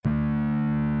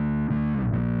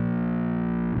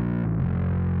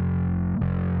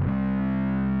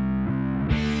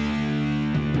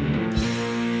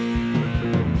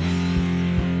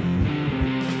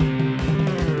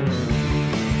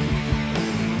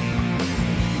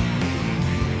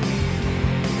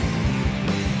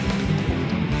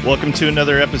Welcome to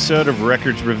another episode of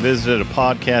Records Revisited, a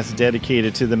podcast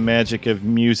dedicated to the magic of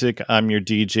music. I'm your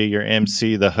DJ, your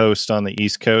MC, the host on the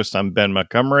East Coast. I'm Ben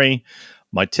Montgomery.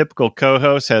 My typical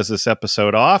co-host has this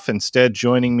episode off. Instead,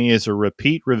 joining me is a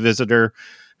repeat revisitor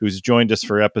who's joined us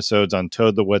for episodes on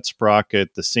Toad the Wet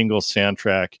Sprocket, the single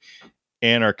soundtrack,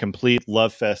 and our complete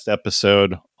Love Fest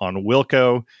episode on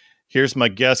Wilco. Here's my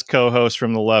guest co-host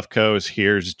from the left coast.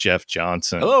 Here's Jeff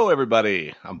Johnson. Hello,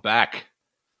 everybody. I'm back.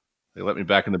 They let me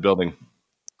back in the building.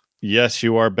 Yes,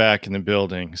 you are back in the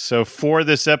building. So for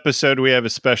this episode, we have a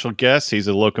special guest. He's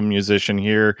a local musician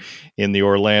here in the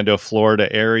Orlando, Florida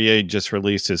area. He just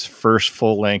released his first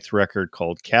full-length record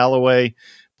called Callaway.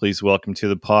 Please welcome to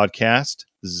the podcast,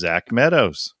 Zach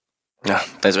Meadows.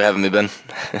 Thanks for having me, Ben.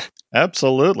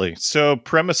 Absolutely. So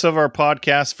premise of our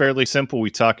podcast, fairly simple. We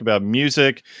talk about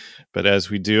music, but as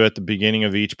we do at the beginning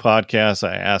of each podcast,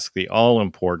 I ask the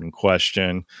all-important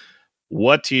question,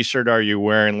 what t-shirt are you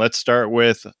wearing? Let's start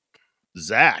with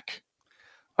Zach.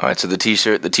 All right, so the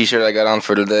t-shirt I got on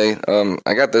for today,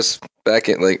 I got this back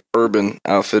at like Urban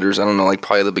Outfitters. I don't know, like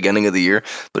probably the beginning of the year,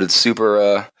 but it's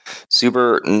super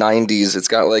 90s. It's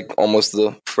got like almost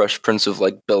the Fresh Prince of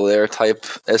like Bel-Air type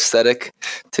aesthetic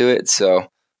to it. So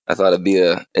I thought it'd be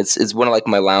it's one of like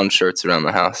my lounge shirts around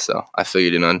the house. So I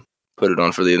figured put it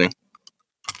on for the evening.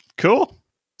 Cool.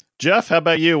 Jeff, how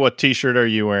about you? What t-shirt are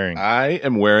you wearing? I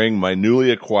am wearing my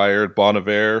newly acquired Bon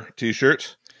Iver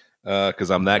t-shirt because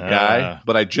I'm that guy.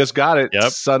 But I just got it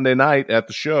Sunday night at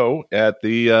the show at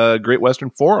the Great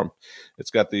Western Forum. It's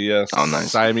got the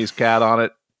nice. Siamese cat on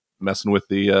it, messing with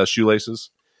the shoelaces.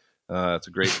 It's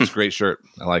a great shirt.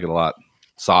 I like it a lot.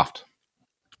 Soft.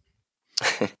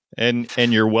 And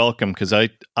you're welcome, because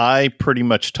I pretty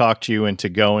much talked you into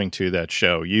going to that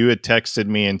show. You had texted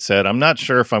me and said, I'm not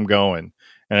sure if I'm going.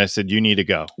 And I said, you need to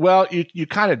go. Well, you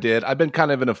kind of did. I've been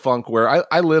kind of in a funk where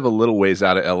I live a little ways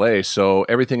out of LA, so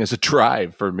everything is a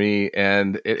drive for me,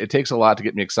 and it takes a lot to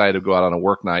get me excited to go out on a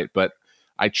work night. But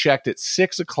I checked at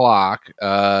 6 o'clock,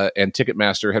 and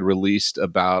Ticketmaster had released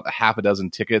about a half a dozen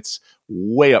tickets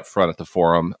way up front at the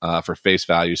Forum for face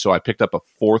value. So I picked up a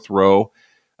fourth row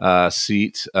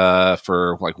seat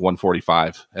for like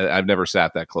 $145. I've never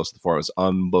sat that close to the Forum. It was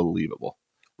unbelievable.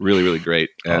 Really, really great.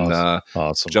 And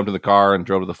awesome. Jumped in the car and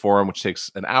drove to the Forum, which takes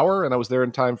an hour, and I was there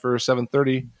in time for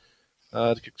 7:30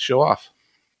 to kick the show off.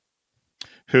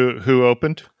 Who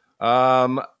opened?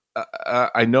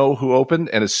 I know who opened,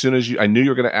 and as soon as I knew you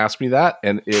were going to ask me that,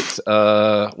 and it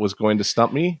was going to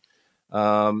stump me.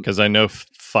 Because I know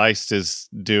Feist is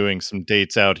doing some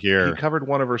dates out here. He covered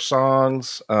one of her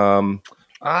songs.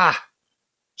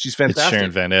 She's fantastic. It's Sharon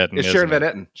Van Etten. It's Sharon Van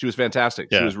Etten. She was fantastic.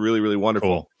 Yeah. She was really, really wonderful.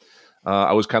 Cool.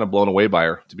 I was kind of blown away by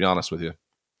her, to be honest with you.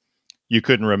 You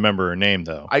couldn't remember her name,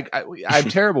 though. I'm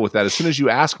terrible with that. As soon as you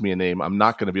ask me a name, I'm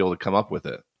not going to be able to come up with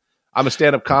it. I'm a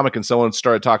stand-up comic, and someone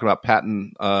started talking about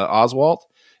Patton Oswalt,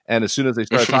 and as soon as they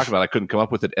started talking about it, I couldn't come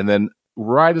up with it. And then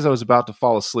right as I was about to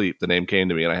fall asleep, the name came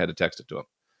to me, and I had to text it to him.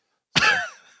 So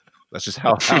that's just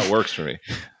how it works for me.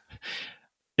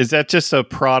 Is that just a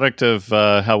product of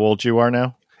how old you are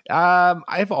now?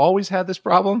 I've always had this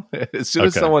problem. As soon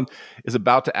as someone is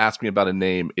about to ask me about a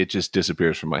name, it just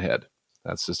disappears from my head.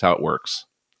 That's just how it works.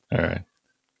 All right.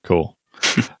 Cool.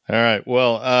 All right.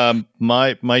 Well,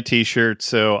 my t-shirt.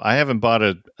 So I haven't bought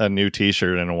a new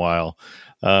t-shirt in a while.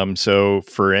 So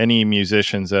for any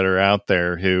musicians that are out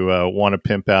there who want to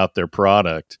pimp out their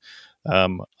product,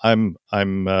 I'm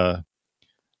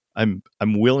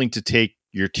willing to take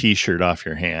your t-shirt off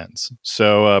your hands.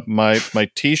 So my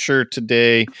t-shirt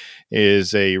today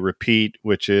is a repeat,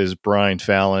 which is Brian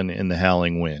Fallon in the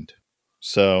Howling Wind.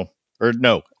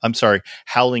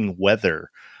 Howling Weather.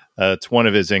 It's one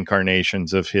of his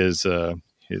incarnations of his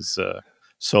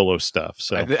solo stuff.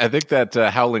 So I think that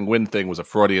Howling Wind thing was a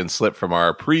Freudian slip from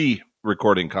our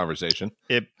pre-recording conversation.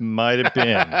 It might have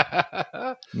been.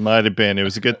 It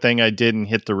was a good thing I didn't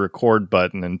hit the record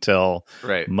button until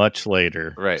much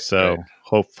later. Right. So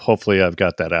hopefully I've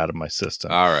got that out of my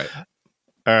system. All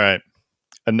right.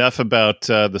 Enough about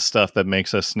the stuff that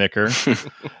makes us snicker.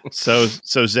 So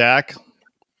Zach,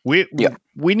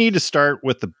 we need to start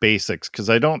with the basics, because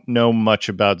I don't know much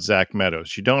about Zach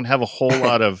Meadows. You don't have a whole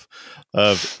lot of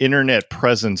internet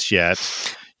presence yet.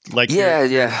 Like your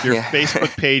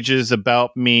Facebook pages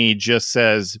about me just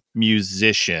says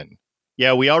musician.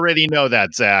 Yeah, we already know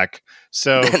that, Zach.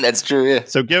 So that's true. Yeah.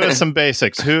 So give us some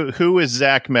basics. Who is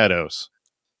Zach Meadows?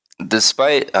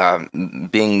 Despite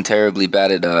being terribly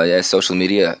bad at social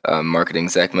media marketing,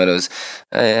 Zach Meadows,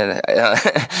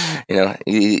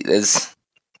 he is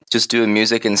just doing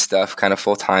music and stuff kind of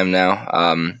full time now.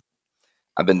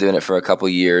 I've been doing it for a couple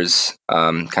years.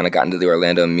 Kind of got into the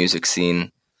Orlando music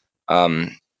scene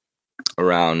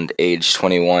around age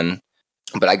 21.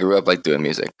 But I grew up like doing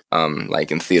music,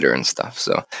 like in theater and stuff.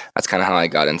 So that's kind of how I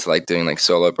got into like doing like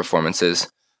solo performances.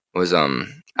 Was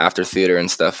after theater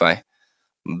and stuff, I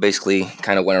basically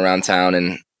kind of went around town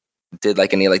and did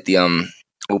like any like the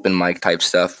open mic type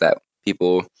stuff that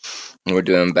people were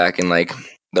doing back in like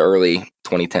the early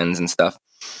 2010s and stuff.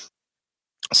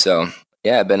 So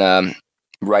yeah, I've been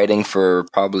writing for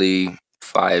probably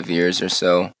 5 years or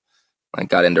so. I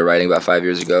got into writing about 5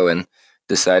 years ago and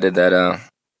decided that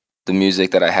the music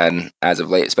that I had as of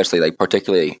late, especially like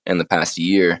particularly in the past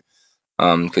year,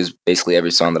 because basically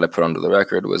every song that I put onto the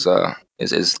record was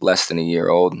is less than a year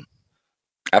old.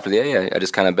 After I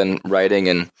just kind of been writing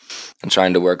and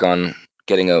trying to work on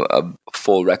getting a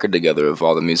full record together of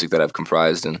all the music that I've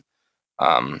comprised, and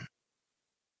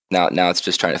now it's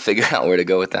just trying to figure out where to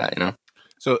go with that, you know.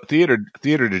 So theater,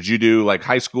 did you do like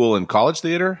high school and college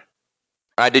theater?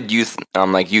 I did youth,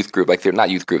 like youth group, like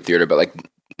not youth group theater, but like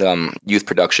youth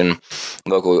production,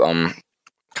 local,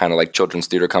 kind of like children's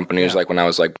theater companies. Yeah. Like when I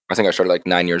was like, I think I started like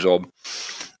 9 years old,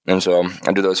 and so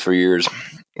I did those for years.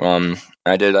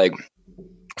 I did like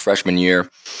freshman year,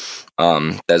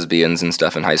 thespians and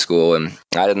stuff in high school, and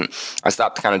I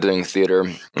stopped kind of doing theater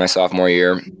my sophomore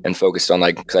year and focused on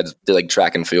like, because I did like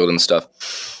track and field and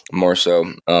stuff more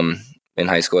so. In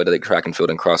high school, I did like track and field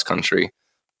and cross country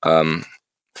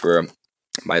for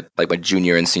my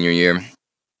junior and senior year,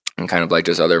 and kind of like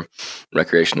just other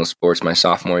recreational sports my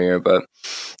sophomore year. But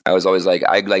I was always like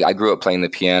I grew up playing the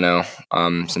piano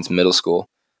since middle school,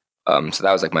 so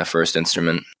that was like my first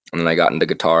instrument, and then I got into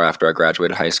guitar after I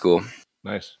graduated high school.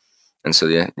 Nice. And so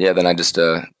then I just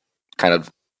kind of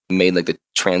made like the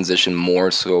transition more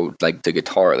so like to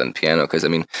guitar than piano, because I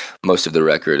mean most of the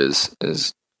record is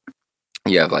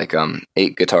you have like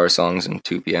 8 guitar songs and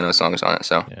 2 piano songs on it.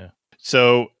 So yeah.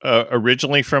 So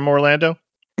originally from Orlando?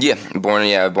 Yeah, born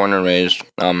and raised.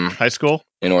 High school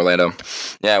in Orlando.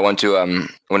 Yeah, I went to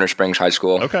Winter Springs High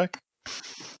School. Okay.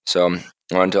 So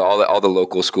I went to all the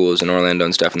local schools in Orlando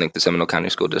and stuff, in like the Seminole County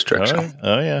School District.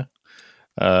 Oh yeah.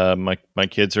 My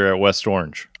kids are at West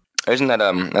Orange. Isn't that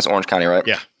that's Orange County, right?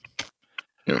 Yeah.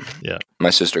 Yeah.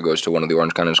 My sister goes to one of the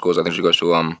Orange County schools. I think she goes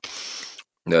to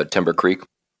the Timber Creek.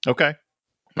 Okay.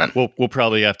 We'll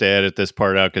probably have to edit this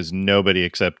part out because nobody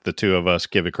except the two of us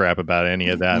give a crap about any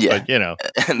of that. Yeah. But you know,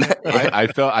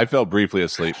 I felt briefly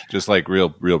asleep, just like real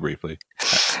briefly.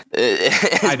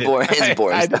 It's boring.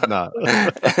 I did not.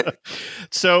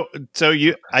 So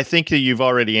I think that you've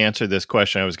already answered this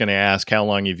question. I was going to ask how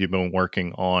long have you been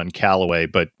working on Calloway,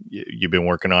 but you've been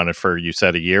working on it for, you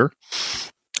said, a year.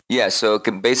 Yeah. So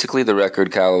basically, the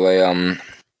record Calloway,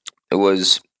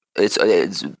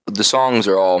 it's the songs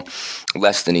are all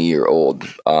less than a year old,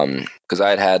 because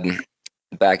I had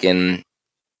back in,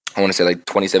 I want to say like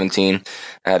 2017,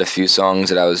 I had a few songs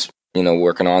that I was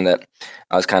working on that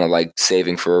I was kind of like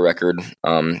saving for a record,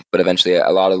 but eventually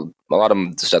a lot of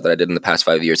the stuff that I did in the past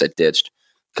 5 years I ditched,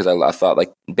 because I thought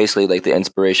like basically like the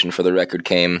inspiration for the record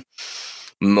came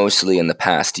mostly in the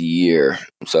past year.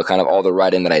 So kind of all the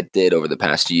writing that I did over the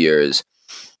past years,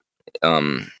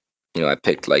 I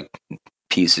picked like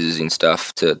pieces and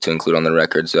stuff to include on the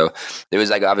record. So there was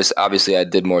like obviously I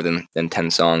did more than 10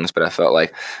 songs, but I felt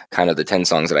like kind of the 10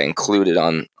 songs that I included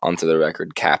onto the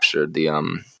record captured the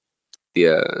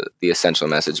essential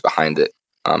message behind it.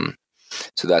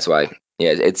 So that's why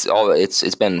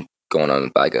it's been going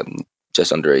on like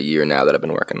just under a year now that I've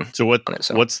been working. So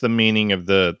what's the meaning of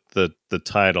the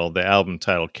title, the album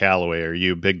title Calloway? Are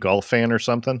you a big golf fan or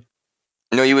something?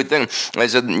 No, you would think. I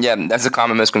said, yeah, that's a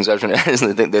common misconception.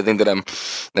 They think that I'm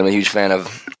a huge fan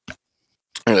of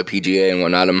PGA and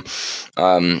whatnot.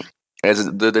 There's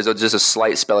just a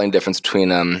slight spelling difference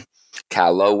between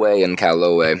Calloway and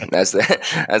Calloway. That's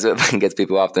what gets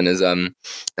people often is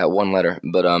that one letter.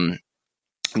 But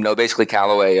no, basically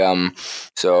Calloway.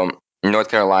 So North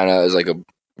Carolina is like a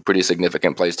pretty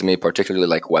significant place to me, particularly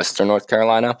like Western North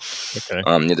Carolina,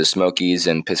 near the Smokies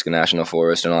and Pisgah National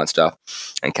Forest and all that stuff.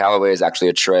 And Calloway is actually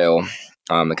a trail.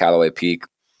 The Calloway Peak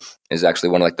is actually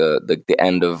one of like the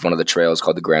end of one of the trails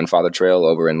called the Grandfather Trail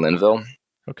over in Linville.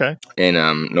 Okay. In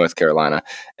North Carolina,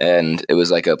 and it was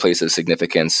like a place of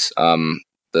significance. Basically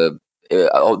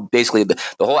the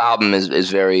whole album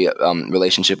is very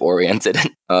relationship oriented,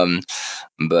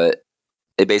 but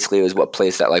it basically was what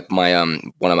place that like my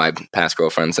one of my past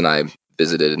girlfriends and I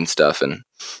visited and stuff, and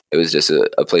it was just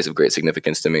a place of great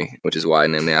significance to me, which is why I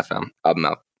named the album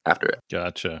out after it.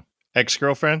 Gotcha.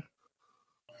 Ex-girlfriend?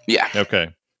 Yeah.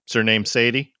 Okay. Is her name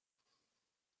Sadie?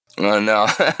 Oh no,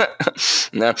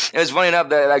 no. It was funny enough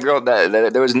that girl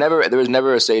that there was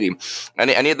never a Sadie.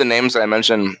 Any of the names that I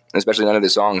mentioned, especially none of the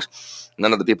songs,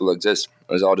 none of the people exist.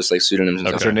 It was all just like pseudonyms and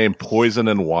Is stuff. her name Poison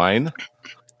and Wine?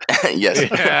 Yes.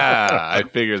 Yeah, I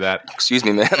figured that. Excuse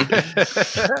me, man.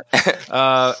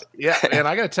 Yeah, and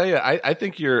I got to tell you, I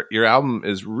think your album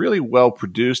is really well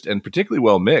produced and particularly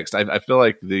well mixed. I feel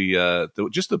like the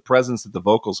just the presence that the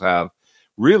vocals have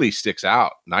really sticks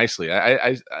out nicely.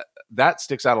 I that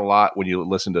sticks out a lot when you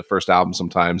listen to first album.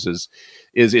 Sometimes is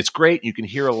it's great. You can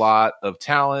hear a lot of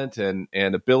talent and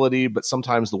ability, but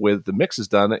sometimes the way that the mix is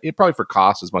done, it probably for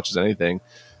cost as much as anything.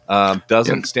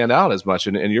 Doesn't stand out as much,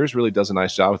 and yours really does a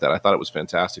nice job with that. I thought it was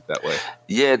fantastic that way.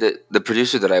 Yeah, the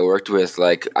producer that I worked with,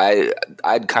 like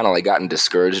I'd kind of like gotten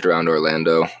discouraged around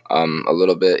Orlando a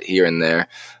little bit here and there,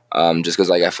 just because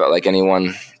like I felt like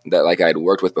anyone that like I'd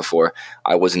worked with before,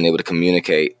 I wasn't able to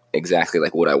communicate exactly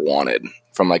like what I wanted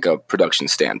from like a production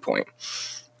standpoint.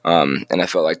 And I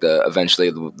felt like eventually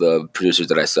the producers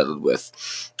that I settled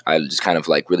with, I just kind of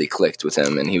like really clicked with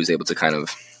him, and he was able to kind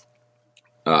of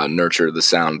nurture the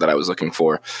sound that I was looking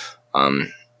for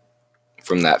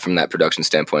from that production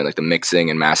standpoint, like the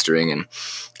mixing and mastering and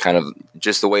kind of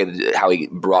just the way how he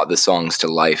brought the songs to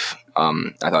life.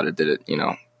 I thought it did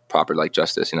it, proper like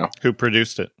justice. Who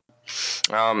produced it?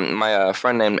 My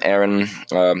friend named Aaron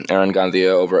Gandia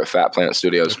over at Fat Planet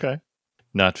Studios. Okay,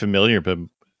 not familiar, but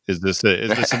is this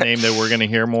a name that we're going to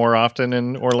hear more often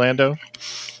in Orlando?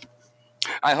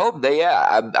 I hope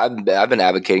I've been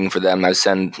advocating for them. I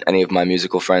send any of my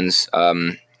musical friends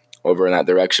over in that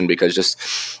direction because just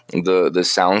the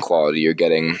sound quality you're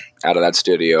getting out of that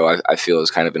studio, I feel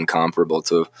is kind of incomparable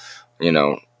to,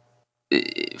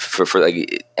 for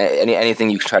like anything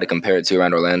you can try to compare it to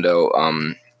around Orlando.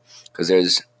 Because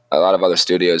there's a lot of other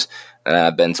studios, and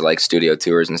I've been to like studio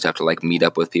tours and stuff to like meet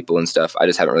up with people and stuff. I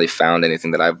just haven't really found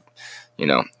anything that I've,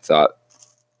 thought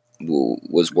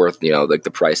was worth like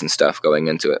the price and stuff going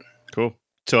into it. Cool.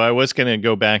 So I was going to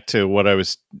go back to what I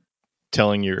was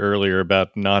telling you earlier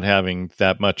about not having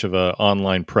that much of a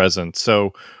online presence.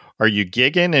 So are you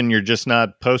gigging and you're just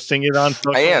not posting it on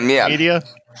social media?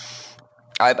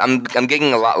 I'm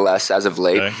gigging a lot less as of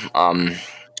late. Okay.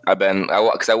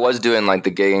 Because I was doing like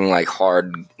the gigging, like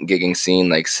hard gigging scene,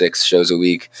 like 6 shows a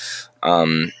week.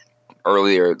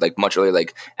 Earlier, like much earlier,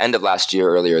 like end of last year,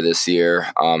 earlier this year,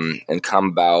 and come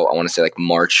about, I want to say like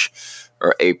March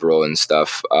or April and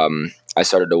stuff, I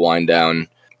started to wind down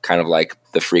kind of like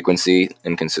the frequency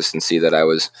and consistency that I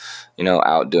was,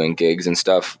 out doing gigs and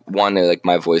stuff. One, like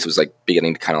my voice was like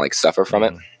beginning to kind of like suffer from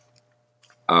it.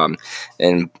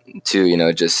 And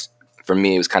 2, just for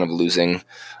me, it was kind of losing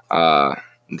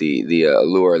the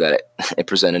allure that it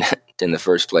presented in the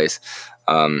first place.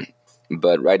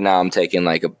 But right now I'm taking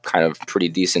like a kind of pretty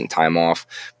decent time off,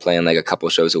 playing like a couple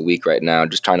shows a week right now,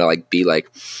 just trying to like be like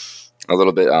a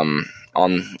little bit on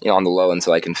the low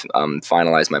until I can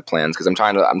finalize my plans, because I'm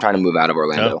trying to move out of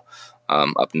Orlando,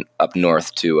 up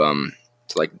north to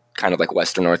like kind of like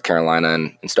Western North Carolina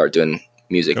and start doing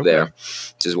music there,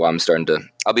 which is why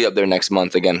I'll be up there next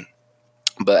month again.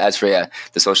 But as for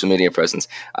the social media presence,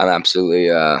 I'm absolutely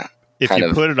if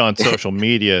you put it on social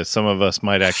media, some of us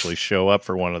might actually show up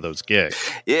for one of those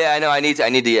gigs. Yeah, I know. I need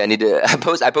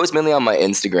to. I post mainly on my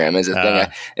Instagram as a thing.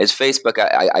 As Facebook,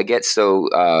 I get so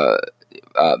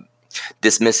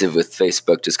dismissive with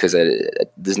Facebook just because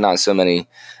there's not so many.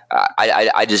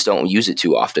 I just don't use it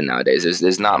too often nowadays.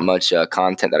 There's not much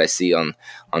content that I see on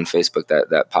Facebook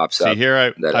that pops up. See,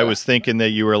 here I was thinking that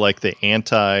you were like the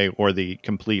anti or the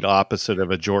complete opposite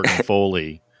of a Jordan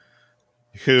Foley.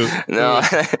 Who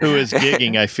is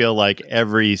gigging, I feel like,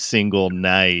 every single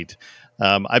night.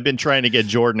 I've been trying to get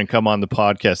Jordan to come on the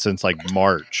podcast since like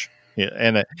March.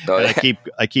 And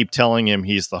I keep telling him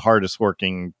he's the hardest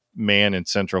working man in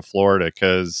Central Florida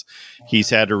because he's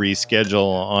had to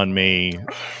reschedule on me.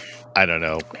 I don't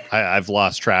know. I've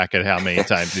lost track of how many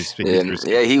times he's speaking.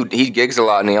 Yeah, he gigs a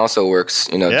lot, and he also works,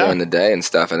 during the day and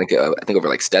stuff. I think over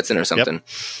like Stetson or something.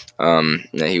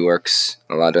 Yep. He works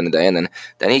a lot during the day, and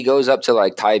then he goes up to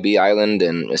like Tybee Island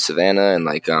and Savannah and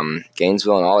like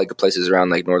Gainesville and all like the places around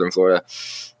like northern Florida.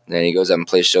 And then he goes up and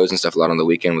plays shows and stuff a lot on the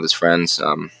weekend with his friends.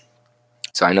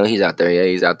 So I know he's out there. Yeah,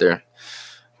 he's out there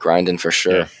grinding for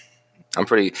sure. Yeah. I'm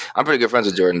pretty good friends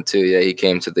with Jordan too. Yeah, he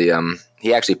came to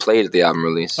he actually played at the album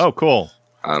release. Oh, cool.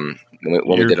 When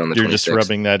we did on the 26th. You're just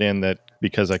rubbing that in that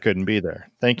because I couldn't be there.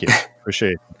 Thank you.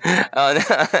 Appreciate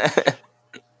it.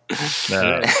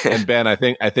 No. And Ben, I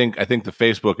think the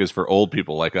Facebook is for old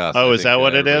people like us. Oh, is that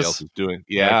what it is? Else is doing.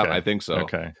 Yeah, okay. I think so.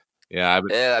 Okay. Yeah.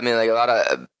 I mean, like a lot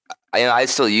of, I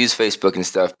still use Facebook and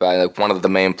stuff, but like one of the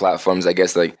main platforms, I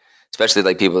guess, like especially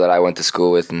like people that I went to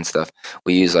school with and stuff.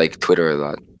 We use like Twitter a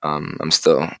lot.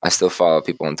 I still follow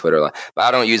people on Twitter a lot, but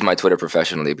I don't use my Twitter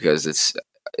professionally because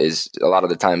is a lot of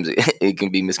the times it can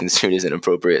be misconstrued as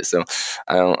inappropriate. So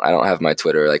I don't have my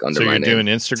Twitter like under so my you're name. doing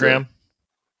Instagram?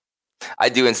 I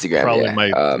do Instagram. Probably yeah.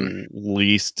 my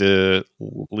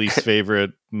least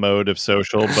favorite mode of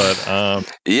social, but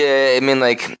yeah, I mean,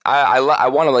 like I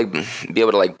want to like be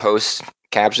able to like post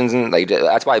captions, and like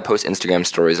that's why I post Instagram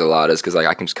stories a lot, is because like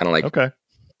I can just kind of like okay,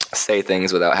 say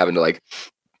things without having to like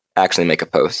actually make a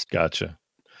post. Gotcha.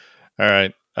 All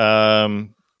right.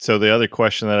 So the other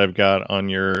question that I've got on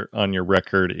your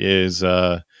record is,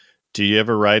 do you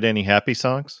ever write any happy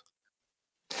songs?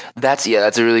 That's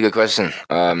a really good question.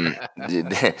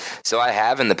 So I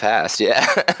have in the past, yeah.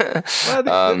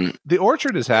 Well, the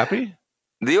Orchard is happy.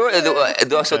 The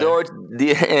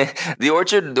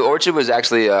orchard was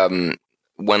actually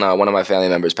when one of my family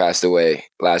members passed away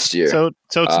last year. So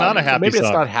it's not a happy. Maybe song.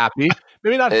 It's not happy.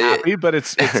 Maybe not happy, but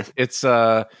it's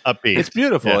upbeat. It's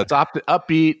beautiful. Yeah. It's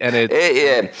upbeat, and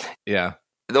yeah.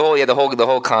 The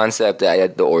whole concept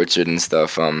at the Orchard and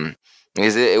stuff.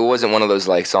 Because it wasn't one of those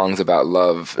like songs about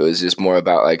love. It was just more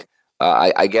about like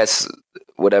I guess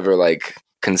whatever like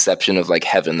conception of like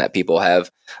heaven that people have.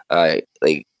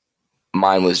 Like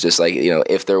mine was just like,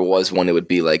 if there was one, it would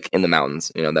be like in the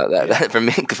mountains.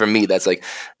 That for me that's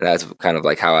kind of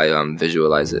like how I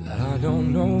visualize it. I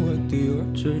don't know what the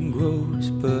orchard grows,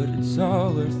 but it's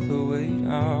all worth the wait,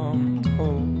 I'm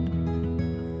told.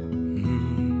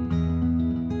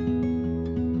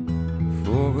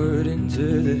 Forward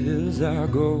into the hills I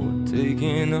go,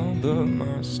 taking all but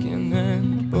my skin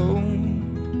and bones.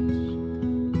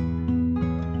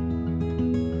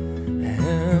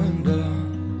 And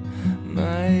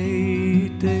my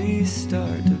days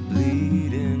start to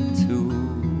bleed into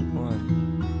one.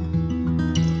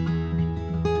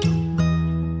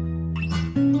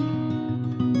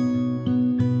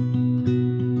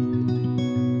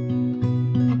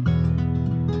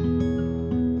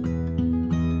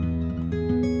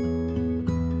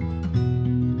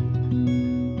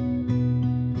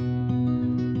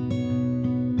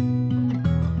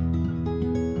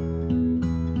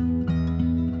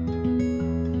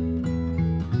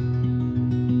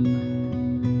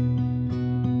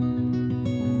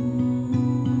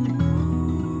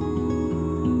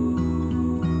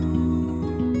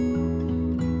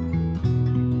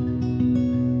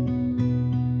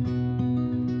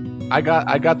 I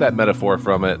got that metaphor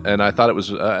from it, and I thought it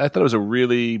was a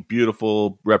really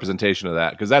beautiful representation of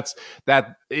that, because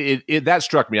that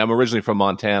struck me. I'm originally from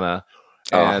Montana,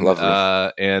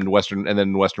 and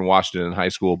Western Washington in high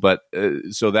school, but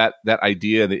so that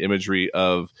idea and the imagery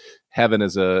of heaven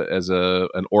as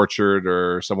an orchard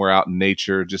or somewhere out in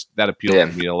nature, just that appealed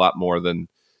to me a lot more than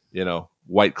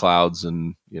white clouds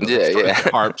and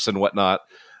harps and whatnot.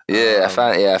 Yeah,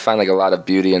 I find like a lot of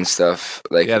beauty and stuff,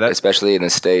 like especially in the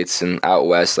States and out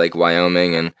west, like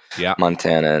Wyoming and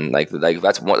Montana, and like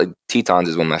that's one. Like Tetons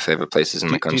is one of my favorite places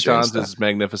in the country. Tetons is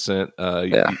magnificent.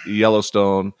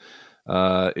 Yellowstone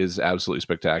is absolutely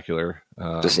spectacular.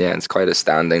 It's quite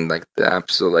astounding, like the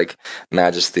absolute like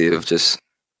majesty of just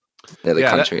the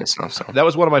country and stuff. So that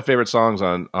was one of my favorite songs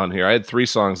on here. I had 3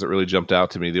 songs that really jumped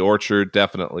out to me. The Orchard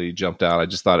definitely jumped out. I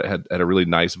just thought it had a really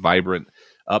nice, vibrant,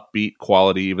 upbeat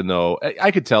quality, even though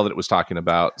I could tell that it was talking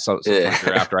about something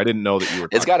after. I didn't know that you were.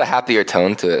 It's got a happier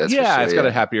tone to it. It's got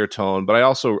a happier tone. But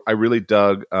I really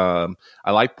dug. I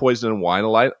like Poison and Wine a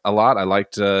lot. I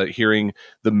liked hearing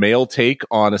the male take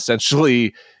on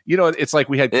essentially. It's like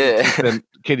we had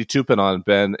Katie Tupin on,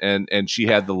 Ben, and she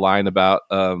had the line about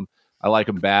I like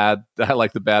them bad. I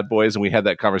like the bad boys, and we had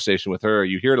that conversation with her.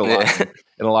 You hear it a lot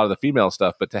in a lot of the female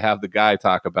stuff, but to have the guy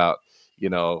talk about,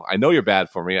 I know you're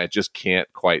bad for me, I just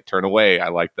can't quite turn away. I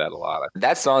like that a lot.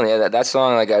 That song, that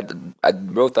song, like I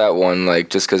wrote that one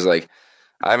like just because like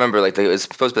I remember like it was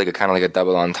supposed to be like a kind of like a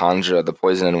double entendre, the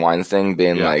Poison and Wine thing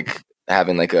being like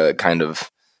having like a kind of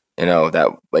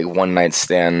that like one night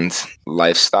stand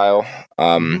lifestyle.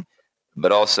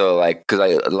 But also like because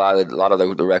a lot of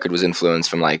the record was influenced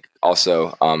from like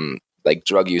also like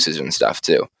drug usage and stuff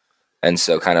too, and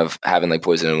so kind of having like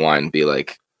Poison and Wine be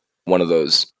like one of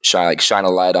those shine a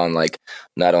light on like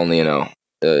not only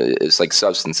it's like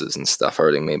substances and stuff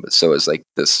hurting me, but so is like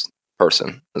this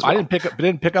person as well. I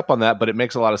didn't pick up on that, but it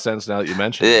makes a lot of sense now that you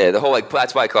mentioned it. Yeah, the whole like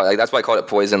that's why I call it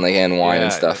poison, like and wine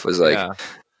and stuff was like.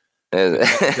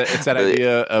 It's that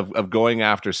idea of going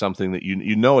after something that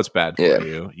you know it's bad for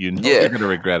you. You're going to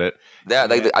regret it. That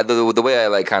like the way I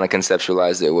like kind of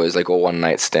conceptualized it was like a one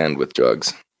night stand with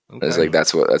drugs. Okay. It's like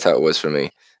that's how it was for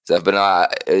me. So,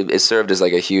 but it served as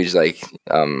like a huge like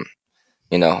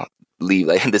leave,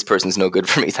 like this person's no good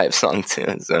for me type song too.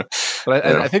 So, but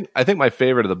I think my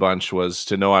favorite of the bunch was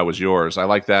To Know I Was Yours. I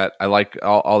like that. I like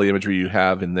all the imagery you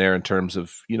have in there in terms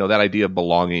of, you know, that idea of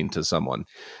belonging to someone.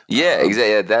 Yeah,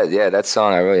 exactly. That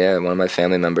song. One of my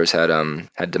family members had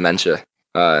dementia,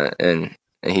 and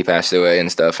he passed away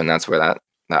and stuff, and that's where that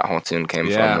whole tune came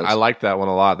from. Yeah, I like that one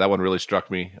a lot. That one really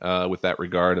struck me with that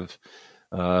regard of,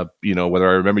 you know, whether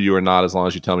I remember you or not, as long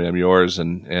as you tell me I'm yours.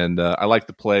 And I like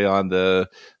the play on the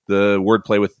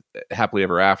wordplay with happily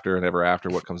ever after and ever after,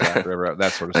 what comes after ever,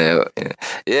 that sort of stuff.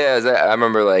 Yeah, I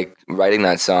remember like writing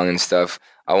that song and stuff.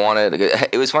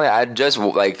 It was funny. I'd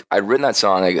written that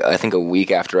song like, I think a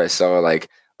week after I saw like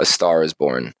A Star Is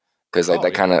Born, because like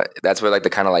that's where like the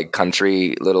kind of like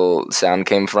country little sound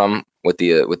came from with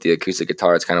the acoustic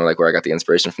guitar. It's kind of like where I got the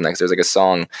inspiration from that. 'Cause there's like a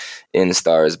song in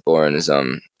Star Is Born is I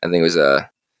think it was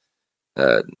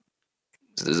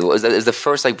is the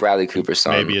first like Bradley Cooper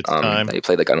song. Maybe It's Time that he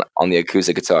played like on the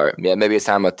acoustic guitar. Yeah, Maybe It's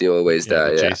Time. But the Always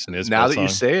Die. Yeah. Jason Isbell Now that song. you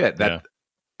say it, that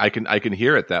I can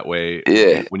hear it that way.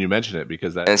 Yeah. When you mention it,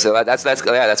 because that's where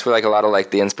like a lot of like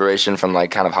the inspiration from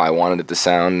like kind of how I wanted it to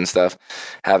sound and stuff,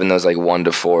 having those like 1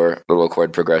 to 4 little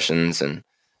chord progressions and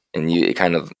you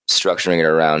kind of structuring it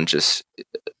around just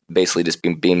basically just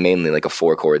being mainly like a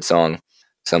 4-chord song.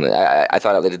 Something I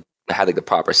thought it had like the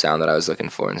proper sound that I was looking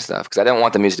for and stuff, because I didn't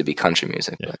want the music to be country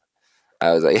music. Yeah. But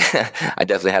I was like, I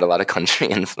definitely had a lot of country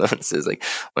influences like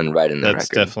when writing the record. That's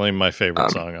definitely my favorite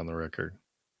song on the record.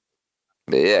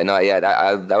 But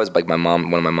that was like one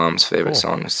of my mom's favorite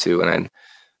songs too when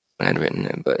I'd written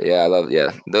it. But yeah, I love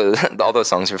all those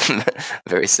songs are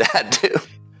very sad too.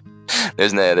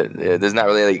 There's not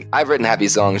really like, I've written happy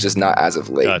songs, just not as of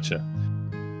late. Gotcha.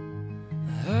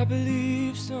 I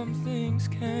believe some things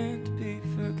can't be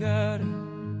forgotten.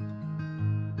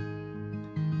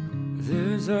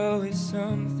 There's always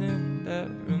something that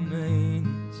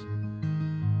remains.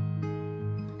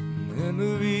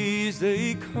 Memories,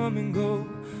 they come and go.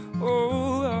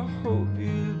 Oh, I hope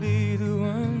you'll be the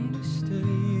one to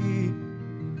stay.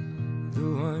 The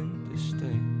one to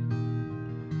stay.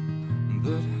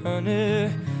 But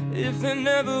honey, if there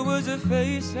never was a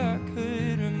face I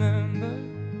could remember,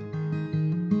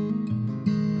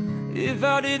 if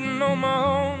I didn't know my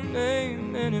own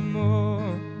name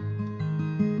anymore,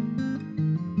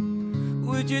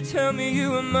 would you tell me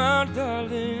you were my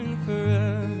darling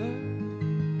forever?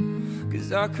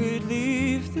 'Cause I could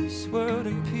leave this world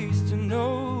in peace to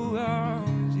know I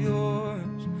was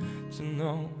yours, to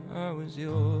know I was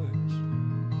yours.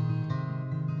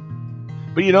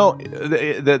 But you know,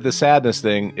 the sadness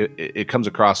thing, it comes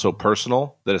across so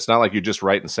personal that it's not like you're just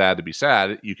writing sad to be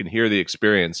sad. You can hear the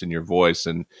experience in your voice,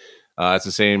 and it's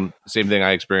the same thing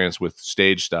I experienced with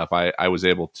stage stuff. I was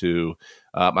able to.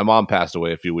 My mom passed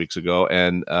away a few weeks ago,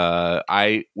 and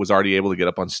I was already able to get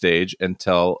up on stage and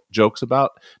tell jokes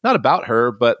not about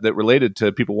her, but that related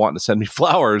to people wanting to send me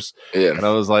flowers. Yeah. And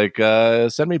I was like,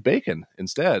 send me bacon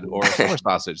instead, or summer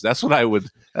sausage. That's what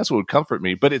would comfort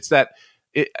me. But it's that.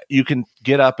 You can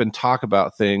get up and talk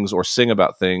about things or sing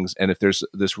about things, and if there's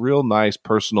this real nice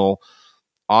personal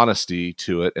honesty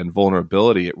to it and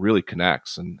vulnerability, it really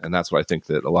connects, and that's what I think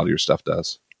that a lot of your stuff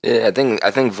does. Yeah,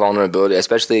 I think vulnerability,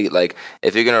 especially like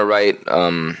if you're gonna write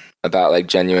about like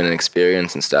genuine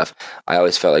experience and stuff, I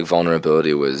always felt like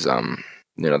vulnerability was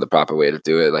the proper way to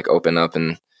do it. Like open up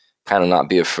and kind of not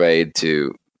be afraid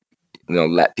to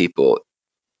let people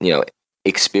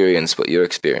experience what you're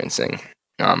experiencing.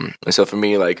 And so for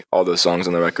me, like all those songs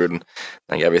on the record,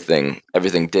 like everything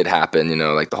did happen,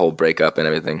 like the whole breakup and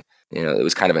everything, it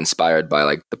was kind of inspired by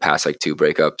like the past like 2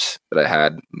 breakups that I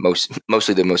had,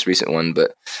 mostly the most recent one,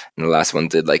 but the last one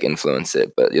did like influence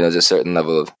it. But, there's a certain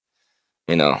level of,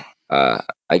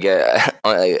 I get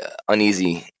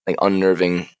uneasy, like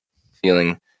unnerving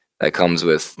feeling that comes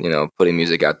with, putting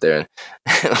music out there,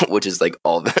 which is like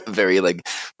all very like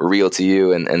real to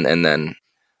you. And then,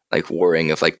 like worrying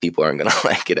if like people aren't gonna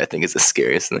like it, I think is the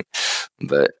scariest thing.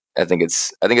 But I think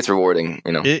it's rewarding,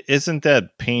 Isn't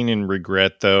that pain and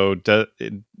regret though?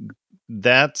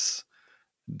 That's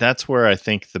where I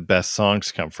think the best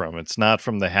songs come from. It's not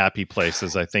from the happy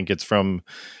places. I think it's from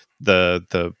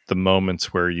the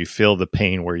moments where you feel the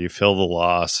pain, where you feel the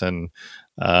loss, and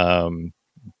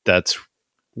that's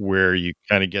where you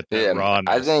kind of get that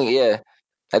rawness.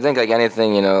 I think like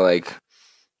anything, like.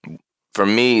 For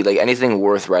me, like anything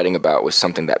worth writing about was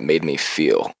something that made me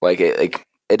feel like it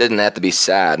didn't have to be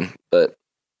sad, but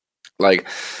like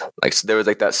there was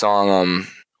like that song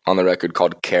on the record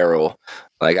called Carol.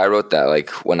 Like I wrote that like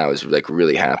when I was like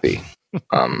really happy.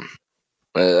 Like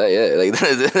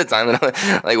the time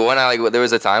when there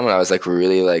was a time when I was like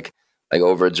really like like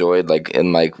overjoyed, like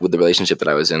in like with the relationship that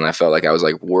I was in. I felt like I was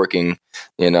like working,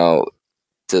 you know,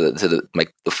 to the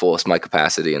like the fullest my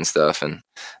capacity and stuff, and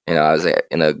you know, I was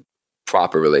in a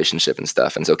proper relationship and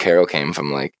stuff. And so Carol came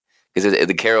from like, because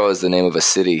the Carol is the name of a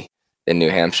city in New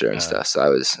Hampshire and stuff. So I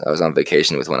was on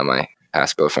vacation with one of my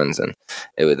past girlfriends, and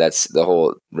that's the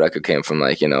whole record came from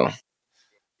like, you know,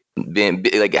 being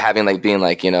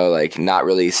like, you know, like not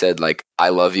really said like I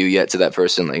love you yet to that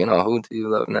person, like, you know, who do you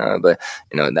love now? But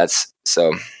you know, that's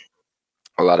so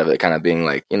a lot of it kind of being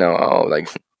like, you know, oh, like,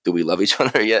 do we love each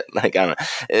other yet? Like, I don't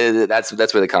know. That's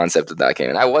where the concept of that came.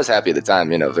 And I was happy at the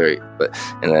time, you know,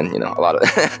 and then, you know, a lot of,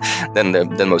 then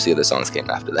most of the other songs came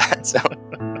after that. So.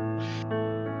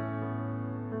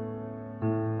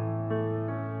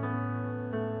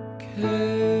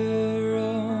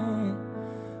 Carol,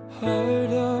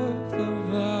 heart of the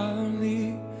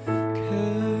valley,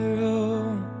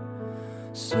 Carol,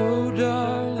 so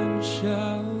darling,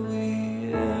 shall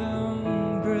we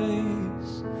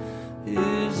embrace?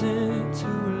 Is it too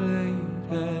late?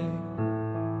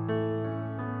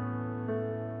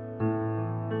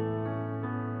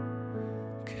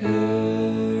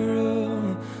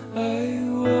 Carol, I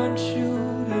want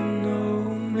you to know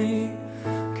me,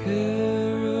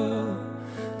 Carol,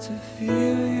 to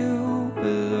feel you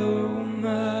below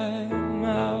my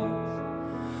mouth.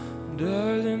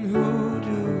 Darling, who do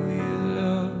you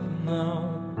love now?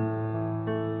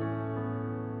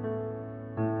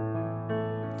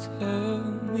 Tell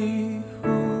me,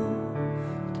 who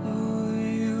do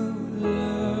you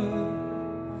love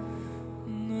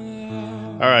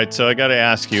now? All right, so I got to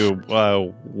ask you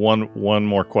one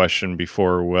more question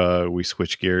before we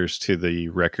switch gears to the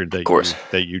record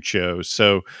that you chose.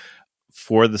 So,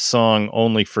 for the song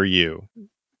 "Only for You,"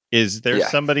 is there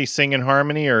somebody singing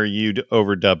harmony, or are you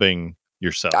overdubbing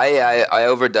yourself? I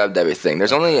overdubbed everything.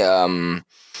 There's only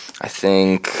I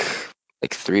think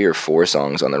like 3 or 4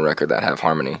 songs on the record that have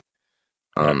harmony.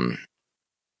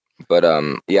 But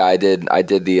I did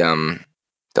the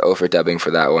overdubbing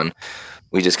for that one.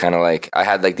 We just kind of like, I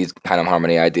had like these kind of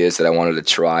harmony ideas that I wanted to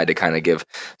try to kind of give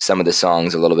some of the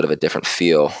songs a little bit of a different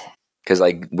feel. Because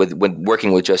like with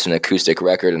working with just an acoustic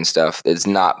record and stuff, there's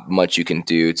not much you can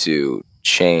do to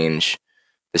change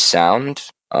the sound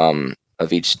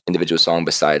of each individual song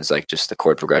besides like just the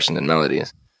chord progression and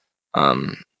melodies.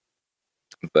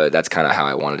 But that's kind of how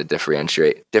I wanted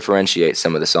to differentiate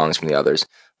some of the songs from the others.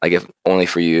 Like if Only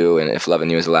for You and If Loving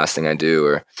You Is the Last Thing I Do,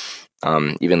 or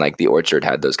even like The Orchard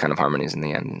had those kind of harmonies in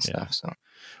the end and stuff. So,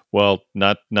 well,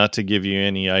 not to give you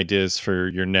any ideas for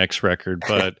your next record,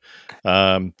 but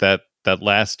that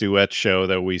last duet show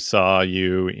that we saw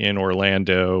you in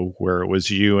Orlando, where it was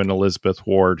you and Elizabeth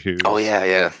Ward, who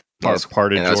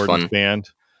part of Jordan's band.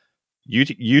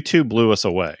 You two blew us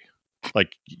away.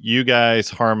 Like, you guys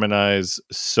harmonize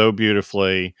so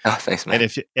beautifully. Oh, thanks, man.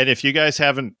 And if you guys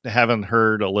haven't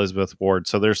heard Elizabeth Ward,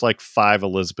 so there's like 5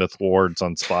 Elizabeth Wards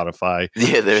on Spotify.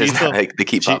 Yeah, they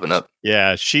keep popping up.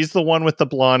 Yeah, she's the one with the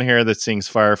blonde hair that sings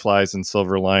Fireflies and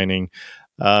Silver Lining.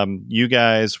 You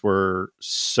guys were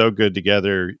so good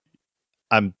together.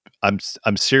 I'm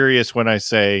serious when I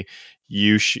say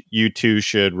you two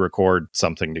should record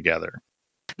something together.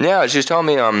 Yeah, she's telling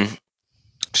me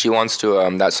she wants to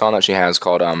that song that she has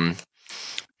called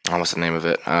what's the name of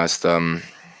it? It's the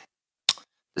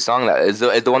song that is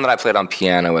the one that I played on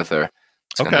piano with her.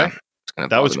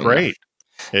 That was great.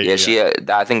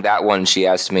 I think that one she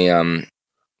asked me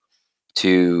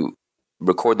to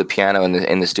record the piano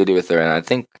in the studio with her, and I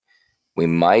think we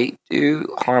might do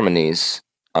harmonies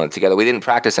on it together. We didn't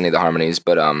practice any of the harmonies,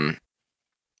 but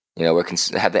you know, I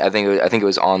think it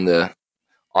was on the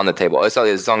table.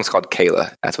 The song's called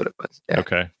Kayla. That's what it was. Yeah.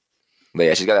 Okay. But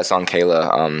yeah, she's got that song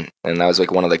Kayla, and that was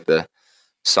like one of like the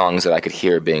songs that I could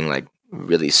hear being like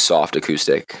really soft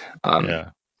acoustic.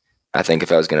 I think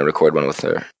if I was going to record one with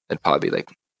her, it'd probably be like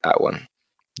that one.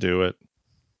 Do it.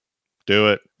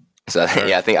 So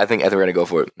I think we're going to go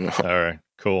for it. All right,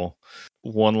 cool.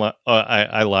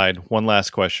 I lied. One last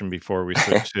question before we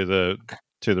switch to the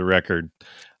record.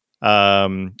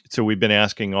 So we've been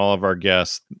asking all of our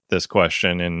guests this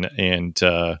question, and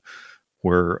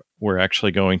we're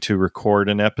actually going to record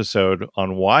an episode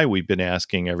on why we've been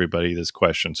asking everybody this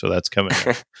question. So that's coming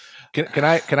up. Can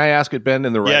I ask it, Ben,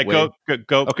 in the right way?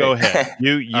 Go ahead.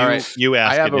 You ask.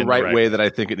 I have a right way that I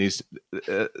think it needs.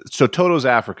 So Toto's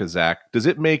Africa, Zach. Does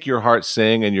it make your heart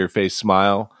sing and your face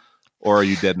smile, or are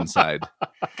you dead inside?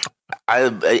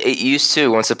 It used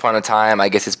to once upon a time. I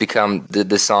guess it's become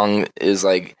the song is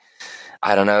like,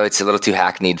 I don't know. It's a little too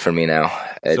hackneyed for me now.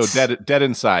 So dead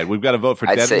inside. We've got to vote for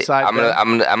I'd Dead say Inside. I'm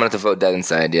gonna have to vote Dead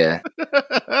Inside. Yeah.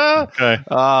 Okay.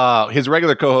 His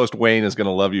regular co-host Wayne is going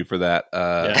to love you for that.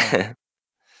 Yeah.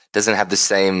 Doesn't have the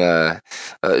same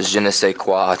je ne sais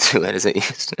quoi to it as it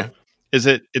used to.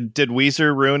 Did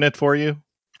Weezer ruin it for you?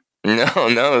 No,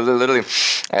 literally.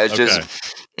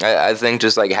 I think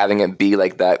just like having it be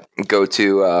like that go-to.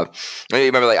 You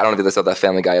remember, like, I don't know if you saw that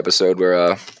Family Guy episode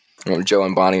where Joe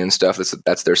and Bonnie and stuff.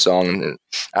 That's their song. And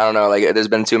I don't know. Like, there's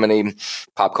been too many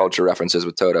pop culture references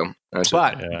with Toto.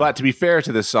 But to be fair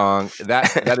to this song,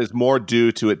 that is more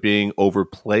due to it being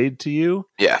overplayed to you.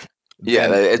 Yeah.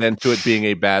 Than to it being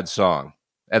a bad song.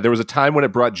 And there was a time when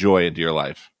it brought joy into your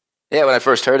life. Yeah, when I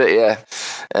first heard it, yeah.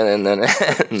 And then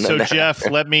So Jeff,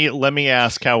 let me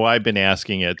ask how I've been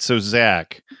asking it. So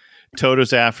Zach,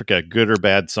 Toto's Africa, good or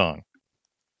bad song?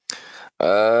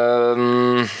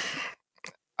 I'm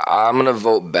gonna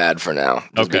vote bad for now,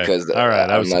 just because all right.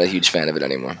 I'm not a huge fan of it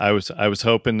anymore. I was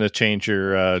hoping to change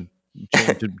your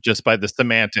change it just by the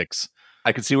semantics.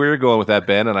 I could see where you're going with that,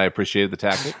 Ben, and I appreciated the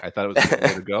tactic. I thought it was a good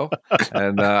way to go,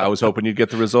 and I was hoping you'd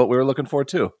get the result we were looking for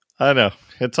too. I know,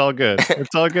 it's all good.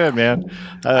 It's all good, man.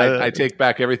 I take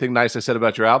back everything nice I said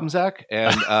about your album, Zach,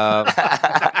 and I'm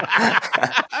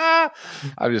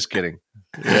just kidding.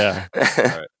 Yeah.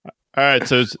 All right.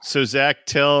 So Zach,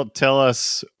 tell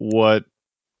us what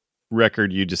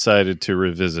record you decided to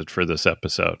revisit for this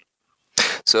episode.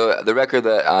 So the record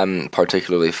that I'm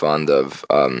particularly fond of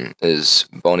is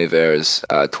Bon Iver's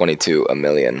 22 A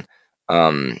Million.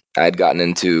 I had gotten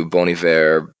into Bon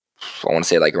Iver, I want to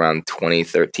say like around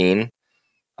 2013,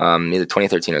 either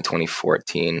 2013 or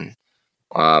 2014.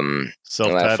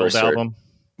 Self-titled album?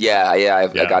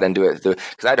 I got into it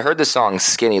because I'd heard the song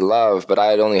Skinny Love, but I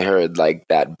had only heard like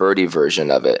that Birdie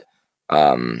version of it.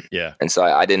 And so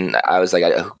I didn't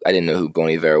know who Bon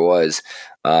Iver was.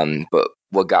 But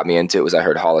what got me into it was I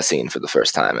heard Holocene for the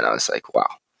first time, and I was like, wow,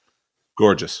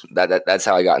 gorgeous. That's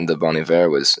how I got into Bon Iver.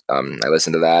 Was I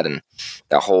listened to that, and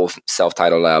that whole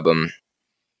self-titled album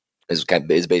is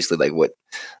basically like what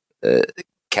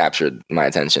captured my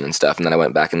attention and stuff. And then I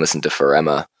went back and listened to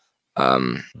Pharrema,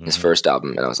 his first album,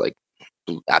 and I was like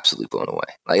absolutely blown away.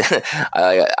 Like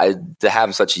I to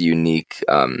have such a unique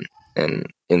and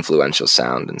influential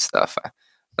sound and stuff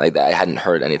like that. I hadn't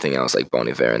heard anything else like Bon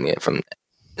Iver from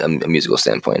a musical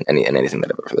standpoint, anything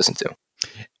that I've ever listened to.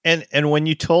 And when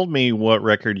you told me what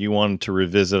record you wanted to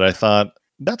revisit, I thought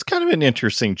that's kind of an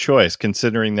interesting choice,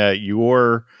 considering that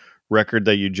your record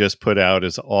that you just put out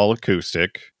is all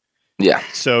acoustic. Yeah.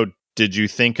 So did you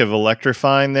think of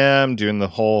electrifying them, doing the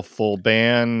whole full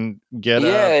band get up?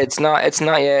 It's not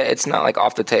like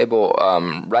off the table.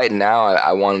 Right now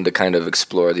I wanted to kind of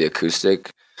explore the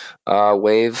acoustic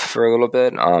wave for a little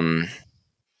bit.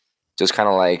 Just kind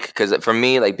of like, because for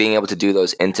me, like being able to do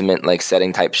those intimate like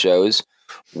setting type shows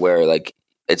where like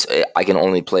I can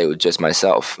only play with just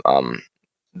myself.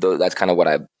 That's kind of what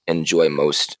I enjoy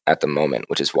most at the moment,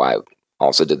 which is why I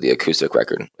also did the acoustic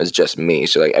record. It's just me,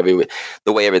 so like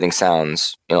the way everything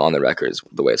sounds, on the record is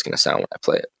the way it's going to sound when I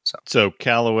play it. So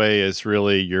Calloway is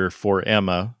really your For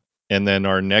Emma. And then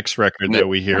our next record that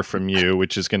we hear from you,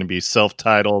 which is going to be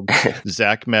self-titled,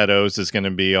 Zach Meadows, is going to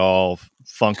be all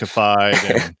funkified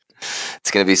and it's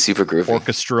gonna be super groovy,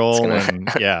 orchestral,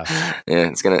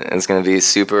 it's gonna be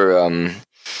super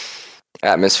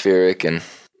atmospheric, and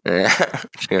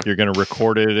you're gonna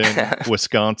record it in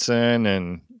Wisconsin,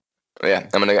 and I'm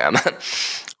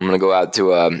gonna go out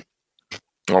to all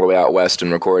the way out west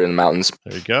and record in the mountains.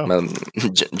 There you go,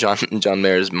 John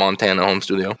Mayer's Montana home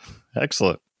studio.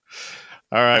 Excellent.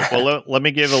 All right. Well, let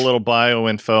me give a little bio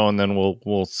info, and then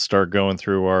we'll start going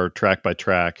through our track by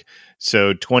track.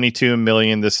 So 22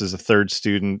 Million, this is a third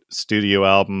studio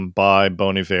album by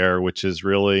Bon Iver, which is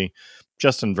really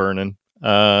Justin Vernon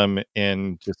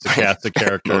and just a cast of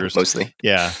characters. Mostly.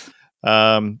 Yeah.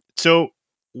 So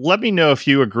let me know if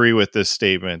you agree with this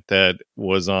statement that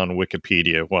was on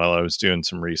Wikipedia while I was doing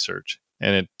some research.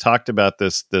 And it talked about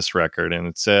this record, and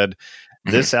it said,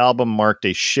 this album marked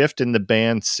a shift in the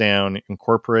band's sound,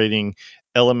 incorporating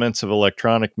elements of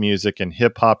electronic music and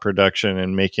hip-hop production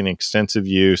and making extensive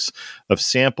use of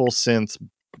sample synths,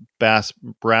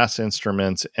 brass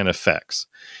instruments, and effects.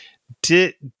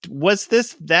 Was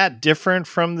this that different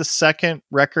from the second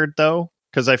record, though?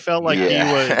 Because I felt like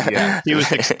he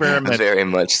was experimenting. Very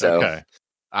much so. Okay.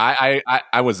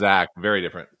 I was Zach. Very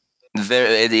different.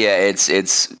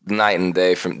 It's night and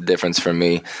day difference for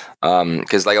me,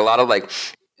 because like a lot of like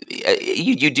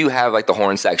you do have like the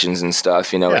horn sections and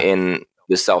stuff, in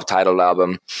the self-titled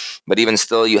album, but even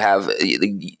still, you have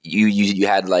you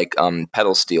had like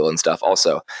pedal steel and stuff.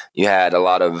 Also, you had a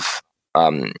lot of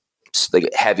like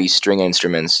heavy string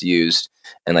instruments used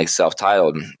and like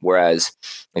self-titled. Whereas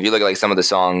if you look at like some of the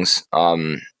songs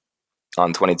on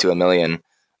 22 A Million,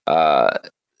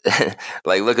 like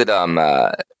look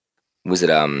at was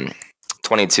it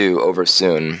 22 Over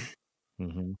Soon.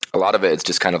 Mm-hmm. A lot of it is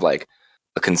just kind of like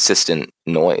a consistent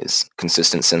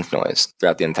synth noise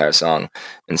throughout the entire song.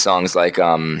 And songs like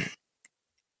 8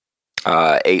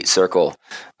 Circle,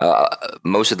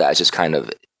 most of that is just kind of,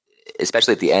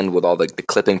 especially at the end with all the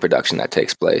clipping production that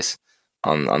takes place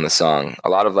on the song. A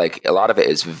lot of it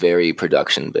is very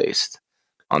production based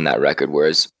on that record,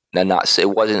 whereas it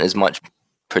wasn't as much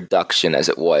production as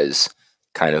it was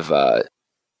kind of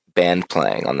band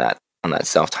playing on that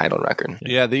self-titled record.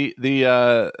 Yeah, the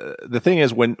thing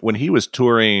is when he was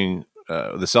touring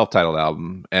the self-titled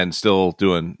album and still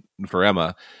doing For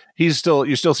Emma, you're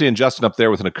still seeing Justin up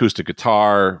there with an acoustic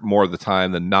guitar more of the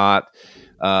time than not.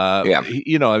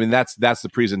 That's the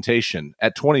presentation.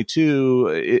 At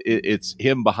 22, it's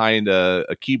him behind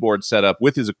a keyboard setup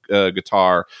with his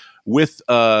guitar, with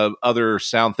other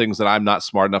sound things that I'm not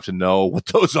smart enough to know what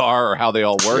those are or how they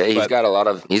all work. Yeah, he's got a lot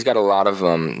of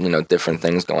different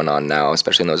things going on now,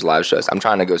 especially in those live shows. I'm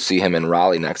trying to go see him in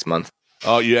Raleigh next month.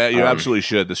 Oh yeah, you absolutely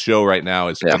should. The show right now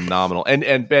is phenomenal.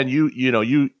 And Ben,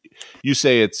 you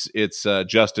say it's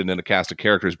Justin and a cast of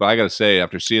characters, but I got to say,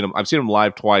 after seeing him, I've seen him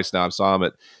live twice now. I saw him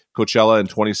at Coachella in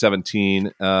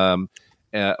 2017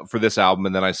 for this album,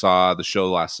 and then I saw the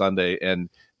show last Sunday,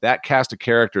 and that cast of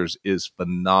characters is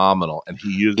phenomenal. And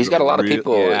he's got a lot of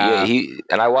people. Yeah,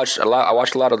 I watched a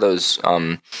lot of those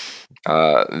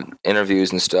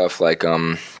interviews and stuff. Like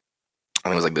I think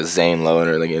it was like the Zane Lowe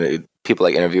or like people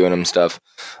like interviewing him stuff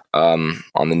on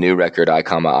the new record I,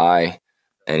 I.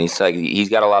 And he's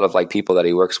got a lot of like people that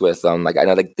he works with. Like I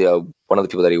know like one of the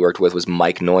people that he worked with was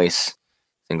Mike Noyce, I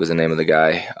think was the name of the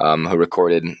guy who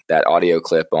recorded that audio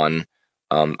clip on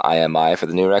IMI for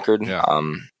the new record. Yeah.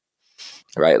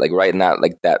 Right, like right in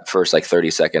that first like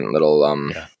 30-second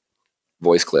little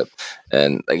voice clip,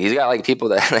 and like he's got like people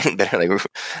that are like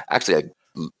actually like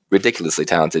ridiculously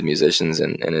talented musicians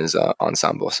in his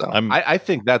ensemble. So I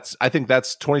think that's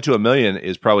 22 A Million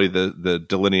is probably the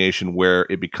delineation where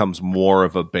it becomes more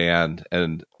of a band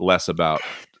and less about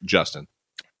Justin.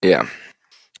 Yeah,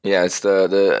 it's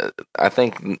I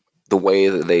think the way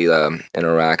that they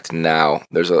interact now,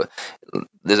 there's a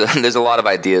lot of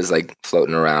ideas like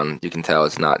floating around. You can tell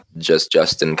it's not just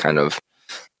Justin kind of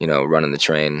running the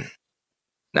train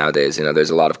nowadays. There's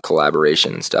a lot of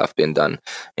collaboration and stuff being done,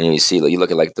 and you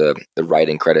look at like the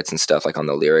writing credits and stuff like on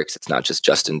the lyrics. It's not just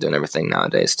Justin doing everything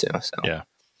nowadays too. So yeah,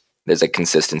 there's a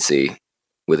consistency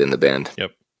within the band.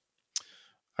 Yep.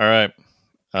 All right.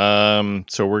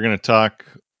 So we're going to talk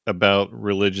about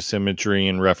religious imagery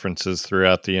and references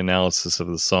throughout the analysis of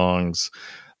the songs.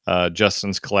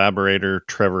 Justin's collaborator,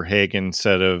 Trevor Hagen,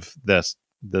 said of this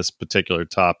particular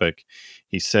topic,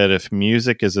 he said, if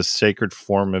music is a sacred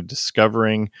form of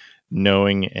discovering,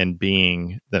 knowing, and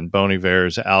being, then Bon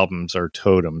Iver's albums are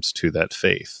totems to that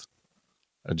faith.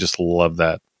 I just love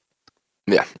that.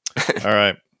 Yeah. All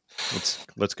right.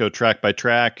 Let's go track by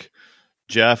track.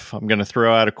 Jeff, I'm going to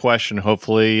throw out a question.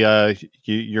 Hopefully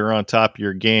you're on top of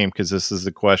your game, because this is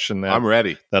the question that I'm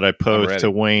ready. That I pose to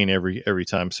Wayne every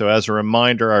time. So as a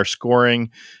reminder, our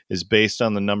scoring is based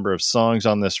on the number of songs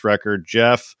on this record.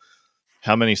 Jeff,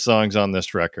 how many songs on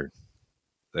this record?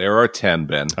 There are 10,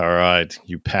 Ben. All right,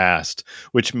 you passed,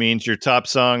 which means your top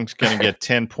song's going to get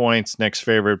 10 points. Next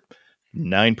favorite,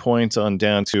 9 points, on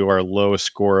down to our lowest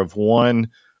score of 1.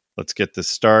 Let's get this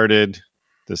started.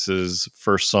 This is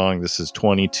first song. This is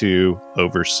 22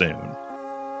 Over Soon. It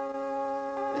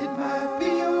might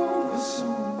be over soon.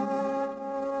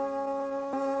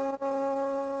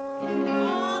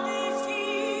 All these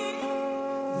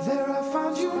years, there I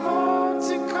found you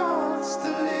haunting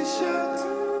constellations.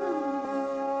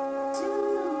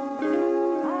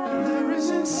 And there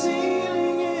isn't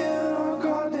ceiling in our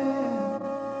garden.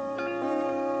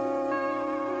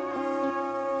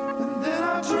 And then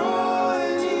I draw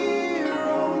an ear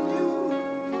on you.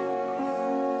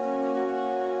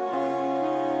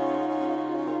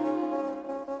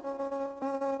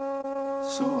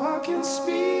 So I can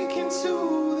speak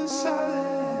into the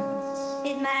silence.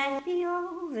 It might be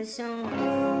over soon.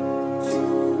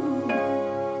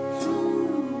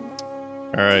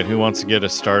 All right, who wants to get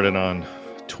us started on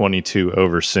 22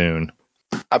 Over Soon?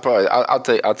 I'll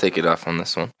take it off on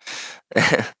this one.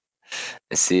 Let's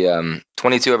see,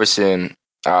 22 Over Soon.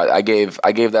 I gave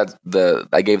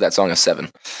that song a 7.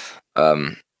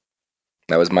 That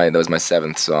was my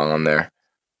 7th song on there.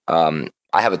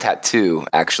 I have a tattoo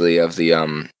actually of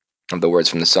the words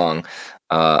from the song.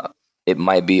 It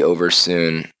might be over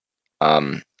soon.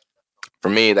 for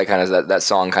me, that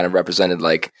song kind of represented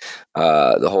like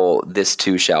the whole "this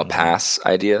too shall pass"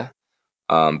 idea.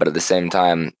 But at the same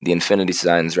time, the infinity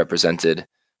signs represented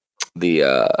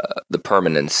the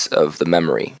permanence of the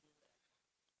memory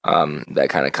that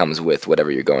kind of comes with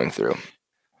whatever you're going through.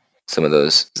 Some of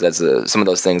those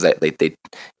things that they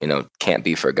can't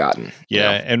be forgotten.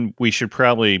 Yeah, and we should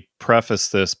probably preface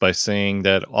this by saying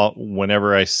that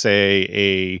whenever I say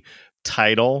a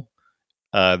title,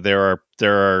 there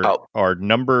are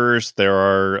numbers, there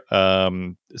are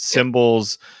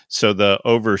symbols. So the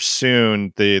over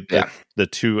soon, the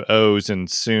two O's in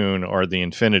soon are the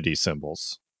infinity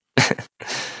symbols.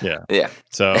 Yeah.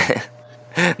 So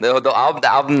the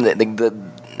album,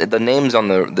 the names on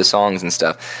the songs and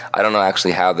stuff, I don't know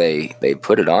actually how they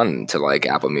put it on to like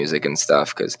Apple Music and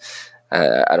stuff, because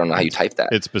I don't know how you type that.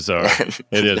 It's bizarre.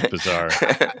 It is bizarre.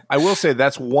 I will say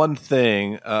that's one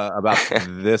thing about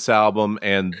this album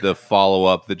and the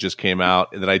follow-up that just came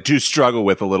out that I do struggle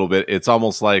with a little bit. It's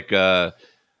almost like Sigur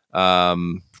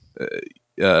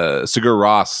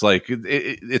Rós. Like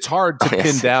it's hard to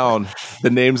pin down the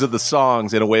names of the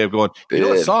songs in a way of going, you know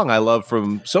what song I love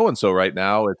from so-and-so right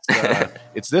now?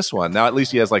 It's this one. Now at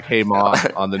least he has like Hey Ma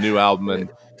on the new album, and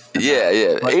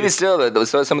yeah. But even still,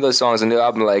 some of those songs on the new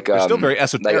album, like they're still very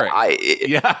esoteric.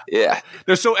 Yeah.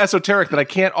 They're so esoteric that I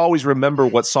can't always remember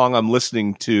what song I'm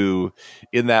listening to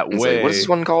in that way. Like, what's this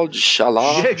one called?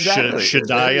 Shala? Yeah, exactly.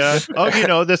 Shadaya.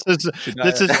 Oh, this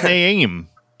is Naim.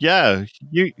 Yeah,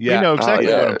 you know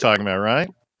exactly what I'm talking about, right?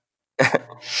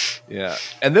 Yeah,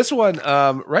 and this one,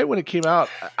 right when it came out,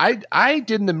 I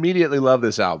didn't immediately love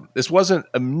this album. This wasn't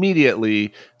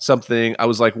immediately something I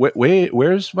was like, wait,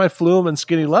 where's my Flume and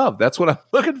Skinny Love? That's what I'm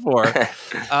looking for.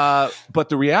 But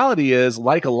the reality is,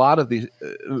 like a lot of the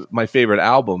my favorite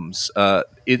albums,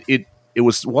 it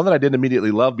was one that I didn't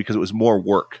immediately love because it was more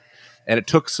work, and it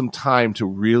took some time to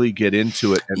really get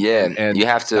into it. And you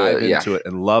have to dive into it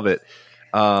and love it.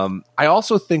 I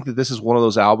also think that this is one of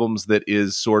those albums that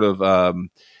is sort of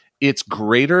it's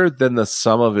greater than the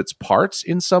sum of its parts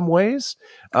in some ways.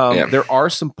 There are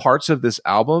some parts of this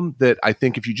album that I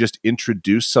think if you just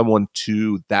introduce someone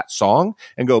to that song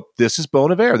and go, "This is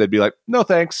Bon Iver," they'd be like, "No,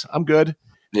 thanks, I'm good."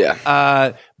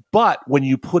 Yeah. But when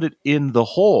you put it in the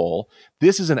whole,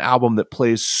 this is an album that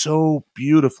plays so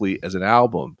beautifully as an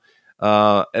album.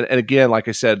 And again, like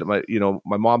I said, my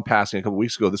mom passing a couple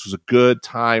weeks ago, this was a good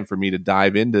time for me to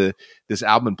dive into this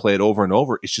album and play it over and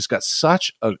over. It's just got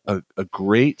such a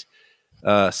great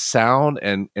sound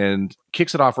and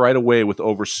kicks it off right away with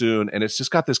Over Soon. And it's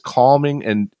just got this calming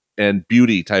and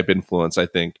beauty type influence, I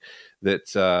think,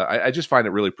 that I just find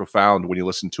it really profound when you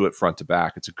listen to it front to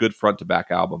back. It's a good front to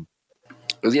back album.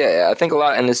 Yeah, I think a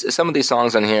lot, and some of these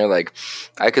songs on here, like,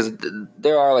 because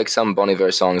there are like some Bon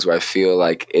Iver songs where I feel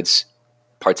like it's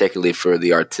particularly for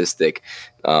the artistic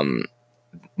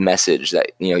message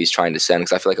that he's trying to send.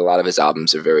 Because I feel like a lot of his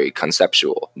albums are very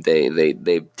conceptual.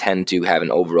 They tend to have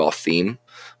an overall theme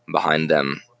behind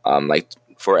them. Like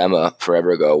For Emma,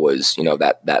 Forever Ago was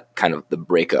that kind of the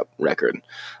breakup record.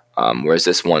 Whereas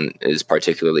this one is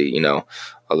particularly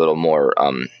a little more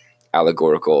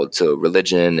allegorical to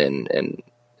religion and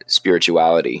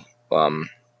spirituality.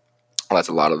 That's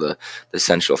a lot of the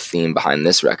central theme behind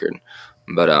this record.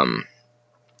 But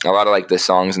a lot of like the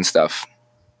songs and stuff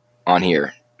on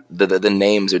here, the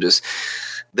names are just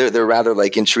they're rather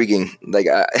like intriguing. Like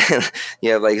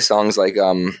you have like songs like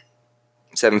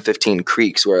 715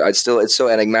 Creeks, where it's so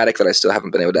enigmatic that I still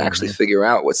haven't been able to actually figure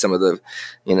out what some of the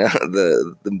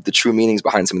the true meanings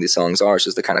behind some of these songs are. It's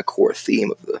just the kind of core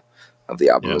theme of the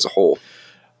album as a whole.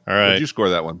 All right, did you score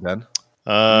that one, Ben?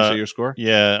 Did you say your score?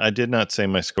 Yeah, I did not say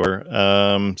my score.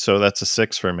 So that's a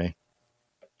 6 for me.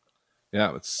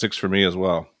 Yeah, it's 6 for me as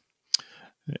well.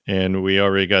 And we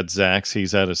already got Zach's.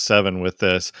 He's at a 7 with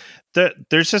this.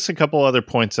 There's just a couple other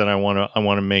points that I want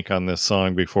to make on this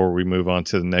song before we move on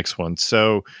to the next one.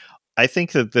 So I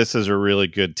think that this is a really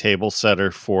good table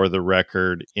setter for the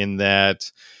record, in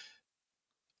that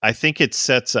I think it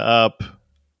sets up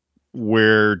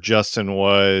where Justin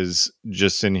was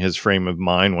just in his frame of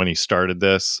mind when he started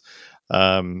this.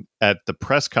 At the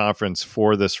press conference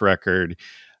for this record,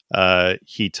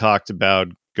 he talked about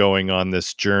going on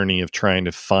this journey of trying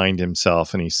to find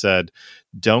himself. And he said,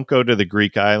 "Don't go to the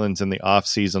Greek islands in the off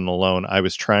season alone. I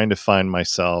was trying to find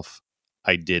myself.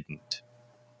 I didn't."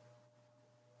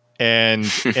 And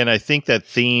I think that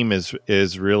theme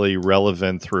is really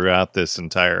relevant throughout this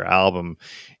entire album,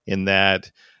 in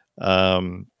that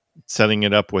setting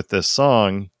it up with this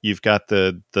song, you've got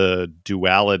the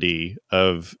duality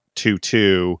of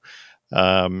 2-2,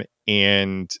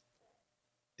 and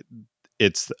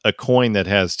it's a coin that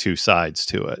has two sides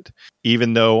to it.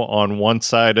 Even though on one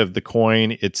side of the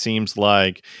coin, it seems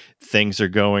like things are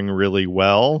going really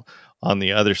well, on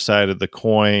the other side of the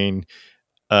coin,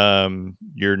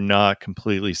 you're not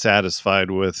completely satisfied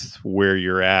with where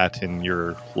you're at in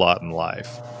your lot in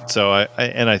life. So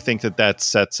I think that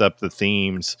sets up the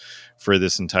themes for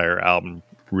this entire album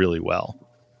really well.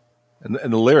 And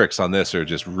the lyrics on this are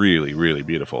just really, really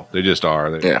beautiful. They just are.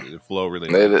 They flow really.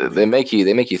 They make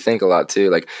you think a lot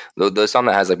too. Like the song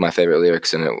that has like my favorite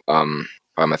lyrics in it,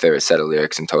 or my favorite set of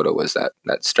lyrics in total was that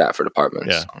Stratford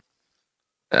Apartments song.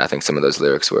 And I think some of those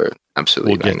lyrics were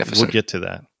absolutely magnificent. We'll get to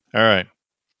that. All right.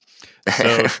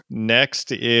 So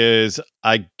next is,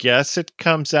 I guess it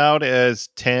comes out as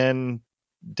 10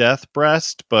 Death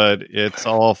Breast, but it's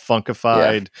all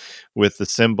funkified with the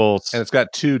symbols, and it's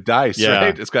got 2 dice,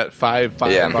 right? It's got five on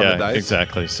the dice.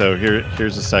 Exactly. So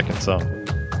here's the second song.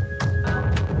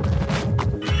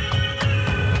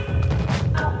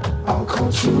 I'll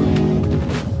call you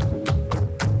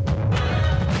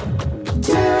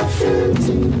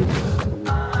definitely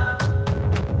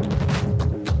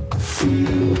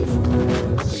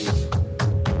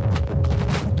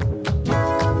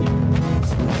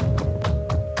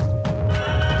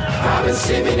I've been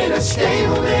sleeping in a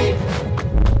stalemate.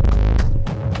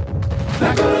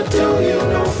 Not gonna do you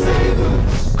no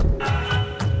favors,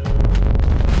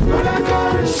 but I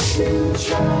gotta shoot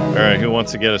you. All right, who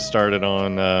wants to get us started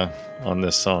on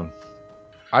this song?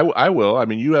 I will. I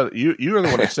mean, you are the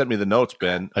one that sent me the notes,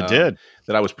 Ben. I did.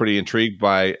 That I was pretty intrigued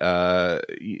by. I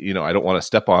don't want to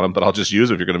step on them, but I'll just use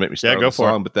them if you're going to make me start. Yeah, go for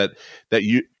song. it. But that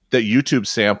YouTube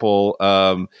sample,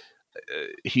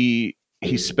 he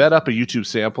sped up a YouTube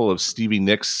sample of Stevie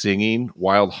Nicks singing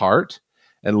 "Wild Heart"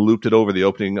 and looped it over the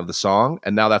opening of the song,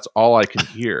 and now that's all I can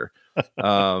hear.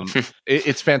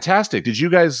 It's fantastic. Did you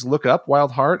guys look up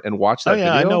 "Wild Heart" and watch that? Oh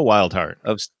yeah, video? I know "Wild Heart."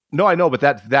 No, I know, but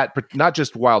that not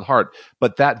just "Wild Heart,"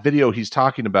 but that video he's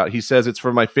talking about. He says it's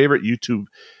for my favorite YouTube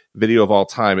video of all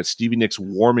time. It's Stevie Nicks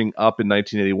warming up in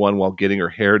 1981 while getting her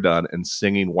hair done and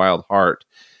singing "Wild Heart,"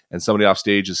 and somebody off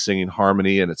stage is singing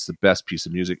harmony, and it's the best piece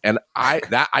of music. And I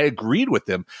agreed with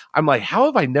him. I'm like, how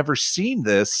have I never seen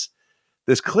this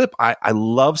clip? I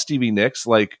love Stevie Nicks,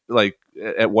 like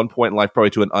at one point in life, probably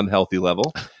to an unhealthy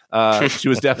level. She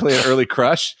was definitely an early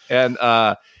crush, and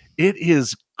it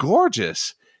is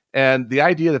gorgeous. And the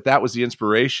idea that was the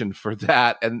inspiration for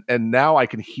that, and now I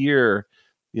can hear,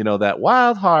 that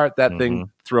 "Wild Heart," that thing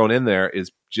thrown in there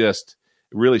is just,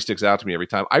 it really sticks out to me every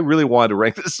time. I really wanted to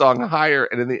rank this song higher,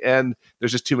 and in the end,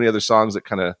 there's just too many other songs that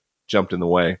kind of jumped in the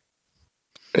way.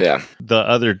 Yeah. The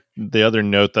other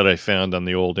note that I found on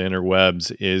the old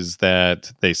interwebs is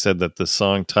that they said that the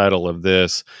song title of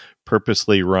this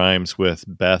purposely rhymes with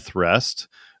Beth Rest,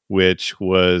 which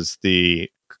was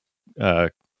the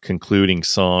concluding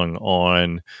song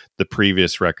on the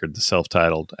previous record, the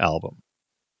self-titled album.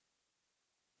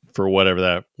 For whatever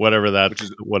that's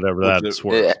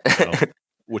worth. Yeah. So.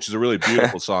 Which is a really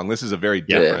beautiful song. This is a very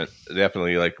different,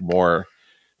 definitely like more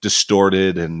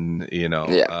distorted, and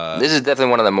this is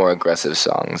definitely one of the more aggressive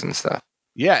songs and stuff.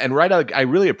 Yeah, and right out, I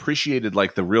really appreciated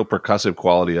like the real percussive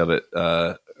quality of it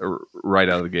right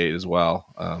out of the gate as well.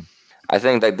 I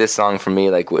think like this song for me,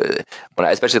 like when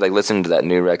I especially like listening to that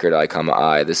new record, "I Come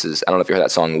I," this is, I don't know if you heard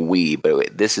that song "We,"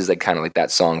 but this is like kind of like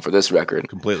that song for this record.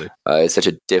 Completely. It's such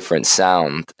a different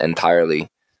sound entirely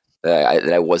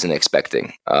that I wasn't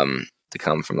expecting to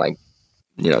come from like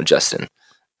Justin.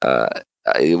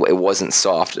 It wasn't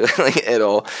soft like at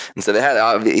all, and so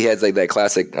he has like that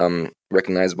classic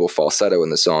recognizable falsetto in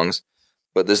the songs,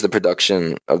 but there's the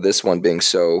production of this one being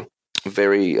so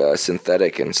very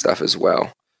synthetic and stuff as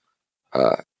well.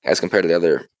 As compared to the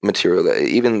other material, that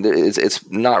even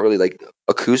it's not really like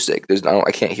acoustic.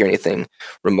 I can't hear anything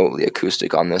remotely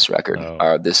acoustic on this record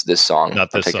or this song,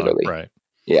 not this particularly. Song, right?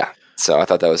 Yeah. So I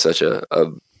thought that was such an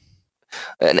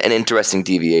interesting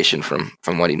deviation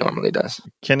from what he normally does.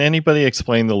 Can anybody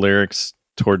explain the lyrics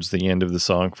towards the end of the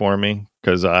song for me?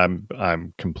 Because I'm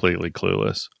completely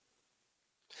clueless.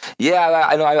 Yeah,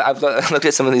 I know. I've looked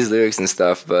at some of these lyrics and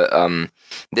stuff, but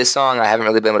this song I haven't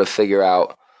really been able to figure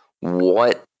out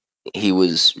what he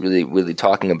was really, really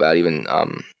talking about. Even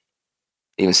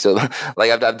still,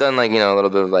 like I've done like a little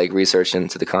bit of like research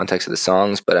into the context of the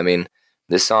songs, but I mean,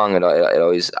 this song it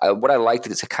always what I liked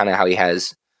is kind of how he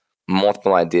has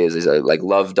multiple ideas. Is like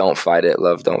 "Love, don't fight it,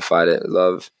 love, don't fight it,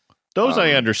 love." Those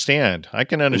I understand. I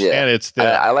can understand. Yeah. It's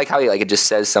that I like how he like it just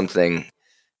says something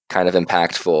kind of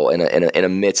impactful in a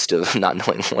midst of not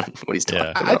knowing what he's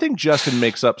talking about. I think Justin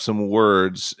makes up some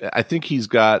words. I think he's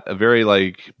got a very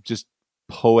like just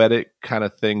poetic kind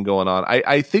of thing going on.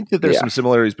 I think that there's some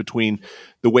similarities between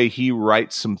the way he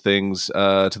writes some things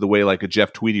to the way like a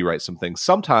Jeff Tweedy writes some things.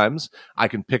 Sometimes I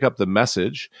can pick up the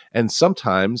message, and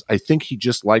sometimes I think he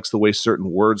just likes the way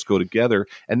certain words go together,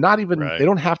 and not even they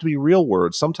don't have to be real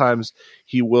words. Sometimes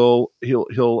he'll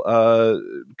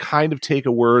kind of take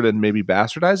a word and maybe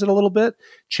bastardize it a little bit,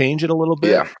 change it a little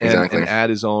bit, and add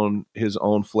his own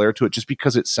flair to it, just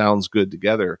because it sounds good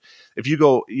together. If you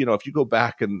go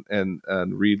back and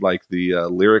read like the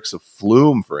lyrics of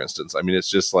Flume, for instance, I mean, it's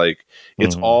just like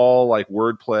it's all like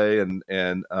wordplay and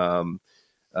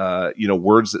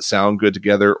words that sound good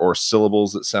together, or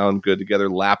syllables that sound good together,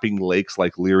 lapping lakes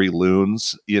like leery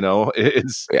loons.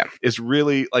 It's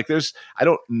really like there's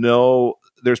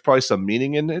probably some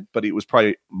meaning in it, but it was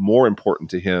probably more important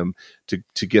to him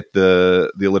to get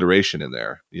the alliteration in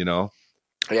there.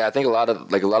 Yeah, I think a lot of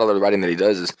the writing that he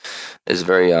does is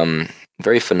very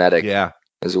very phonetic.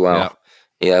 As well.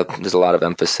 Yeah, there's a lot of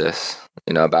emphasis,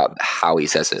 about how he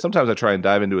says it. Sometimes I try and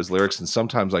dive into his lyrics, and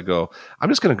sometimes I go, I'm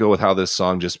just going to go with how this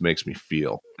song just makes me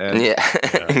feel. And,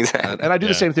 exactly. And I do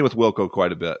the same thing with Wilco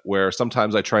quite a bit, where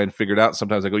sometimes I try and figure it out.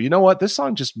 Sometimes I go, you know what? This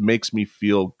song just makes me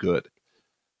feel good.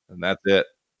 And that's it.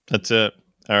 That's it.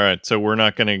 All right. So we're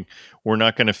not going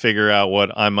to figure out what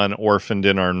I'm an orphaned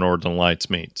in our Northern Lights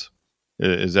means.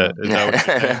 Is that what you're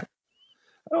saying?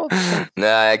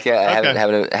 No, I can't. I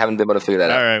haven't been able to figure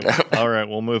that out. All right.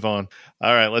 We'll move on.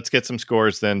 All right. Let's get some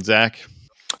scores then, Zach.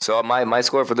 So my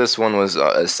score for this one was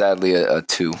sadly a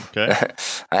 2. Okay.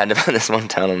 I had to put this one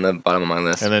down on the bottom of my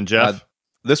list. And then Jeff?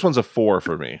 This one's a 4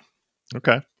 for me.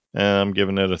 Okay. I'm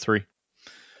giving it a 3.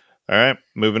 All right.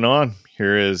 Moving on.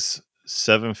 Here is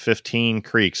 715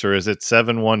 Creeks, or is it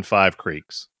 715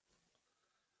 Creeks?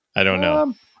 I don't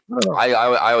know.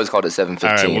 I always called it 715.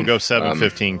 All right, we'll go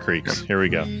 715 Creeks. Here we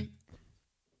go.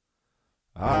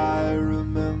 I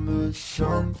remember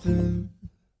something.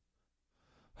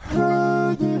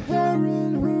 Heard the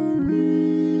heron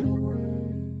hurried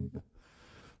away.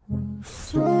 When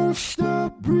first I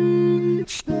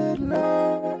breached that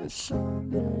last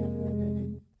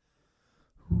Sunday.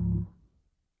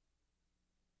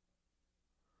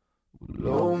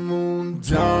 Low moon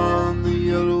down the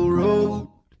yellow road.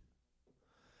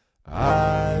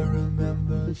 I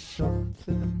remember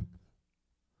something.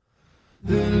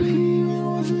 That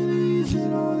leaving wasn't easy,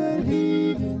 nor that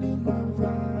heaving in my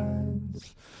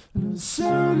rise. And it's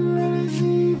certain that it's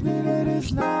evening, and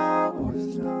it's now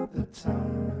is not the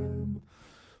time.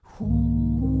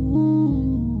 Ooh.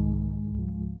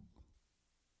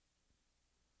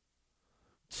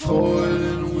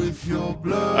 Toiling with your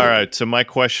blood. All right, so my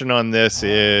question on this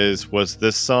is, was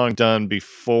this song done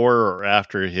before or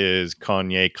after his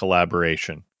Kanye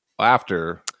collaboration?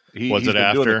 After. Was it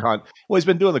after? He's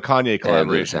been doing the Kanye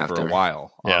collaboration for a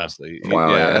while, honestly.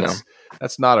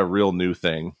 That's not a real new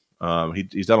thing.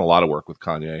 He's done a lot of work with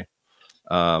Kanye.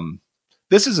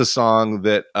 This is a song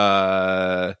that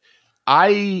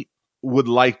I would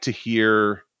like to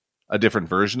hear a different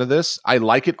version of this. I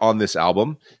like it on this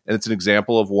album, and it's an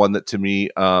example of one that to me,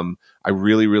 I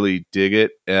really, really dig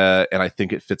it, and I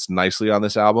think it fits nicely on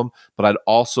this album. But I'd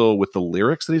also, with the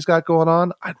lyrics that he's got going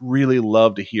on, I'd really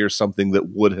love to hear something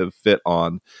that would have fit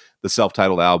on the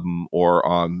self-titled album or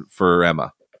on For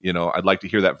Emma. I'd like to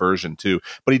hear that version too.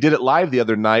 But he did it live the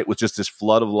other night with just this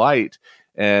flood of light,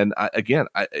 and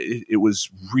it was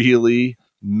really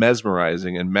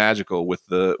mesmerizing and magical with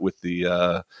the what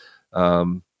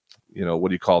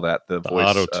do you call that? The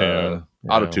voice auto-tune.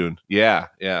 Auto-tune. Yeah.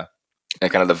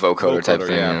 And kind of the vocoder type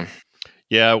thing.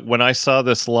 Yeah. When I saw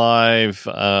this live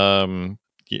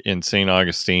in St.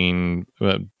 Augustine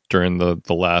during the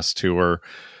last tour,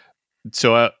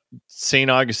 so St.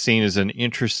 Augustine is an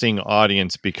interesting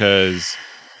audience because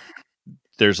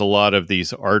there's a lot of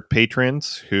these art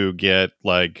patrons who get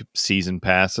like season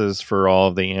passes for all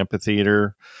of the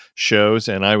amphitheater shows.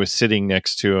 And I was sitting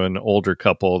next to an older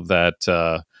couple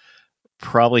that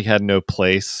probably had no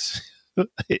place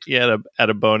at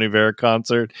a Bon Iver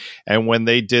concert. And when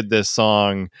they did this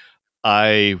song,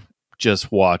 I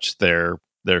just watched their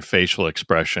facial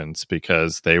expressions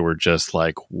because they were just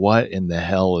like, what in the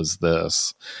hell is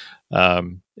this?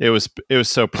 It was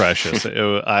so precious.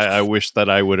 I wish that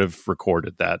I would have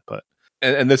recorded that, but.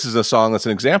 And this is a song that's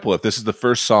an example. If this is the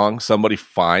first song somebody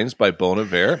finds by Bon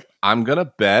Iver, I'm going to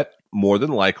bet more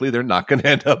than likely they're not going to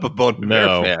end up a Bon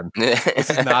Iver fan. This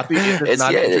is not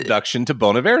the introduction to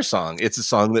Bon Iver song. It's a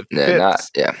song that fits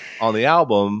on the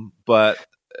album, but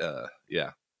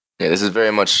yeah. Yeah, this is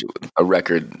very much a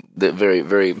record that very,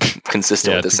 very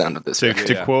consistent with the sound of this.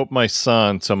 To quote my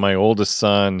son, so my oldest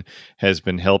son has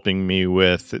been helping me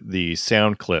with the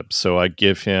sound clips. So I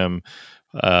give him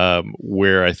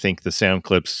where I think the sound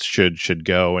clips should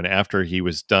go. And after he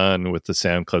was done with the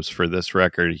sound clips for this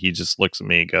record, he just looks at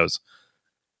me and goes,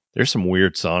 "There's some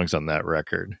weird songs on that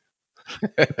record."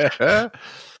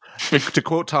 To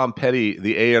quote Tom Petty,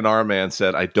 the A&R man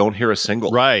said, "I don't hear a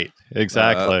single." Right,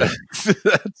 exactly.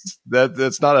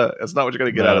 That's not what you're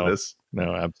going to get out of this.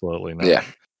 No, absolutely not. Yeah.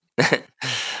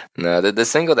 No, the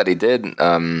single that he did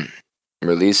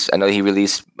release, I know he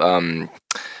released the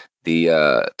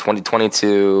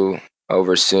 2022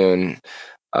 Over Soon,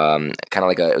 kind of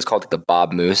like it was called the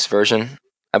Bob Moose version,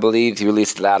 I believe. He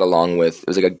released that along with, it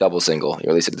was like a double single. He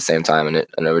released it at the same time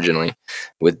and originally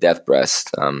with Death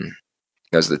Breast.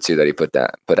 Those are the two that he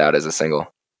put out as a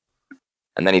single.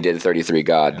 And then he did 33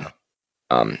 God.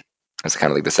 Yeah. That's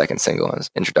kind of like the second single, his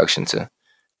introduction to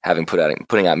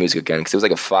putting out music again, because it was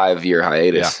like a 5-year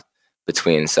hiatus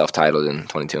between Self-Titled and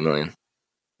 22 Million.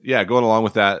 Yeah, going along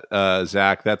with that,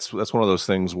 Zach, that's one of those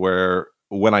things where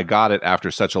when I got it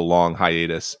after such a long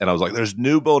hiatus, and I was like, "There's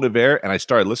new Bon Iver," and I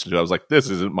started listening to it, I was like, "This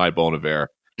isn't my Bon Iver."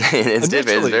 It's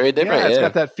different. It's very different. Yeah, it's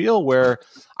got that feel where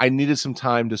I needed some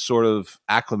time to sort of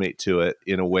acclimate to it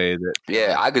in a way that.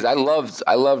 Yeah, because I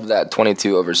loved that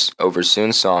 22 Over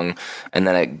Soon song, and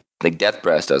then like Death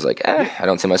Breast, I was like, I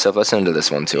don't see myself listening to this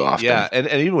one too often. Yeah, and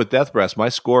even with Death Breast, my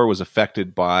score was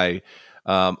affected by.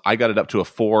 I got it up to a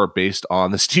 4 based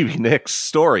on the Stevie Nicks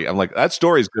story. I'm like, that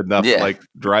story's good enough to like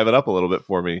drive it up a little bit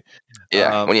for me.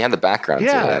 Yeah, when you have the background, too,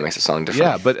 that makes the song different.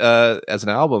 Yeah, but as an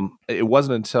album, it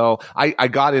wasn't until I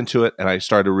got into it and I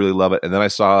started to really love it, and then I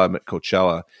saw him at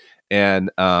Coachella, and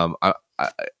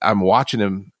I'm watching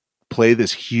him play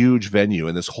this huge venue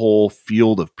and this whole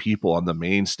field of people on the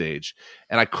main stage,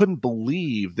 and I couldn't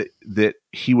believe that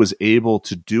he was able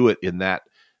to do it in that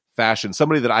fashion.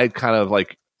 Somebody that I'd kind of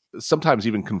like sometimes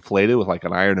even conflated with like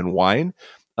an Iron and Wine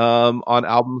on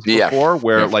albums before,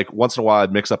 where like once in a while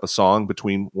I'd mix up a song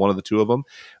between one of the two of them.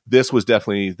 This was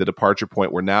definitely the departure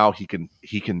point where now he can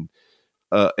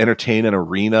entertain an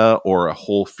arena or a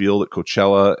whole field at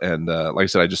Coachella. And like I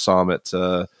said, I just saw him at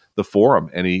the Forum,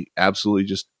 and he absolutely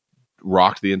just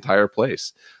rocked the entire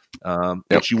place.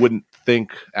 Which you wouldn't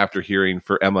think after hearing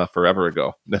For Emma forever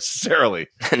ago necessarily.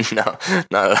 No,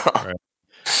 not at all. Right.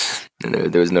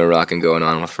 There was no rocking going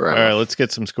on with Forever. All right, let's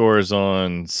get some scores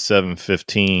on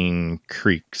 715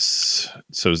 Creeks.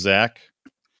 So, Zach?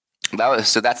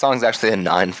 That song's actually a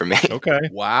 9 for me. Okay.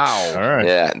 Wow. All right.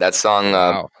 Yeah, that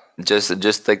song,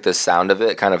 just like the sound of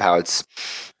it, kind of how it's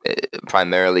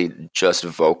primarily just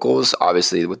vocals,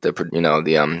 obviously with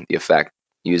the effect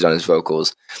used on his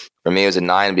vocals. For me, it was a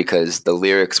 9 because the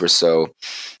lyrics were so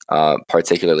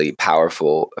particularly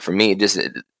powerful. For me, just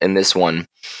in this one,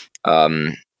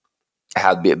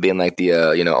 how being like the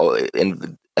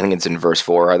I think it's in verse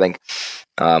 4, I think,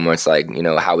 where it's like,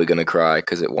 how we gonna cry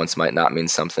because it once might not mean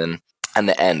something, and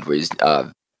the end where he's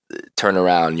turn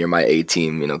around, you're my A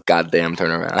team, goddamn turn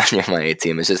around, you're my A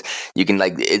team. It's just, you can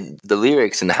like the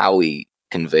lyrics and how he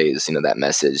conveys that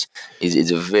message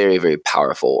is a very, very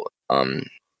powerful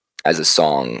as a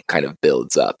song kind of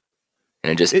builds up.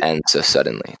 And it just ends so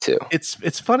suddenly too.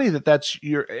 It's funny that's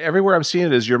everywhere I'm seeing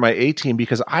it as "You're my A team,"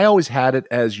 because I always had it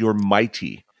as "You're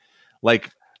mighty," like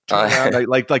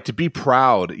like to be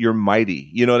proud. You're mighty.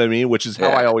 You know what I mean? Which is how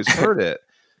I always heard it.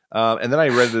 And then I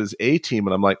read it as A team,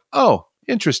 and I'm like, oh,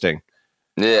 interesting.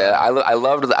 Yeah,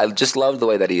 I just loved the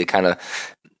way that he kind of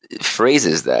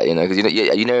phrases that. Because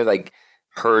you never like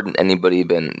heard anybody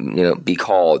be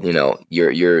called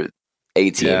your A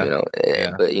team,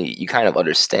 but you kind of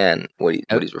understand what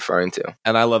he's referring to.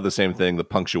 And I love the same thing, the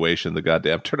punctuation, the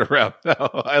goddamn turnaround.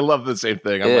 I love the same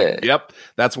thing. I'm like, yep,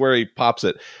 that's where he pops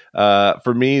it.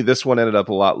 For me, this one ended up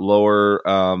a lot lower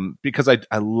because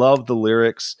I love the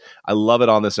lyrics. I love it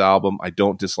on this album. I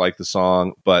don't dislike the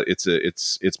song, but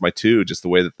it's my 2, just the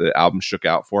way that the album shook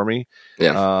out for me.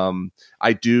 Yeah.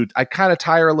 I kind of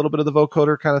tire a little bit of the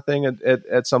vocoder kind of thing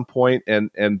at some point, and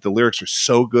the lyrics are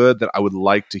so good that I would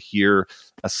like to hear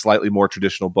a slightly more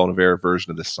traditional Bon Iver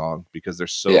version of this song because they're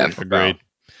so agreed.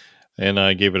 And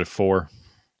I gave it a 4,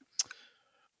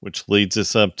 which leads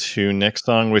us up to next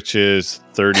song, which is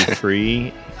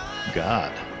 33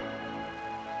 God.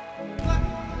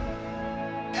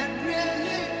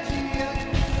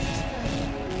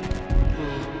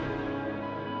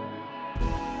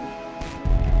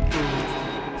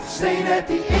 Staying at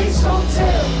the Ace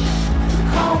Hotel, the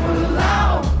call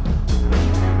loud.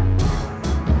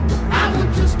 I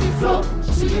would just be floating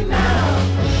to you now.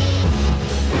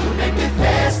 You make me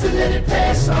pass to let it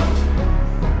pass on.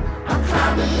 I'm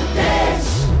climbing the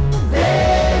dash.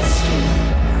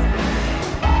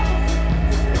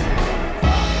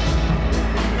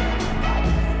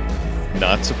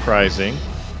 Not surprising.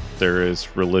 there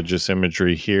is religious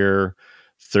imagery here.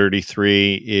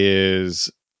 33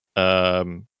 is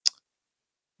the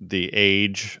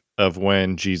age of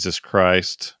when Jesus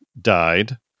Christ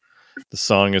died. The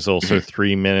song is also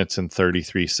 3 minutes and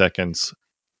 33 seconds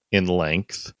in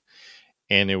length,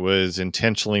 and it was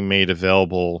intentionally made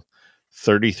available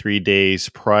 33 days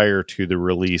prior to the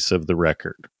release of the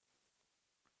record.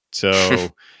 So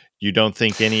you don't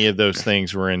think any of those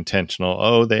things were intentional?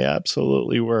 Oh, they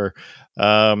absolutely were.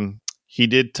 He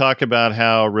did talk about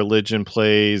how religion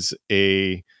plays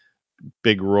a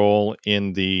big role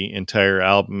in the entire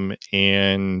album,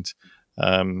 and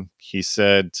he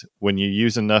said when you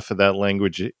use enough of that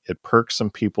language, it perks some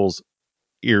people's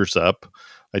ears up.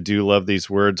 I do love these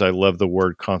words. I love the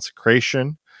word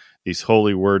consecration, these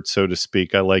holy words, so to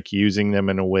speak. I like using them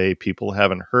in a way people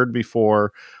haven't heard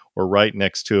before, or right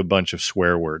next to a bunch of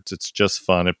swear words. It's just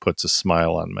fun. It puts a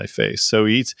smile on my face. So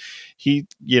he,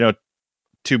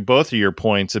 to both of your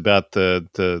points about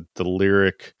the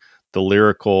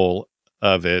lyrical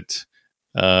of it,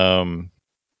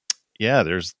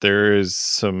 there is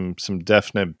some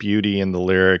definite beauty in the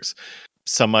lyrics.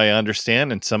 Some I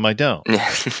understand and some I don't.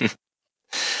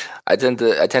 I tend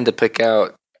to pick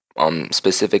out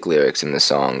specific lyrics in the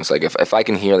songs. Like if I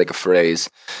can hear like a phrase,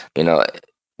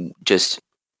 just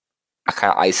I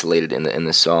kind of isolated in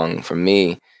the song. For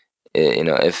me,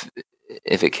 if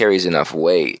it carries enough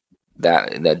weight,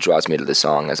 that draws me to the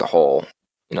song as a whole,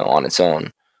 on its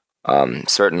own.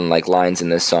 Certain like lines in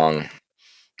this song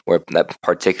where that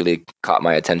particularly caught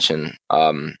my attention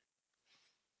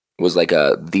was like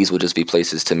these will just be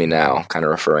places to me now, kind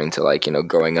of referring to like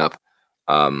growing up,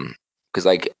 because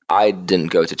like I didn't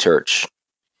go to church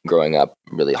growing up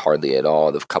really hardly at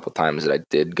all. The couple times that I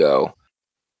did go,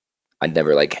 I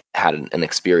never like had an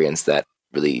experience that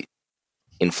really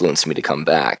influenced me to come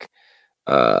back.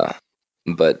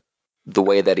 But the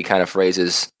way that he kind of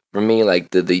phrases, for me,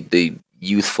 like the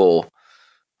youthful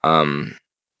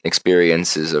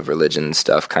experiences of religion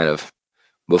stuff, kind of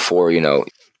before your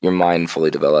mind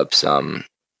fully develops.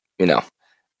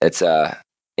 It's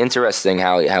interesting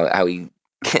how he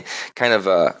kind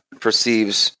of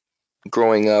perceives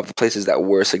growing up places that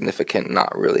were significant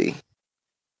not really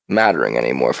mattering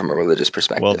anymore from a religious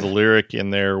perspective. Well, the lyric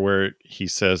in there where he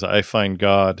says, "I find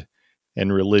God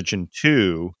and religion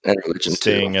too,"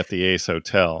 staying at the Ace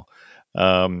Hotel.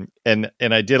 And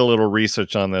I did a little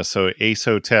research on this. So Ace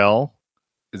Hotel,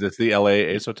 is it the LA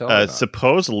Ace Hotel?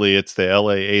 Supposedly it's the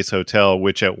LA Ace Hotel,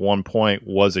 which at one point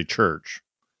was a church.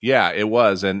 Yeah, it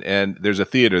was. And there's a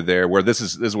theater there where this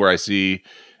is where I see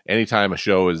anytime a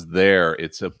show is there,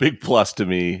 it's a big plus to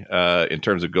me in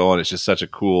terms of going. It's just such a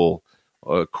cool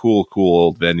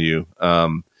old venue.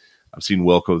 I've seen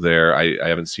Wilco there. I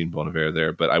haven't seen Bon Iver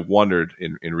there, but I wondered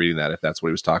in reading that if that's what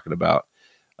he was talking about.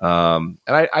 And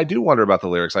I do wonder about the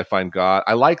lyrics. I find God.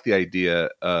 I like the idea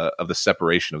of the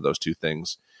separation of those two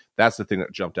things. That's the thing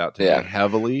that jumped out to me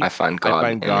heavily. I find God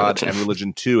and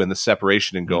religion too, and the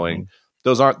separation and going.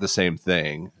 Those aren't the same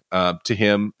thing to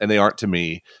him, and they aren't to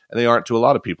me, and they aren't to a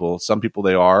lot of people. Some people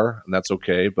they are, and that's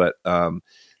okay. But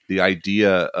the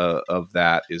idea of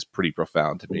that is pretty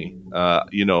profound to me.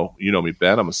 You know me,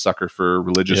 Ben. I'm a sucker for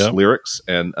religious lyrics,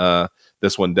 and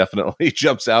this one definitely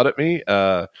jumps out at me.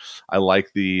 I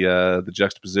like the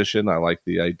juxtaposition. I like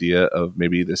the idea of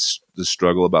maybe the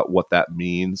struggle about what that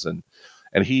means, and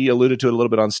he alluded to it a little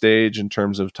bit on stage in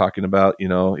terms of talking about,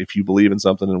 if you believe in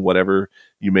something and whatever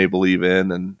you may believe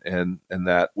in, and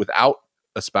that without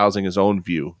espousing his own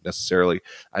view necessarily.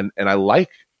 And I like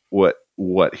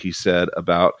what he said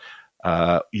about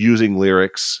using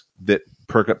lyrics that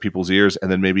perk up people's ears, and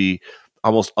then maybe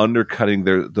almost undercutting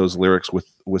those lyrics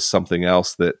with something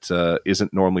else that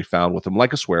isn't normally found with them,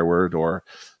 like a swear word or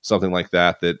something like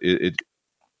that. That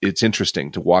it's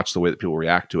interesting to watch the way that people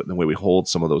react to it and the way we hold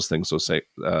some of those things so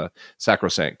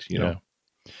sacrosanct.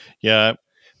 Yeah.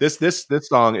 This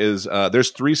song is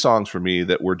there's 3 songs for me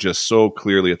that were just so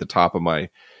clearly at the top of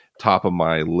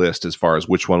my list as far as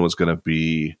which one was going to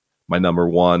be my number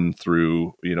 1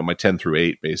 through my 10 through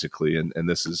 8 basically, and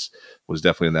this was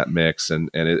definitely in that mix, and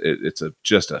it's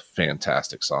just a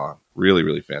fantastic song, really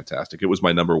really fantastic. It was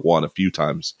my number 1 a few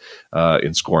times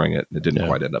in scoring it, and it didn't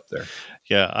quite end up there.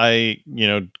 I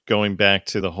going back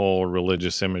to the whole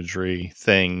religious imagery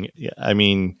thing, I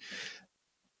mean,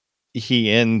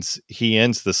 he ends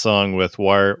the song with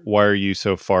why are you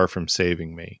so far from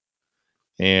saving me,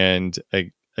 and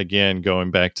again,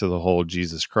 going back to the whole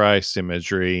Jesus Christ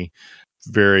imagery,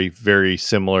 very, very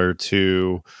similar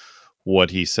to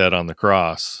what he said on the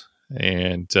cross.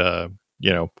 And,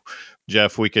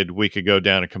 Jeff, we could go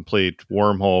down a complete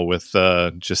wormhole with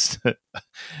just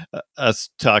us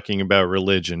talking about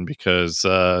religion because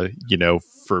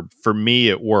for me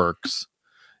it works,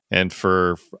 and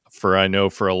for I know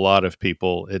for a lot of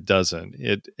people it doesn't.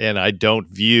 And I don't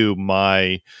view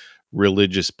my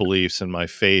religious beliefs and my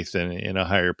faith in a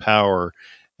higher power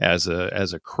as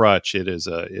a crutch. It is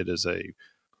a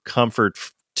comfort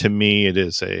to me. It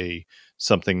is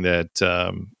something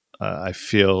that I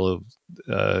feel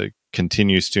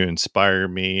continues to inspire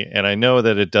me, and I know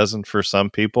that it doesn't for some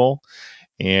people,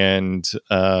 and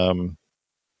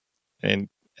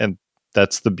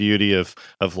that's the beauty of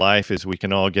life, is we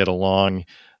can all get along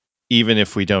even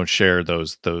if we don't share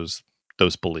those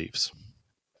beliefs.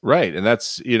 Right, and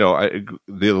that's the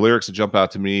lyrics that jump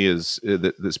out to me is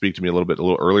that speak to me a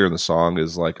little earlier in the song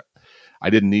is like, I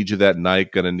didn't need you that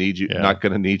night, gonna need you, not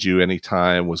gonna need you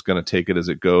anytime, was gonna take it as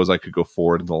it goes, I could go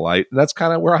forward in the light. And that's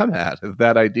kind of where I'm at.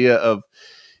 That idea of,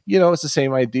 it's the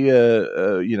same idea,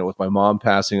 with my mom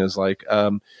passing is like,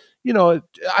 I'm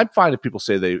fine if people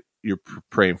say you're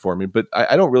praying for me, but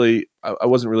I don't really, I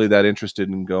wasn't really that interested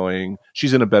in going,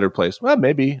 she's in a better place. Well,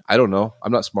 maybe, I don't know.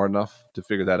 I'm not smart enough to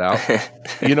figure that out.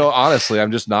 Honestly,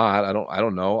 I'm just not. I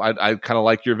don't know. I kind of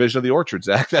like your vision of the orchard,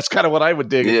 Zach. That's kind of what I would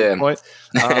dig at this point.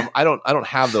 I don't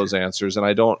have those answers, and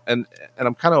I don't, and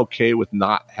I'm kind of okay with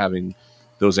not having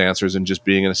those answers and just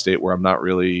being in a state where I'm not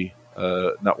really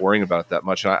not worrying about it that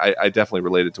much. And I definitely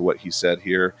related to what he said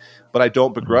here, but I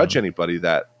don't begrudge anybody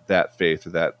that faith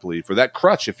or that belief or that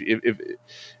crutch. If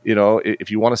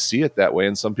you want to see it that way,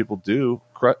 and some people do,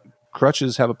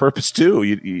 crutches have a purpose too.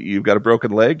 You've got a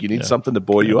broken leg. You need something to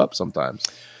buoy you up sometimes.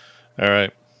 All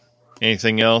right.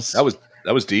 Anything else? That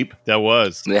was deep. That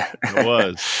was. Yeah. It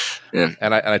was. Yeah.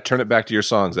 And I turn it back to your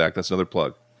song, Zach. That's another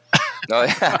plug. Oh,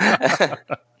 yeah.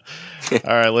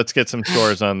 All right. Let's get some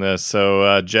scores on this.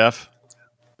 So, Jeff?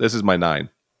 This is my 9.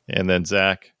 And then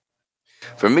Zach?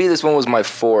 For me, this one was my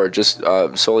 4, just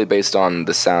solely based on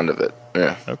the sound of it.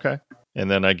 Yeah. Okay.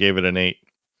 And then I gave it an 8.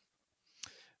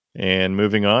 And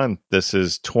moving on, this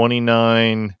is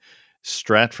 29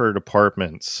 Stratford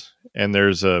Apartments. And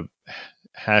there's a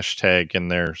hashtag in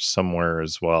there somewhere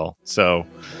as well. So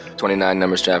 29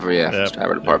 number Stratford,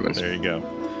 Stratford Apartments. There you go.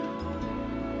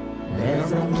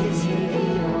 There's no kissing.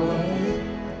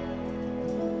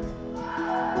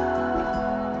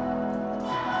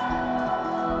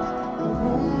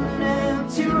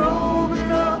 You're rolling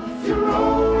up, you're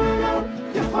rolling up,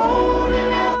 you're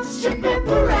holding out your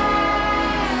paper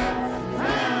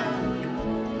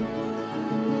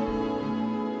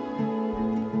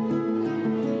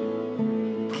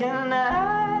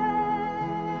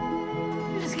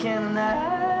Can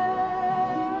I?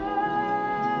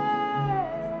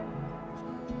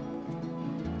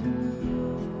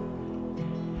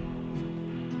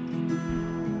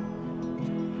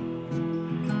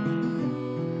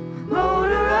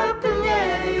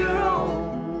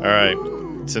 All right.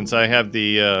 Since I have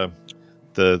the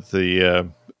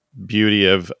beauty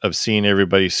of seeing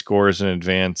everybody's scores in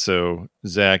advance, so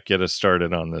Zach, get us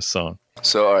started on this song.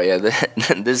 So, all right,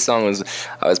 this song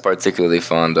I was particularly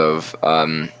fond of.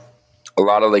 A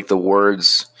lot of like the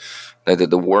words, like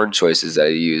the word choices that I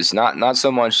use. Not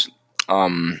so much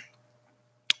the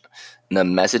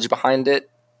message behind it.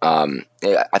 I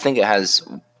think it has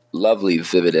lovely,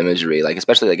 vivid imagery. Like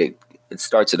especially like it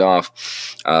starts it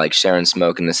off like Sharon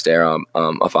smoking the stair off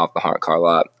the Heart car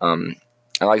lot.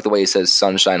 I like the way he says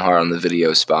 "Sunshine Heart" on the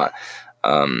video spot.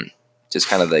 Just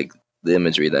kind of like the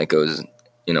imagery that goes,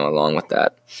 along with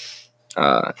that.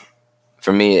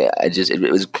 For me,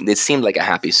 it seemed like a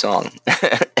happy song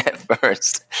at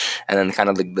first, and then kind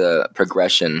of like the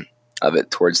progression of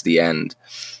it towards the end.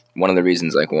 One of the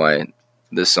reasons like why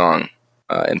this song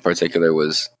in particular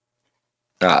was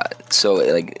so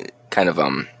like kind of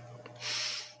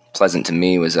pleasant to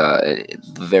me was the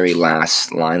very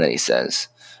last line that he says.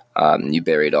 You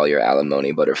buried all your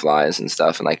alimony butterflies and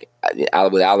stuff, and like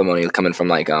with alimony coming from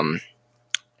like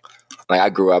I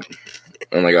grew up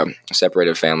in like a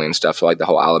separated family and stuff, so like the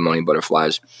whole alimony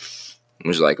butterflies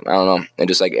was like, I don't know, it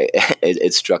just like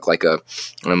it struck like an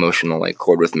emotional like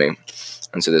chord with me.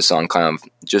 And so this song kind of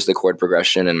just the chord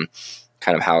progression and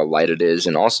kind of how light it is,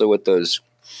 and also with those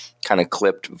kind of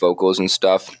clipped vocals and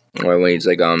stuff, or when he's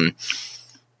like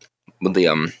with the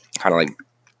kind of like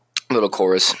little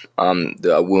chorus,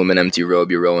 the womb and empty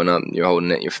robe, you're rolling up, you're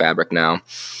holding it, your fabric now.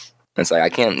 It's like I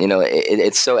can't,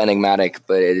 it's so enigmatic,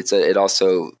 but it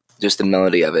also just the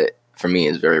melody of it for me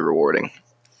is very rewarding.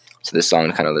 So this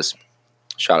song kind of just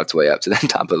shot its way up to the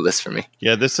top of the list for me.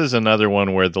 Yeah, this is another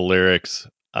one where the lyrics,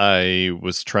 I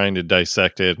was trying to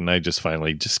dissect it and I just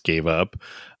finally just gave up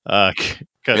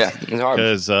it's hard.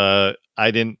 Because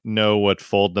I didn't know what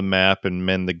fold the map and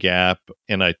mend the gap,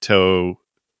 and I toe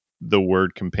the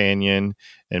word companion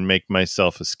and make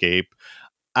myself escape.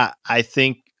 I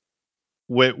think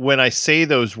when I say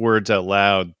those words out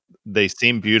loud, they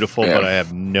seem beautiful, but I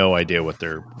have no idea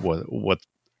what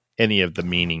any of the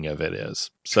meaning of it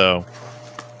is. So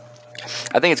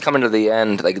I think it's coming to the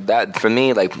end like that for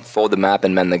me. Like fold the map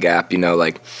and mend the gap.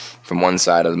 Like from one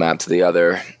side of the map to the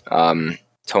other.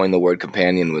 Towing the word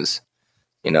companion was,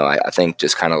 I think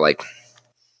just kind of like,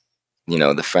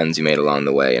 the friends you made along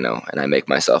the way. And I make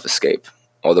myself escape,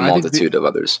 or the multitude of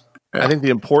others. Yeah. I think the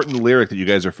important lyric that you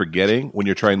guys are forgetting when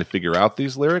you're trying to figure out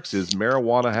these lyrics is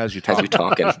marijuana has you talking.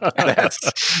 That's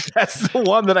the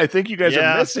one that I think you guys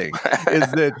are missing. Is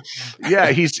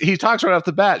that he talks right off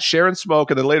the bat, share and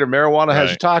smoke, and then later marijuana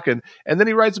has you talking, and then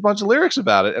he writes a bunch of lyrics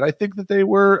about it. And I think that they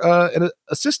were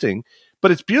assisting,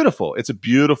 but it's beautiful. It's a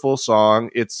beautiful song.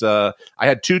 It's I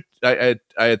had 3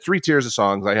 tiers of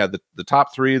songs. I had the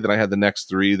top 3, then I had the next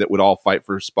 3 that would all fight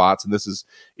for spots, and this is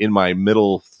in my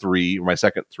middle 3, my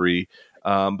second 3.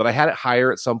 But I had it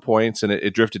higher at some points, and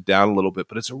it drifted down a little bit.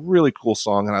 But it's a really cool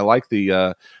song, and I like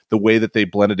the way that they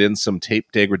blended in some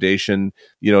tape degradation,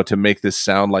 to make this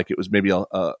sound like it was maybe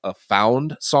a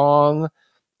found song,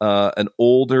 there's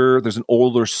an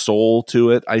older soul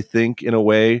to it, I think, in a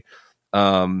way.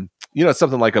 It's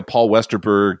something like a Paul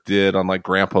Westerberg did on like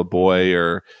Grandpa Boy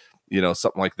or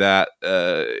something like that.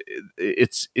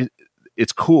 It's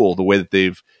cool the way that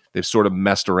they've sort of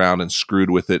messed around and screwed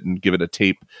with it and given a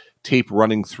tape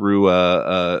running through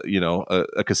a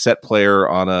cassette player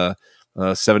on a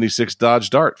 76 Dodge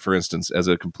Dart, for instance, as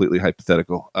a completely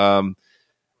hypothetical.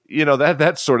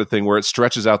 That sort of thing where it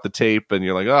stretches out the tape and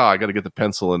you're like, oh, I got to get the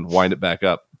pencil and wind it back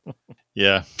up.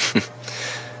 Yeah.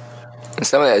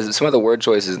 Some of the word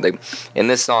choices, like in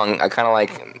this song, I kind of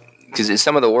like because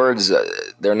some of the words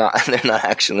they're not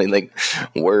actually like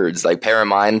words. Like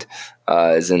paramind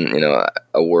isn't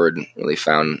a word really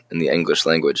found in the English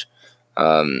language,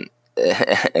 and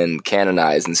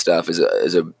canonize and stuff is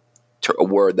a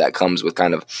word that comes with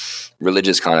kind of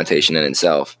religious connotation in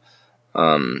itself.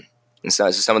 And so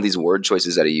some of these word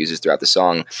choices that he uses throughout the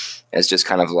song, it's just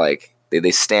kind of like they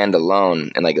stand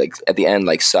alone, and like at the end,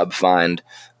 like subfind.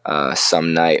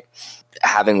 Some night,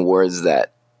 having words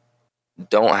that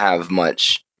don't have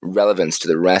much relevance to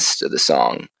the rest of the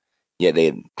song, yet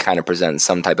they kind of present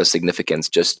some type of significance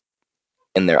just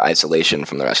in their isolation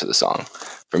from the rest of the song.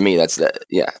 For me, that's how I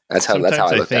look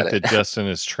at it. I think that Justin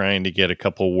is trying to get a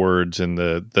couple words in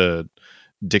the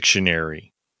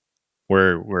dictionary,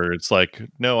 where it's like,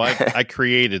 no, I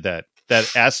created that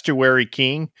estuary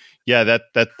king. Yeah,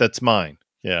 that's mine.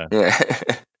 Yeah.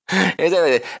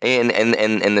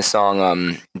 In the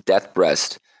song Death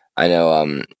Breast, I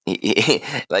know he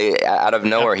like out of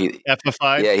nowhere he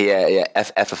F-ified? Yeah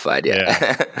F-ified,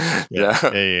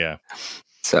 yeah.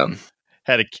 So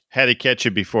had to catch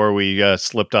it before we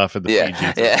slipped off of the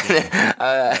PG.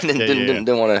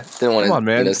 Didn't want to. Come on,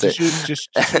 man. Just use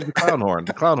the clown horn.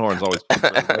 The clown horn's always fun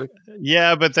for everybody.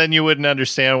 Yeah, but then you wouldn't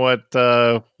understand what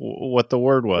the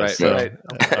word was. Right, so, right.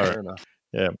 Fair enough.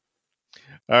 Yeah.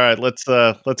 All right, let's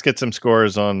get some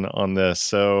scores on this.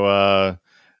 So,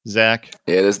 Zach.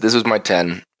 Yeah, this was my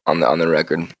 10 on the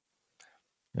record.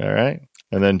 All right,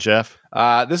 and then Jeff.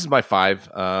 This is my 5.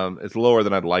 It's lower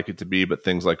than I'd like it to be, but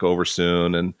things like Over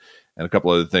Soon and a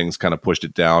couple other things kind of pushed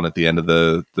it down at the end of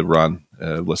the run.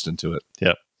 Listening to it.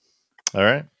 Yep. All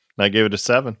right, I gave it a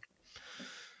 7.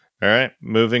 All right,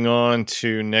 moving on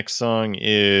to next song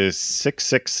is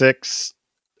 666.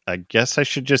 I guess I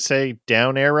should just say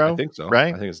Down Arrow. I think so.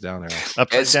 Right? I think it's Down Arrow.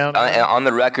 Upside down. On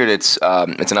the record, it's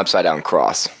an upside down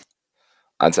cross.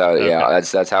 That's how. Okay. Yeah,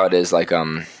 that's how it is. Like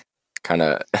kind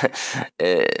of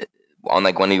on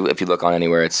like if you look on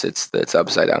anywhere, it's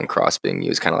upside down cross being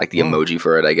used, kind of like the emoji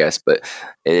for it, I guess. But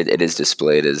it is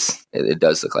displayed as it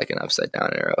does look like an upside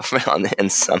down arrow in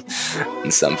some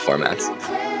formats.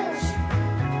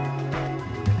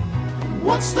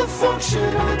 What's the function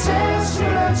of the test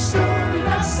when I stood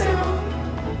I still?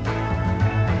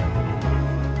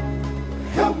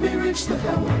 Help me reach the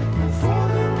heaven for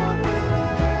the one will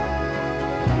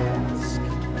ask.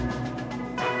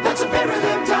 That's to bury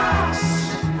them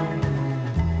dice.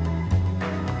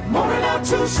 Mooring out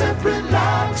 2 separate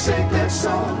logs, ain't that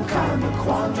some kind of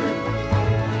quandary?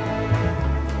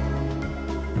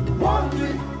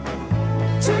 Wandering,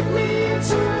 take me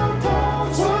into your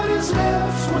palms. What is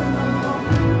left when I'm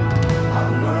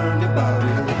I've learned about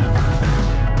it.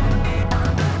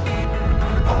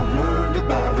 I've learned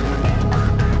about it.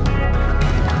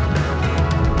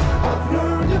 I've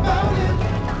learned about it.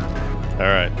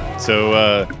 All right.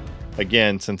 So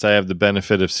again, since I have the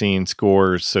benefit of seeing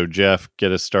scores, so Jeff,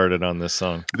 get us started on this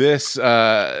song. This,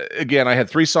 again, I had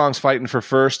 3 songs fighting for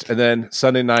first, and then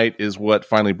Sunday Night is what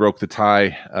finally broke the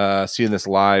tie. Seeing this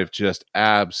live just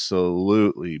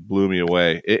absolutely blew me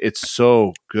away. It's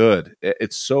so good.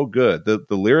 It's so good. The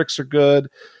lyrics are good.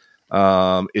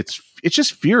 It's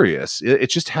just furious. It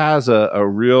just has a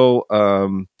real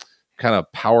kind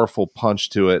of powerful punch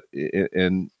to it,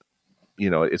 and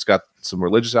it's got some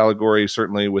religious allegory,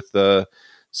 certainly with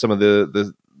some of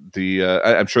the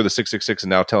I'm sure the 666 is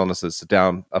now telling us it's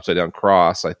a upside down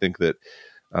cross. I think that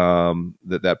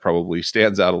that probably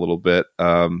stands out a little bit.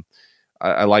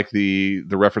 I like the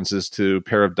references to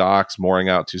pair of docks mooring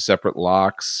out to separate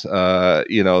locks.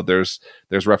 There's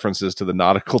references to the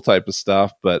nautical type of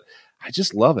stuff, but I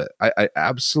just love it. I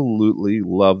absolutely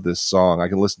love this song. I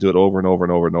can listen to it over and over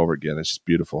and over and over again. It's just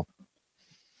beautiful.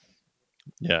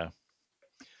 Yeah.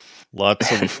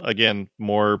 Lots of, again,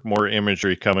 more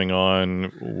imagery coming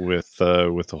on with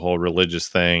the whole religious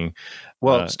thing.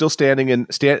 Well, still standing in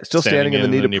the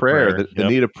need of prayer. The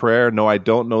need of prayer. No, I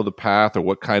don't know the path or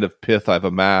what kind of pith I've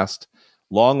amassed.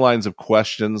 Long lines of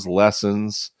questions,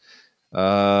 lessons.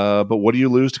 But what do you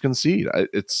lose to concede?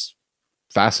 It's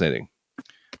fascinating.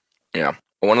 Yeah.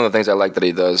 One of the things I like that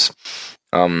he does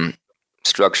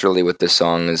structurally with this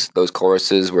song is those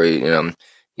choruses where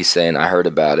he's saying, I heard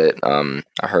about it.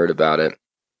 I heard about it.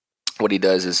 What he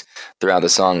does is throughout the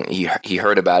song, he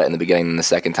heard about it in the beginning, and the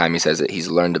second time he says it, he's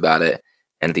learned about it.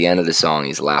 And at the end of the song,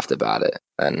 he's laughed about it.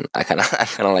 And I kind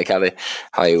of like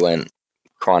how he went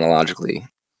chronologically.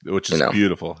 Which is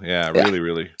beautiful. Yeah, really,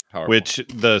 really powerful. Which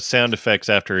the sound effects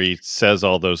after he says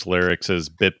all those lyrics is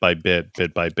bit by bit,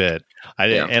 bit by bit. I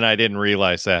didn't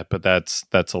realize that, but that's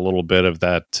a little bit of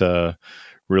that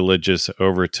religious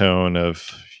overtone of,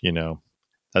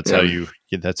 that's how you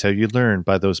learn,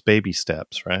 by those baby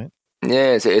steps, right?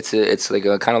 Yeah, it's like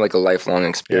a kind of like a lifelong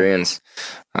experience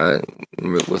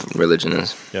with religion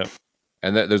is. Yeah,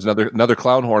 and there's another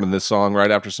clown horn in this song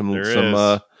right after some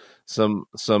religious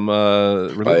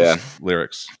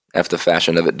lyrics. After the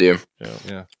fashion of it, dude.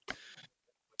 Yeah.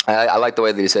 I like the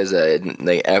way that he says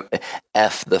they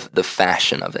F the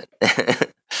fashion of it.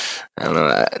 I don't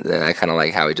know. I kind of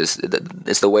like how it's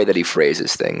the way that he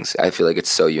phrases things. I feel like it's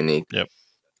so unique. Yep.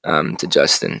 To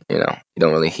Justin, you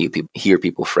don't really hear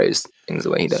people phrase things the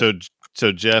way he does.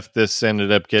 So Jeff, this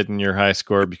ended up getting your high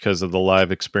score because of the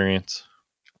live experience.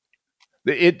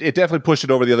 It definitely pushed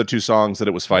it over the other 2 songs that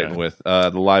it was fighting with.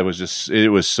 The live was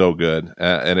it was so good,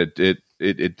 and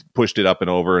it pushed it up and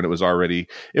over, and it was already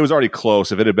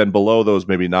close. If it had been below those,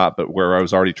 maybe not, but where I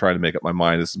was already trying to make up my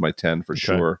mind, this is my 10 for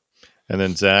sure. And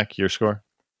then Zach, your score?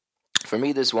 For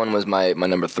me, this one was my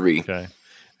number 3. Okay,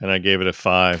 and I gave it a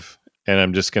 5. And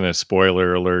I'm just going to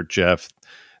spoiler alert, Jeff.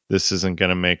 This isn't going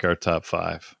to make our top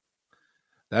 5.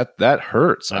 That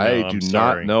hurts. I do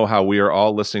not know how we are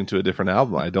all listening to a different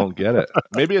album. I don't get it.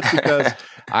 Maybe it's because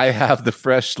I have the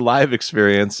fresh live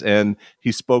experience, and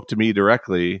he spoke to me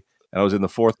directly. And I was in the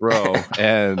 4th row,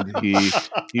 and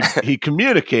he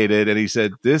communicated, and he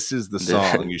said, "This is the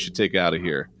song you should take out of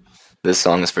here. This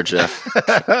song is for Jeff."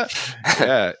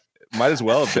 Yeah, might as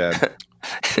well have been.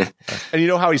 And you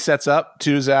know how he sets up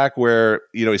too, Zach, where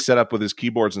he's set up with his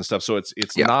keyboards and stuff, so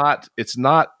it's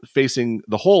not facing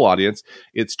the whole audience.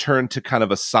 It's turned to kind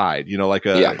of a side,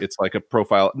 it's like a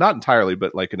profile, not entirely,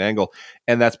 but like an angle,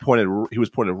 and that's he was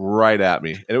pointed right at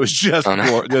me, and it was just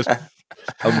just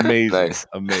amazing. Nice.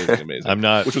 amazing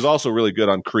which was also really good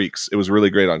on Creeks. It was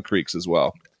really great on Creeks as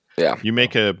well. Yeah, you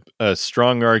make a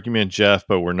strong argument, Jeff,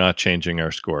 but we're not changing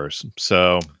our scores.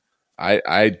 So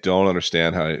I don't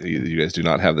understand how you guys do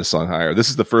not have this song higher. This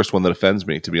is the first one that offends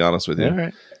me, to be honest with you. All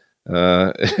right.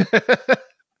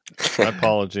 My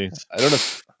apologies.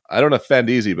 I don't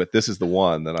offend easy, but this is the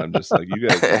one that I'm just like, you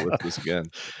guys go with this again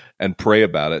and pray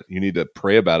about it. You need to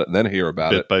pray about it and then hear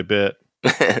about bit by bit.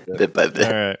 Bit by bit.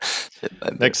 All right. Bit by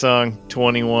bit. Next song,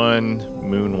 21,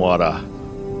 Moonwater.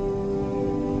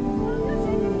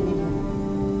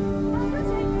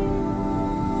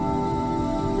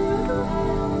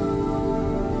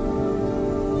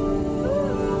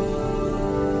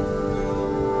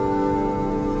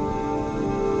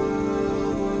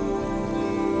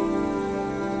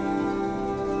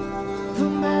 The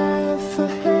math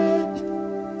ahead,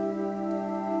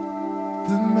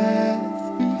 the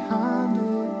math behind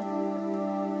it,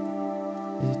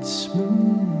 it's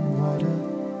moon water.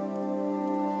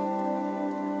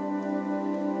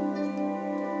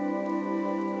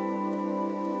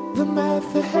 The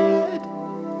math ahead,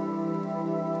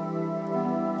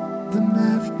 the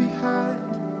math behind.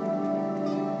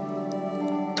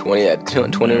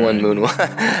 21 Moon.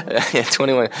 Yeah,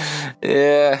 21.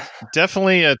 Yeah.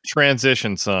 Definitely a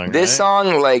transition song. This right?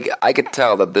 song, like, I could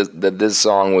tell that this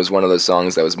song was one of those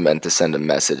songs that was meant to send a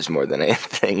message more than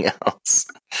anything else.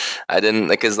 I didn't,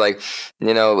 because, like,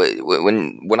 you know,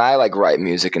 when I like write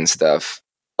music and stuff,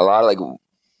 a lot of like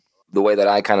the way that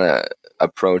I kind of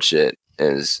approach it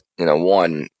is, you know,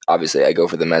 one, obviously I go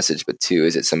for the message, but two,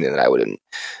 is it something that I would,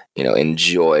 you know,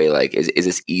 enjoy? Like, is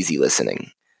this easy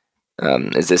listening?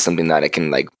 Is this something that I can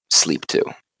like sleep to?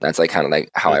 That's like kind of like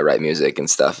how I write music and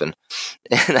stuff, and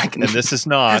I can. And this is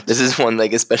not. This is one,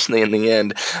 like, especially in the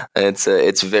end,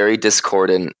 it's very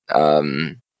discordant.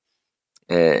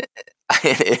 It's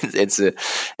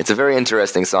a very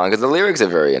interesting song because the lyrics are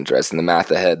very interesting. The math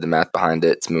ahead, the math behind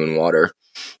it. It's Moon Water.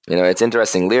 You know, it's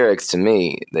interesting lyrics to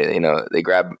me. They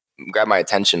grab my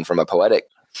attention from a poetic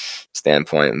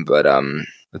standpoint, but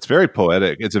It's very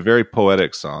poetic. It's a very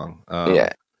poetic song. yeah.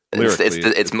 Lyrically,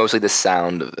 It's mostly the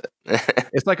sound of it.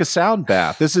 it's like a sound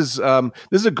bath. This is one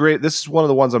of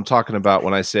the ones I'm talking about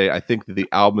when I say I think that the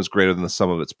album is greater than the sum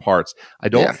of its parts. I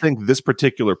don't think this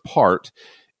particular part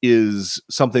is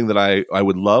something that I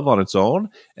would love on its own,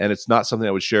 and it's not something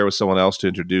I would share with someone else to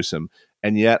introduce him.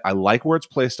 And yet I like where it's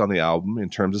placed on the album in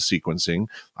terms of sequencing.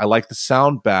 I like the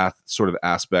sound bath sort of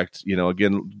aspect, you know,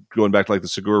 again, going back to like the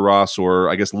Sigur Rós, or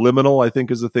I guess liminal, I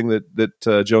think is the thing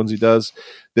that Jonesy does.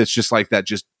 That's just like that,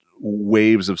 just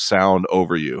waves of sound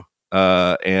over you,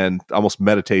 and almost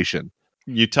meditation.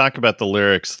 You talk about the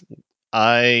lyrics.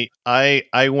 I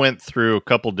went through a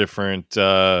couple different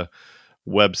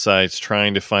websites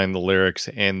trying to find the lyrics,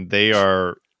 and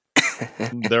they're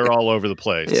all over the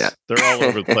place. Yeah. They're all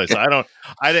over the place.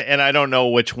 I don't know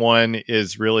which one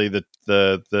is really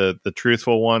the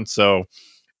truthful one. So,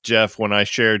 Jeff, when I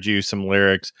shared you some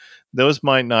lyrics, those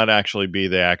might not actually be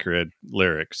the accurate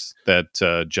lyrics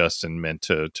that Justin meant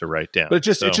to write down. But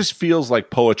it just feels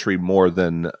like poetry more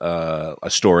than a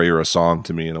story or a song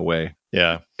to me in a way.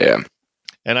 Yeah. Yeah.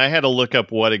 And I had to look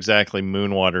up what exactly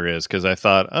moon water is, because I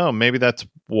thought, oh, maybe that's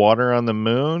water on the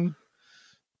moon.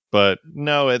 But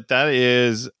no, that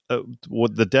is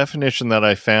what the definition that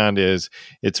I found is: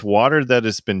 it's water that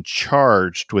has been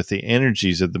charged with the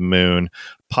energies of the moon.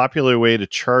 Popular way to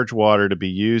charge water to be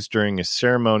used during a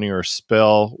ceremony or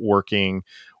spell working,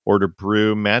 or to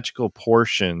brew magical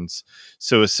potions.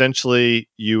 So essentially,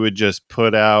 you would just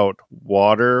put out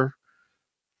water.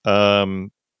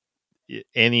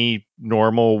 Any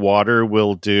normal water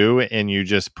will do, and you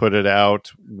just put it out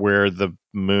where the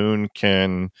moon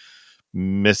can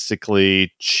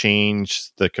mystically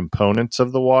change the components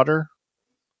of the water.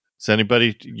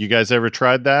 You guys ever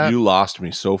tried that? You lost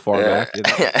me so far back.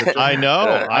 I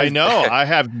know. I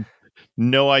have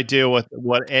no idea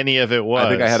what any of it was. I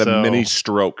think I had a mini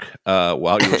stroke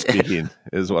while you were speaking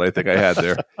is what I think I had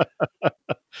there.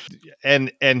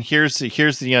 And here's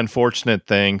the unfortunate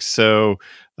thing. So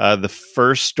the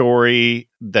first story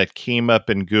that came up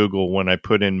in Google when I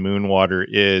put in Moonwater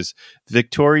is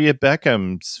Victoria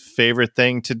Beckham's favorite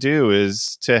thing to do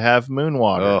is to have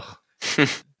Moonwater.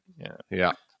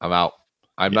 Yeah, I'm out.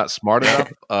 I'm not smart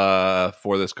enough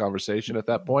for this conversation at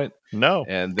that point. No.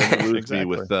 And then you lose me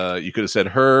with you could have said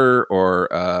her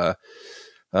or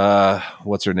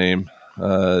what's her name?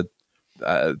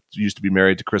 Used to be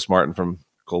married to Chris Martin from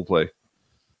Coldplay.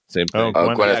 Same thing.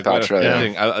 Gwyneth Paltrow.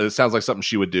 Yeah. It sounds like something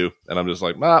she would do, and I'm just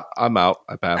like, I'm out.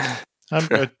 I pass. I'm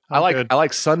good. I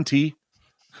like Sun Tea.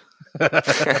 I'm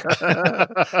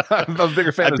a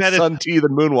bigger fan of Sun Tea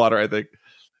than Moonwater, I think.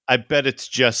 I bet it's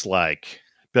just like.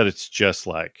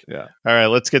 Yeah. All right,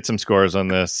 let's get some scores on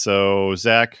this. So,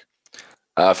 Zach,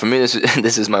 for me,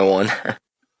 this is my one.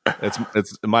 It's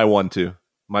my one too.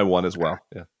 My one as well.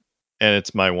 Yeah, and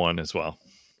it's my one as well.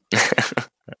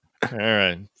 All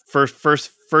right.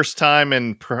 First time,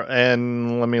 and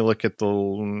let me look at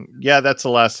that's the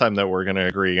last time that we're going to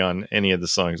agree on any of the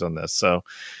songs on this. So,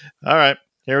 all right,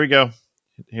 here we go.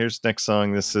 Here's next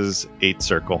song. This is 8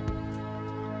 Circle.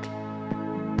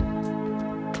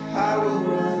 I will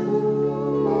run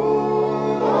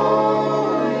all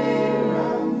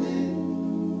around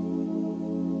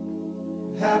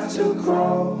it. Have to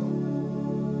crawl,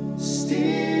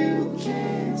 still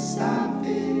can't stop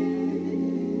it.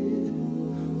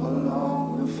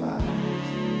 Along the fight,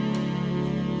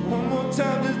 one more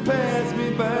time, just pass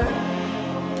me by.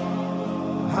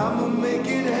 I'ma make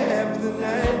it half the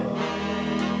night.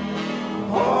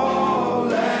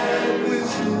 All I wish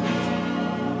is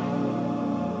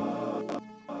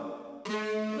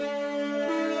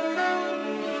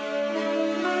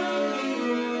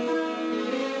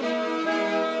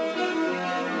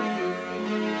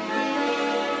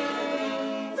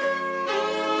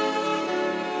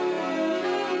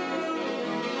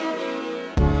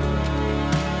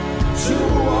to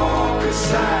walk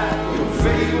aside your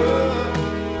favor.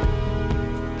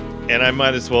 And I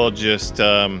might as well just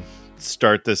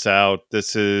start this out.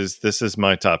 This is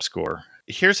my top score.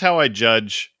 Here's how I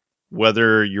judge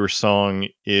whether your song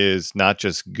is not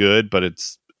just good, but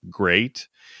it's great.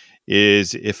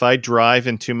 Is if I drive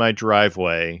into my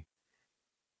driveway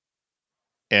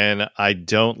and I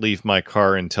don't leave my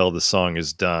car until the song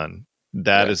is done,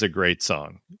 that is a great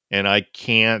song. And I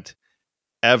can't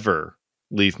ever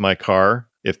leave my car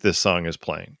if this song is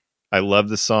playing. I love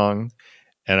the song,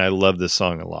 and I love this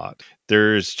song a lot.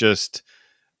 There's just,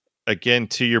 again,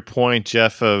 to your point,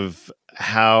 Jeff, of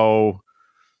how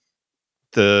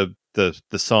the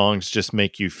songs just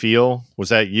make you feel. Was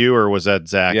that you or was that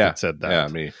Zach that said that? Yeah,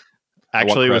 me.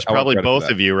 Actually, it was probably both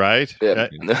of you, right? Yeah.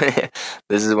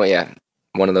 This is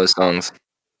one of those songs.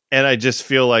 And I just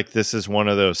feel like this is one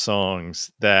of those songs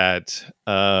that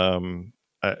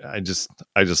I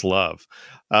just love.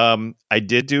 I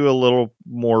did do a little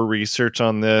more research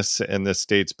on this, and this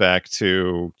dates back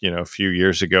to, a few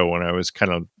years ago when I was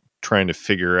kind of trying to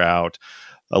figure out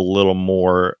a little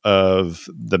more of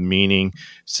the meaning.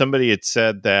 Somebody had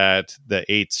said that the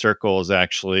eighth circle is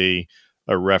actually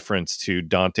a reference to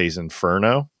Dante's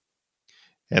Inferno.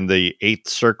 And the eighth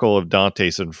circle of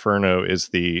Dante's Inferno is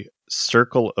the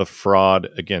circle of fraud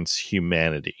against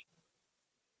humanity.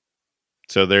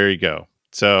 So there you go.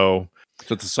 So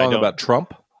it's a song about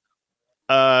Trump?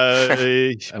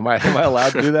 Am I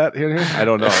allowed to do that here? I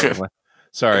don't know.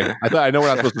 Sorry. I know we're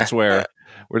not supposed to swear.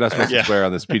 We're not supposed to swear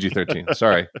on this PG-13.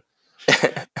 Sorry.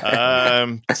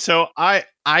 So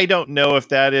I don't know if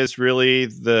that is really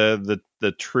the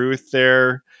truth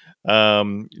there.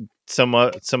 Some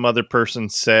other person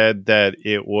said that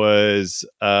it was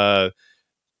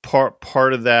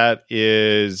part of that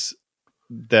is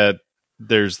that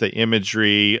there's the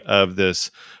imagery of this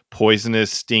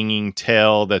poisonous stinging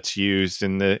tail that's used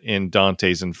in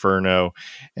Dante's Inferno,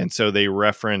 and so they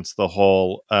reference the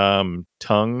whole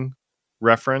tongue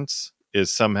reference is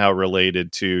somehow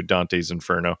related to Dante's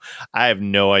Inferno. I have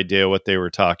no idea what they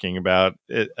were talking about.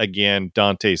 Again,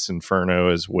 Dante's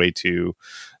Inferno is way too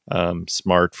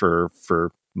smart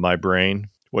for my brain.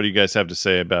 What do you guys have to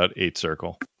say about Eighth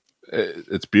Circle?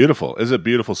 It's beautiful. It's a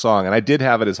beautiful song. And I did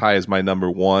have it as high as my number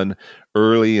one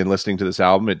early in listening to this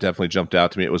album. It definitely jumped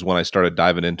out to me. It was when I started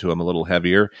diving into them a little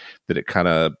heavier that it kind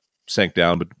of sank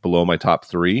down below my top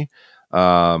three.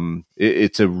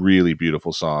 It's a really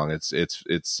beautiful song. It's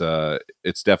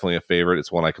definitely a favorite.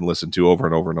 It's one I can listen to over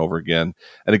and over and over again.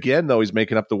 And again, though, he's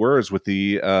making up the words with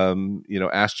the,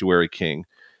 Astuary King.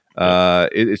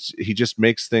 He just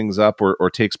makes things up or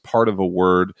takes part of a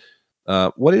word.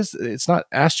 It's not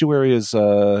estuary is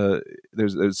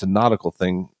there's a nautical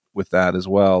thing with that as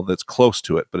well that's close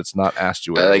to it, but it's not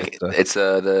estuary. It's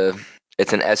estuary.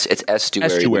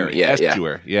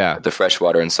 Estuary, yeah. The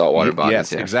freshwater and saltwater bodies.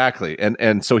 Yes, exactly.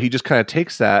 And so he just kind of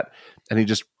takes that and he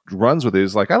just runs with it.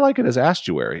 He's like, I like it as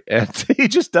estuary, and he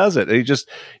just does it. And he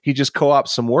just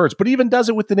co-ops some words, but he even does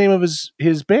it with the name of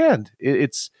his band.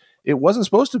 It wasn't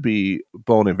supposed to be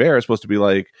Bon Iver. It's supposed to be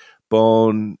like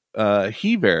Bon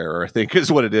Hiver, I think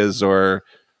is what it is. And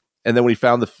then when he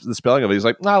found the spelling of it, he's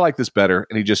like, I like this better,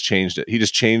 and he just changed it. He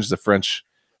just changed the French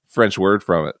word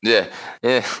from it. Yeah.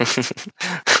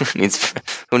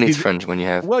 Who needs French when you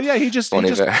have? Well, yeah, he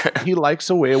likes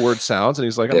the way a word sounds, and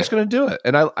he's like, I'm just going to do it.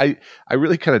 And I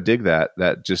really kind of dig that.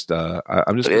 That just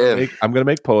I'm going to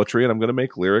make poetry, and I'm going to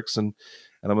make lyrics, and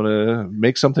I'm going to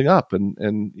make something up.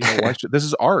 And this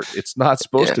is art. It's not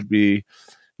supposed to be.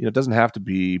 It doesn't have to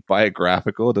be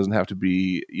biographical. It doesn't have to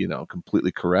be,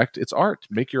 completely correct. It's art.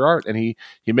 Make your art. And he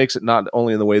makes it not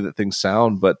only in the way that things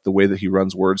sound, but the way that he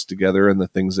runs words together and the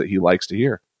things that he likes to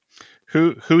hear.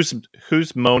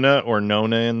 Who's Mona or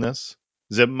Nona in this?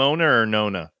 Is it Mona or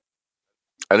Nona?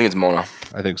 I think it's Mona.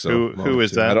 I think so. Who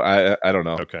is that? I don't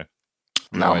know. Okay.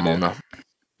 No idea. Mona.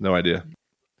 No idea. If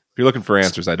you're looking for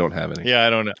answers, I don't have any. Yeah, I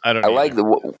don't. I like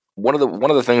one of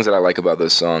the things that I like about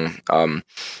this song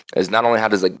is not only how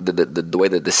does the way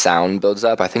that the sound builds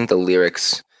up. I think the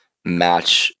lyrics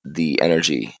match the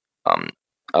energy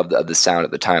of the sound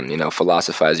at the time.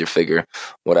 Philosophize your figure,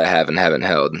 what I have and haven't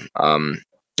held.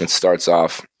 It starts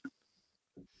off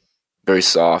very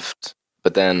soft,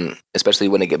 but then especially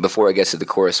before it gets to the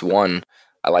chorus one,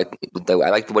 I like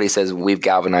what he says. We've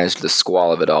galvanized the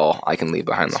squall of it all. I can leave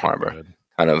behind the harbor. Good.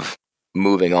 Kind of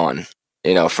moving on,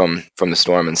 from the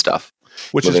storm and stuff.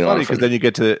 Which is funny because then you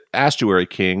get to Astuary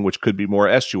King, which could be more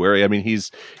estuary. I mean,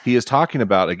 he is talking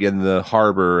about, again, the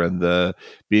harbor and the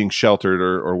being sheltered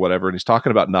or whatever, and he's talking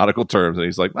about nautical terms, and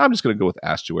he's like, I'm just going to go with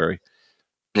estuary.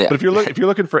 Yeah. But if you're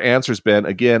looking for answers, Ben,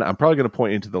 again, I'm probably going to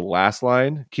point you to the last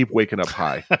line. Keep waking up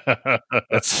high.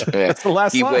 That's the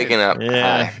last Keep line. waking up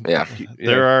Yeah. high.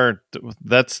 Yeah.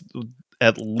 That's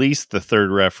at least the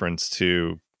third reference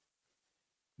to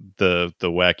the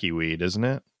wacky weed, isn't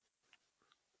it?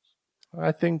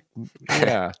 I think,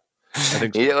 yeah. I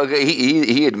think so. Yeah, okay,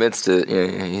 he admits to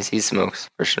he smokes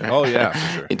for sure. Oh, yeah,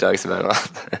 for sure. He talks about it a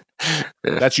lot.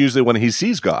 That's usually when he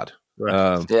sees God.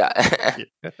 Right. Yeah.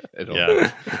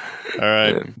 Yeah. All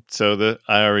right. Yeah. So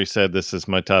I already said this is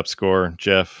my top score,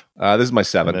 Jeff, This is my and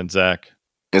 7. then Zach.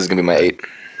 This is gonna be my 8.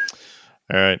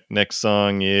 All right. Next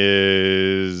song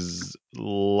is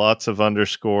lots of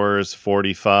underscores,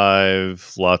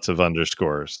 45, lots of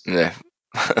underscores. Yeah.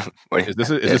 Is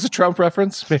this a Trump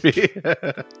reference? Maybe.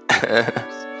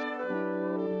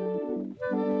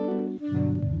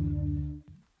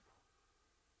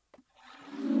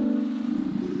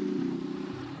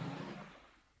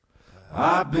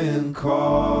 I've been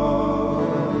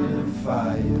caught in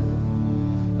fire.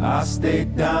 I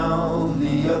stayed down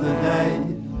the other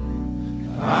night.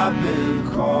 I've been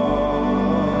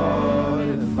caught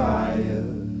in fire.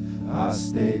 I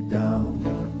stayed down.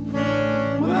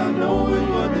 Without knowing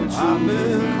what the truth I've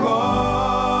been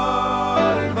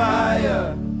caught in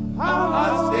fire.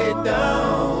 I stayed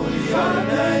down the other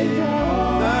night.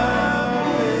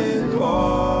 I've been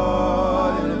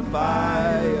caught in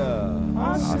fire.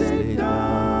 I stayed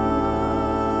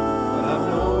down. Without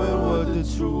knowing what the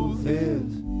truth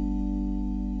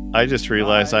is. I just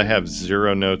realized I have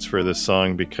 0 notes for this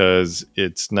song because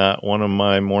it's not one of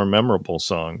my more memorable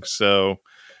songs. So,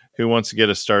 who wants to get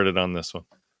us started on this one?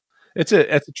 It's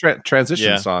a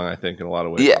transition Yeah. song, I think, in a lot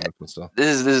of ways. Yeah. on this one still.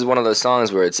 This is one of those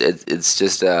songs where it's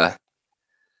just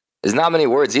there's not many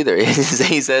words either.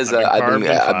 he says I've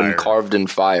been carved in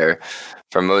fire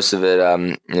for most of it.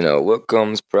 What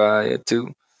comes prior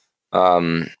to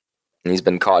and he's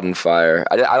been caught in fire.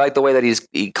 I like the way that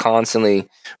he constantly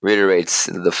reiterates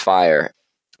the fire.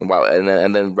 Wow,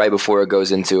 and then right before it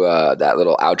goes into that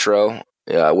little outro,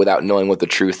 without knowing what the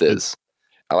truth is.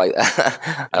 I like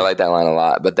I like that line a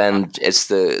lot. But then it's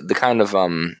the kind of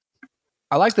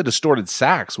I like the distorted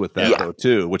sax with that, Yeah. though,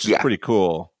 too, which is Yeah. pretty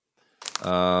cool.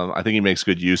 I think he makes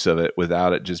good use of it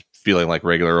without it just feeling like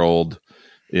regular old,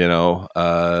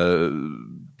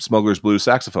 Smuggler's Blues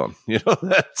saxophone,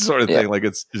 that sort of Yeah. thing. Like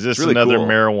Is this really another cool.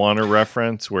 marijuana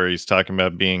reference where he's talking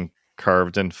about being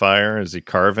carved in fire? Is he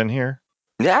carving here?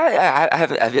 yeah.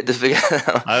 I've yet to figure it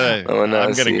out. I'm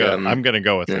gonna go. I'm gonna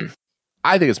go with yeah. it.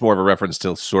 I think it's more of a reference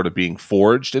to sort of being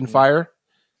forged in fire.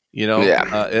 Yeah.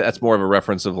 That's more of a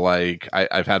reference of like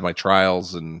I've had my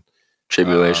trials and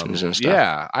Tribulations and stuff.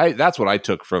 Yeah, that's what I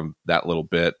took from that little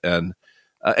bit. And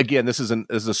again, this is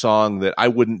a song that I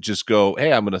wouldn't just go,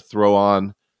 "Hey, I'm going to throw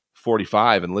on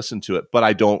 45 and listen to it," but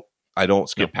I don't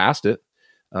skip past it.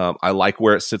 I like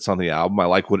where it sits on the album. I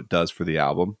like what it does for the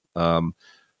album.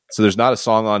 So there's not a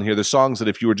song on here. There's songs that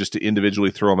if you were just to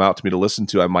individually throw them out to me to listen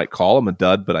to, I might call them a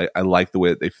dud, but I like the way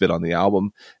that they fit on the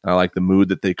album. And I like the mood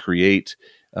that they create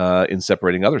in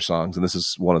separating other songs. And this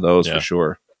is one of those for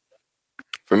sure.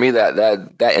 For me,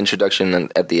 that introduction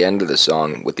at the end of the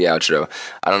song with the outro,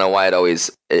 I don't know why I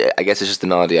guess it's just the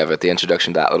melody of it, the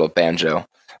introduction to that little banjo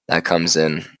that comes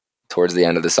in towards the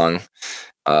end of the song.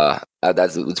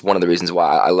 It's one of the reasons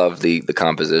why I love the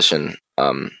composition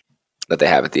that they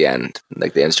have at the end,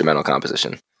 like the instrumental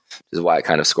composition. This is why it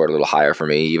kind of scored a little higher for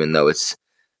me, even though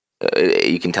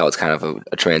you can tell it's kind of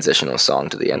a transitional song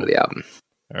to the end of the album.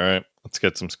 All right, let's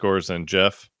get some scores then,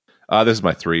 Jeff. This is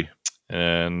my 3.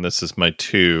 And this is my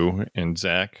 2. And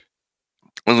Zach.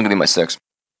 This is going to be my 6.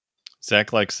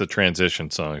 Zach likes the transition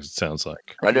songs, it sounds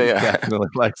like. I do, yeah. Definitely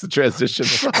likes the transition.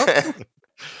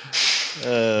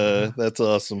 That's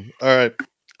awesome. All right,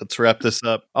 let's wrap this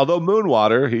up. Although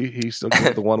Moonwater, he still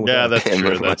got the one with Yeah, that. that's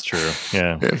true. That's true.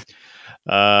 Yeah.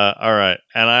 All right,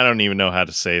 and I don't even know how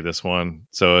to say this one,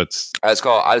 so it's I just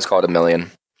call it a million.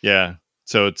 yeah.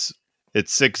 So it's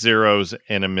 6 zeros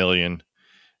and a million.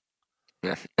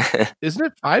 Yeah. Isn't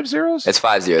it 5 zeros? It's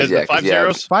 5 zeros. Is Yeah, it 5 'cause, yeah,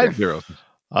 zeros? 5 zeros.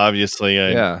 Obviously,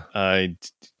 Yeah.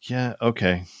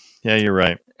 Okay. Yeah, you're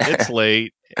right. It's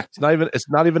late. It's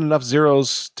not even enough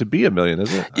zeros to be a million,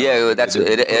 is it? Yeah, that's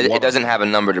it. Doesn't have a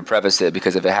number to preface it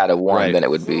because if it had a 1, Right. then it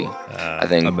would be. I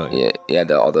think. a million. Yeah.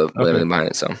 All the everything behind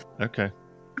it. So. Okay.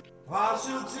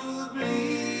 Partial to the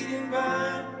bleeding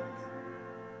vine.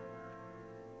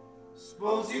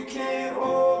 Suppose you can't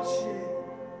hold shit.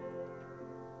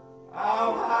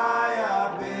 How high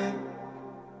I've been.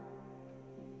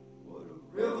 What a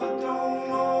river don't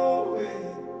know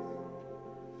it.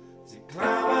 To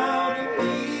climb out and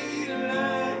lead a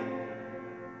line.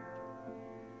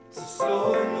 To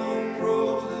slow moon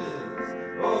road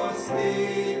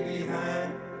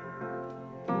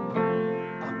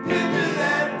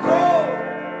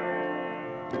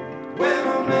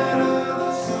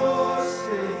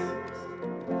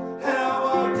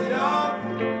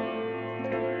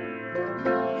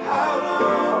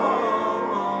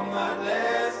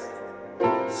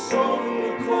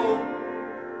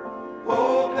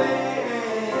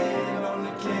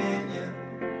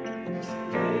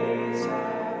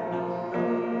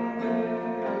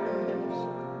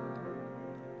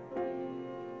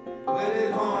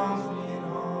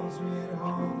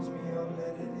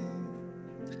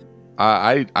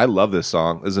I love this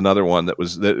song. There's another one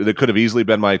that could have easily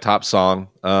been my top song.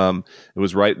 It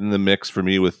was right in the mix for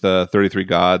me with 33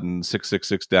 God and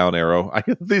 666 Down Arrow.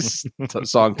 These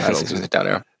song titles Down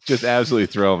Arrow just absolutely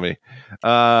throw me.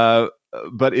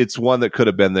 But it's one that could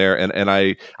have been there. And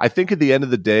I think at the end of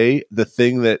the day, the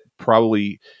thing that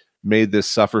probably made this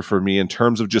suffer for me in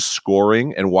terms of just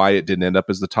scoring and why it didn't end up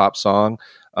as the top song,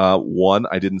 one,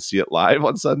 I didn't see it live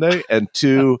on Sunday, and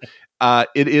two,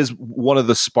 it is one of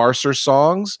the sparser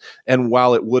songs, and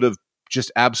while it would have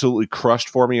just absolutely crushed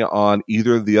for me on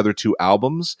either of the other two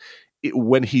albums,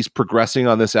 when he's progressing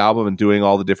on this album and doing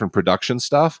all the different production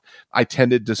stuff, I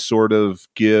tended to sort of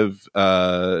give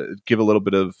a little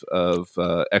bit of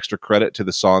extra credit to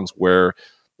the songs where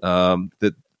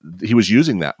that he was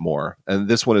using that more. And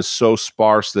this one is so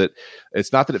sparse that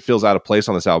it's not that it feels out of place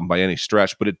on this album by any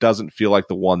stretch, but it doesn't feel like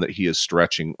the one that he is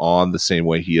stretching on the same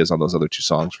way he is on those other two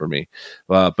songs for me.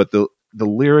 But the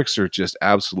lyrics are just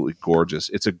absolutely gorgeous.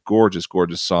 It's a gorgeous,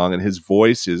 gorgeous song. And his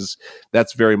voice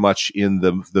that's very much in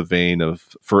the vein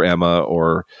of For Emma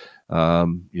or,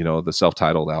 the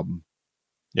self-titled album.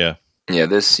 Yeah. Yeah.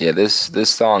 This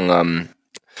song,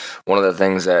 one of the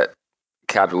things that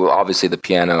obviously the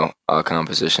piano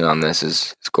composition on this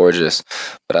is gorgeous,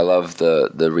 but I love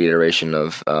the reiteration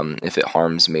of if it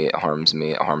harms me, it harms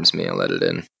me, it harms me, I'll let it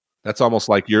in. That's almost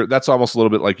a little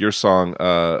bit like your song,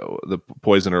 The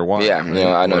Poisoner One. Yeah, right?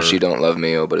 I know she don't love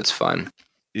me, but it's fine.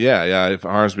 Yeah. If it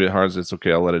harms me, it harms, it's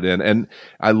okay, I'll let it in. And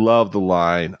I love the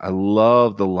line. A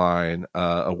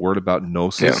word about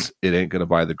gnosis, It ain't gonna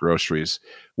buy the groceries,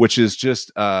 which is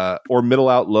just or middle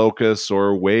out locus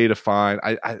or way to find.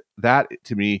 That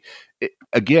to me,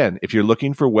 again, if you're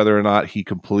looking for whether or not he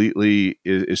completely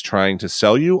is trying to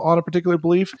sell you on a particular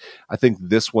belief, I think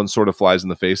this one sort of flies in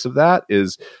the face of that.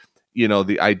 Is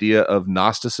the idea of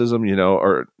Gnosticism,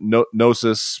 or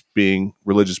gnosis being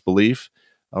religious belief.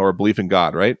 Or belief in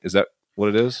God, right? Is that what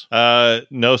it is?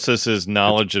 Gnosis is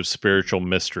knowledge of spiritual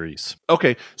mysteries.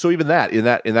 Okay, so even that, in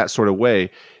that sort of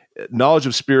way, knowledge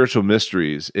of spiritual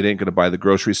mysteries, it ain't going to buy the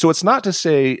groceries. So it's not to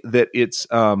say that it's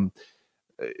not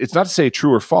to say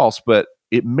true or false, but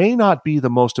it may not be the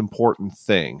most important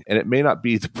thing, and it may not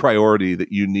be the priority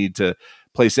that you need to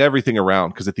place everything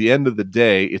around, because at the end of the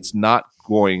day, it's not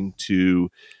going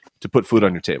to put food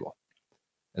on your table.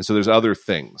 And so there's other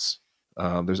things.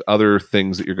 There's other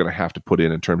things that you're going to have to put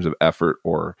in terms of effort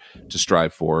or to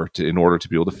strive for in order to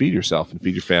be able to feed yourself and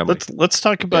feed your family. Let's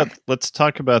talk about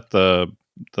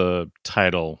the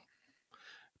title,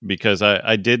 because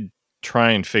I did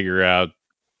try and figure out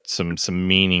some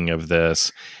meaning of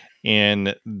this,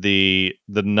 and the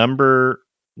number,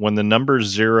 when the number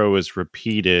 0 is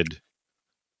repeated,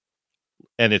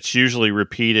 and it's usually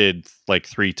repeated like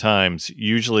 3 times,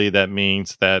 usually that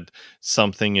means that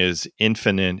something is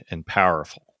infinite and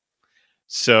powerful.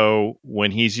 So when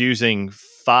he's using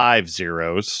 5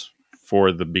 zeros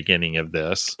for the beginning of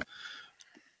this,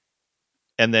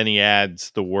 and then he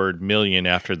adds the word million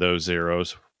after those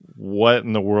zeros, what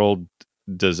in the world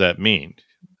does that mean?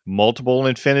 Multiple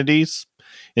infinities?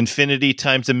 Infinity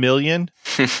times a million?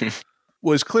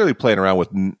 Well, he's clearly playing around with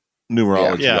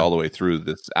numerology all the way through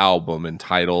this album and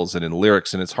titles and in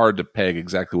lyrics, and it's hard to peg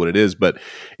exactly what it is, but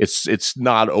it's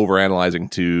not overanalyzing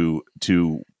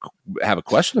to have a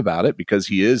question about it, because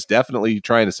he is definitely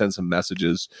trying to send some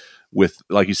messages with,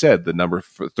 like you said, the number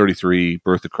 33,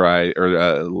 birth of Christ,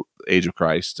 or age of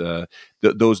Christ.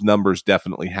 Those numbers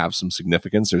definitely have some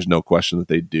significance. There's no question that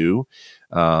they do.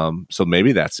 So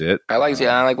maybe that's it. I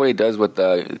like what he does with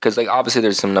because obviously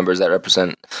there's some numbers that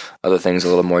represent other things a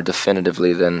little more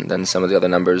definitively than some of the other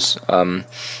numbers.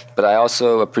 But I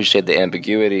also appreciate the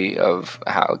ambiguity of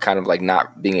how kind of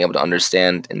not being able to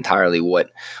understand entirely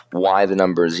why the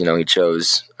numbers he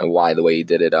chose and why the way he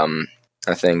did it.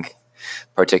 I think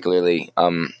particularly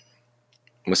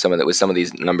with some of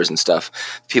these numbers and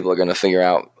stuff, people are going to figure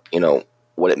out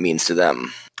what it means to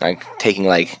them. Like taking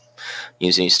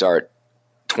you start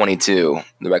 22,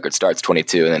 the record starts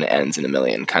 22 and then it ends in a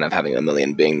million, kind of having a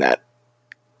million being that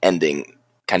ending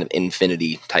kind of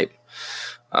infinity type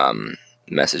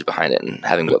message behind it, and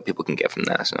having what people can get from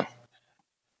that. So,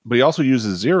 but he also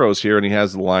uses zeros here, and he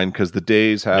has the line, because the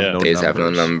days have no numbers. Have no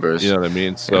numbers. You know what I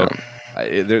mean? So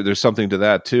there's something to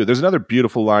that too. There's another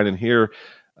beautiful line in here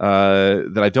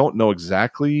that I don't know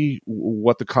exactly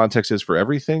what the context is for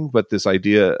everything, but this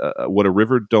idea, what a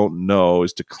river don't know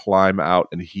is to climb out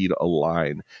and heed a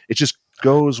line. It just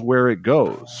goes where it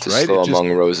goes, to right? Slow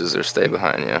among roses or stay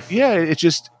behind,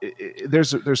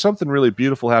 there's something really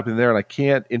beautiful happening there, and I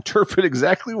can't interpret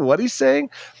exactly what he's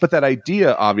saying, but that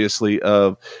idea, obviously,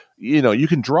 of you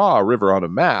can draw a river on a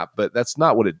map, but that's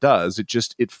not what it does.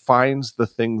 It finds the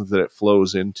things that it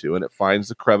flows into, and it finds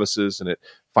the crevices, and it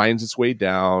finds its way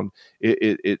down.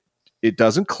 It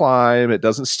doesn't climb. It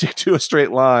doesn't stick to a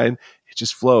straight line. It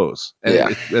just flows.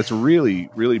 And that's really,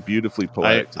 really beautifully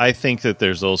poetic. I think that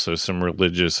there's also some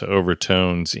religious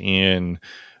overtones in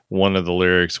one of the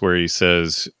lyrics where he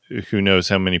says, "Who knows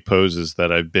how many poses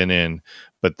that I've been in,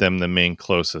 but them the main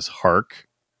closest hark."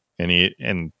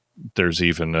 And there's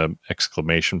even an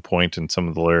exclamation point in some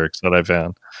of the lyrics that I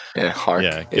found. Yeah, hark.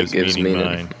 Yeah, it gives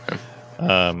meaning.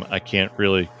 I cannot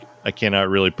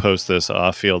really post this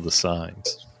off-field the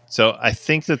signs. So I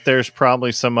think that there's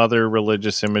probably some other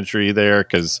religious imagery there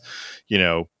because,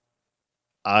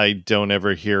 I don't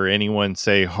ever hear anyone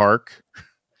say hark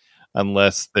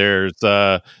unless there's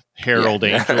herald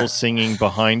angels singing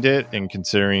behind it. And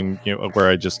considering, where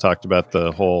I just talked about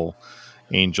the whole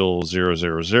angel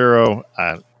 000,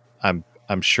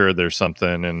 I'm sure there's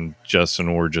something, and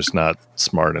Justin, we're just not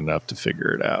smart enough to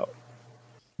figure it out.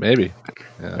 Maybe.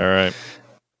 Yeah. All right.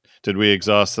 Did we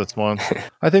exhaust this one?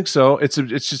 I think so. It's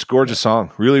just a gorgeous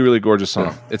song. Really, really gorgeous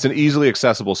song. It's an easily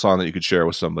accessible song that you could share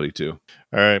with somebody too.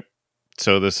 All right.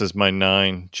 So this is my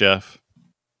 9, Jeff.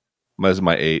 This is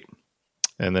my 8.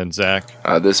 And then Zach.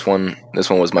 This one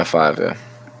was my 5. Yeah.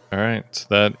 All right. So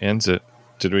that ends it.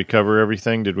 Did we cover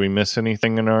everything? Did we miss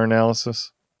anything in our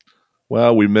analysis?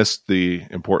 Well, we missed the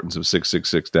importance of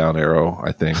 666 down arrow,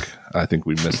 I think. I think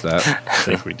we missed that. I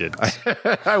think we did.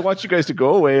 I want you guys to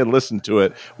go away and listen to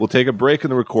it. We'll take a break in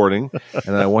the recording, and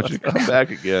then I want you to come back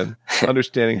again,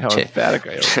 understanding how emphatic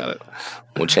I am about it.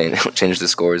 We'll change the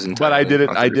scores. But I did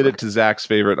it to Zach's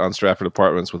favorite on Stratford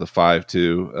Apartments with a 5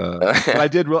 too.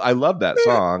 But I love that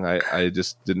song. I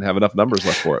just didn't have enough numbers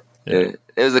left for it.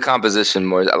 It was the composition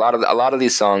more. A lot of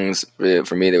these songs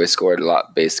for me, they were scored a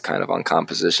lot based kind of on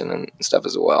composition and stuff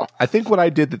as well. I think what I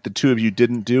did that the two of you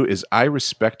didn't do is I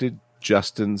respected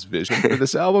Justin's vision for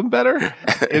this album better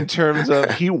in terms of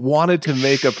he wanted to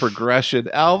make a progression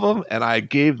album, and I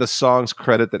gave the songs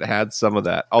credit that had some of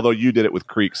that. Although you did it with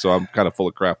Creek, so I'm kind of full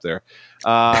of crap there.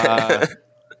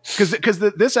 Because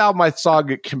this album I saw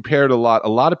get compared a lot. A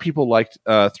lot of people liked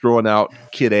throwing out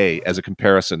Kid A as a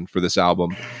comparison for this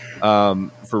album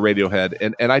for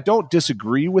Radiohead, and I don't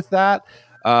disagree with that.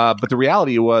 But the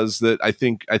reality was that I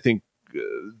think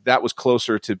that was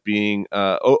closer to being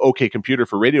OK Computer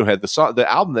for Radiohead.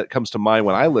 The album that comes to mind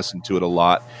when I listen to it a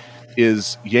lot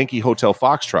is Yankee Hotel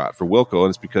Foxtrot for Wilco, and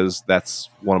it's because that's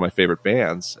one of my favorite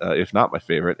bands, if not my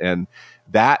favorite. And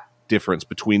that difference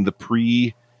between the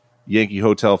pre Yankee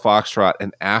Hotel Foxtrot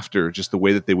and after, just the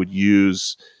way that they would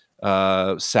use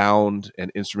sound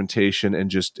and instrumentation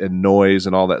and noise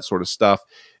and all that sort of stuff,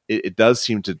 it does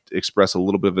seem to express a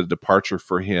little bit of a departure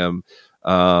for him.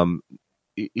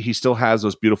 He still has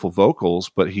those beautiful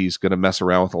vocals, but he's going to mess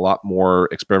around with a lot more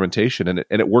experimentation, and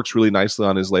it works really nicely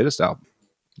on his latest album.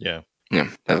 Yeah,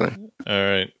 definitely. All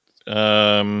right,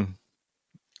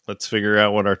 let's figure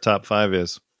out what our top 5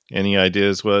 is. Any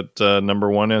ideas what number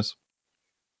 1 is?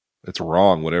 It's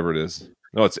wrong, whatever it is.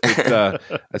 No, it's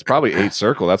probably 8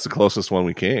 Circle. That's the closest one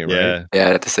we came, right? Yeah,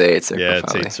 I'd have to say 8 Circle. Yeah, it's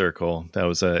probably. 8 Circle. That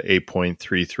was a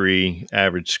 8.33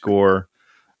 average score.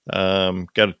 Got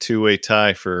a 2-way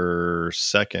tie for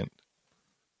second.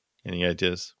 Any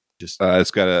ideas? It's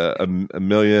got a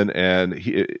million, and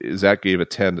Zach gave a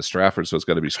 10 to Stratford, so it's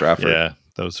got to be Stratford. Yeah,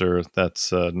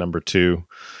 that's number 2.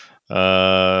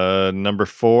 Number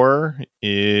 4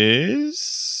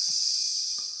 is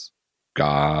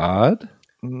God.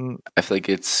 I feel like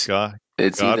it's God.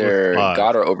 It's God either was 5.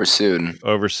 God or Oversoon.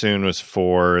 Oversoon was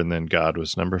 4, and then God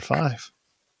was number 5.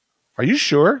 Are you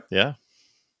sure? Yeah.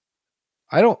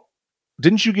 I don't.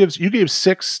 Didn't you gave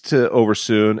 6 to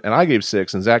Oversoon, and I gave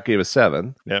 6, and Zach gave a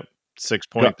 7. Yep.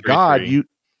 6.33.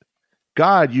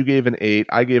 God, you gave an 8,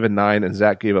 I gave a 9, and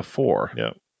Zach gave a 4.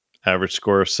 Yep. Average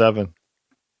score of 7.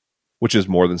 Which is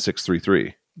more than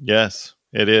 633. Yes,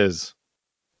 it is.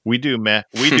 We do math.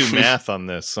 We do math on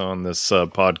this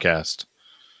podcast.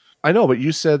 I know, but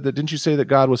you said that. Didn't you say that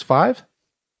God was 5?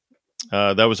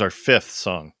 That was our 5th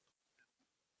song.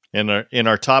 In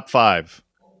our top 5.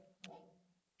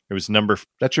 It was number.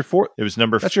 That's your 4th. It was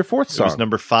number. That's your 4th song. It was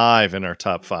number 5 in our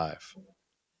top 5.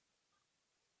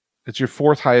 It's your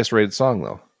 4th highest rated song,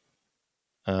 though.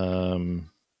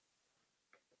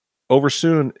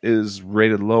 Oversoon is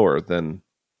rated lower than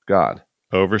God.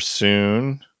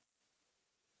 Oversoon.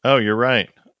 Oh, you're right.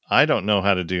 I don't know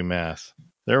how to do math.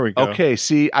 There we go. Okay,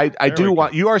 see, I do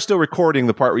want... You are still recording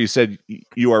the part where you said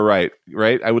you are right?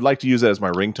 I would like to use that as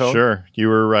my ringtone. Sure. You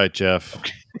were right, Jeff.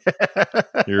 Okay.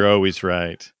 You're always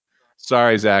right.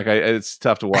 Sorry, Zach. It's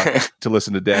tough to watch to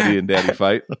listen to Daddy and Daddy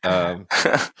fight.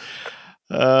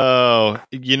 Oh,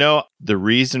 the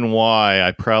reason why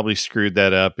I probably screwed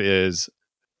that up is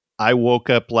I woke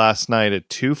up last night at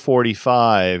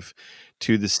 2:45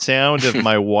 to the sound of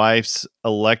my wife's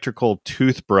electrical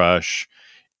toothbrush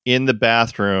in the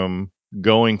bathroom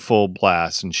going full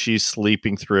blast, and she's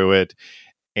sleeping through it,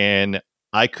 and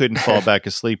I couldn't fall back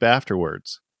asleep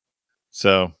afterwards.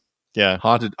 So, yeah.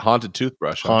 Haunted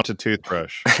toothbrush. Huh? Haunted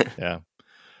toothbrush. Yeah.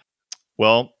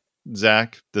 Well,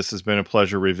 Zach, this has been a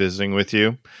pleasure revisiting with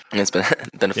you. And it's been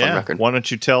a fun record. Why don't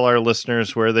you tell our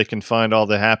listeners where they can find all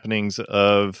the happenings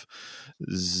of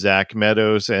Zach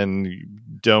Meadows, and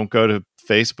don't go to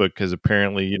Facebook because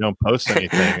apparently you don't post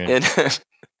anything.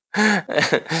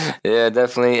 Yeah,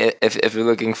 definitely. If you're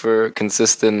looking for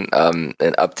consistent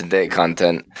and up to date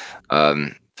content,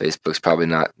 Facebook's probably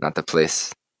not the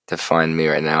place to find me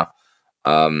right now.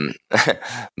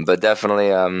 But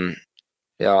definitely, on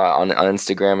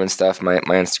Instagram and stuff. My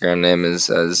Instagram name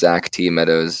is Zach T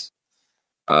Meadows.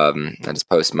 I just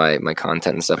post my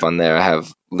content and stuff on there. I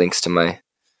have links to my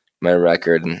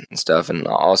record and stuff, and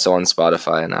also on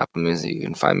Spotify and Apple Music. You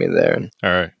can find me there.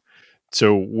 All right.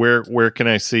 So where can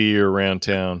I see you around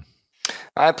town?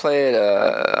 I play at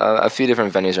a few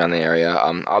different venues around the area.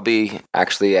 I'll be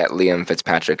actually at Liam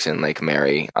Fitzpatrick's in Lake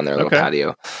Mary on their little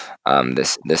patio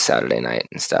this Saturday night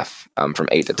and stuff from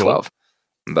 8 to 12.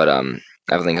 But I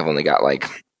think I've only got like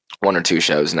 1 or 2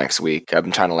 shows next week. I've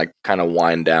been trying to kind of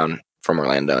wind down from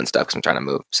Orlando and stuff because I'm trying to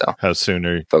move. So how soon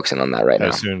are you focusing on that right now?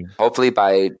 How soon? Hopefully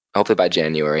by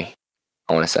January,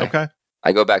 I want to say. Okay.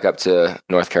 I go back up to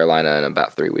North Carolina in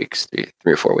about 3 weeks, 3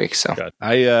 or 4 weeks. So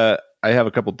I have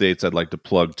a couple dates I'd like to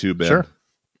plug too, Ben. Sure.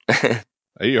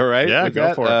 Are you all right? Yeah, with go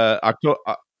that? for it.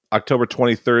 October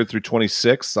 23rd through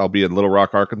 26th, I'll be in Little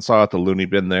Rock, Arkansas at the Looney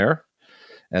Bin there.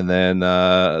 And then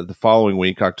the following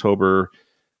week, October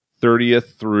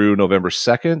 30th through November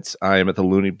 2nd, I am at the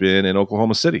Looney Bin in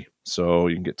Oklahoma City. So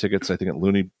you can get tickets, I think, at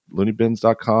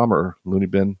looneybins.com or Looney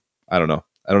Bin. I don't know.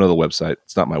 I don't know the website.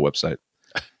 It's not my website.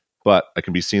 But I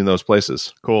can be seen in those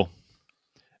places. Cool.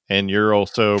 And you're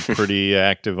also pretty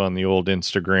active on the old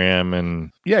Instagram. And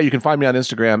yeah, you can find me on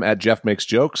Instagram at Jeff Makes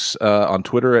Jokes, on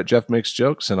Twitter at Jeff Makes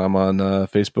Jokes, and I'm on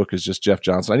Facebook as just Jeff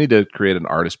Johnson. I need to create an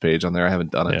artist page on there. I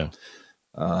haven't done it.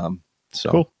 Yeah. So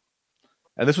cool.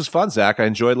 And this was fun, Zach. I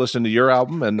enjoyed listening to your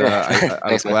album, and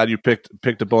I was glad you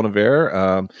picked a Bon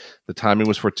Iver. The timing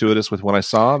was fortuitous with when I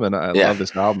saw him, and I love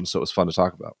this album, so it was fun to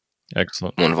talk about.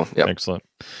 Excellent. Wonderful. Yep. Excellent.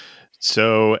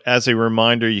 So as a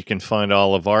reminder, you can find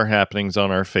all of our happenings on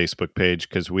our Facebook page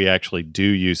because we actually do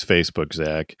use Facebook,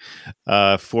 Zach,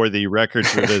 for the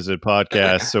Records Revisited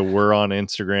podcast. So we're on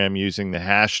Instagram using the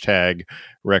hashtag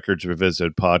Records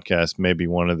Revisited podcast. Maybe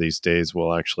one of these days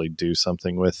we'll actually do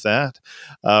something with that.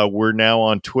 We're now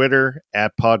on Twitter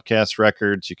at Podcast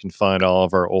Records. You can find all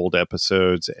of our old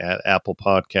episodes at Apple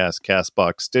Podcasts,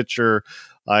 CastBox, Stitcher,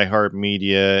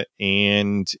 iHeartMedia,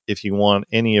 and if you want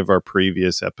any of our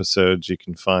previous episodes, you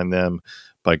can find them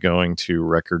by going to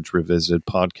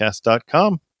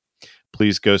recordsrevisitedpodcast.com.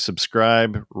 Please go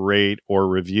subscribe, rate, or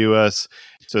review us.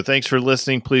 So thanks for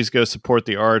listening. Please go support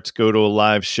the arts, go to a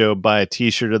live show, buy a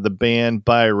t-shirt of the band,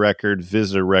 buy a record,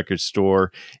 visit a record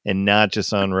store, and not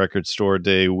just on Record Store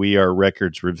Day. We are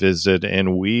Records Revisited,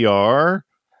 and we are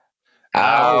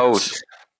out.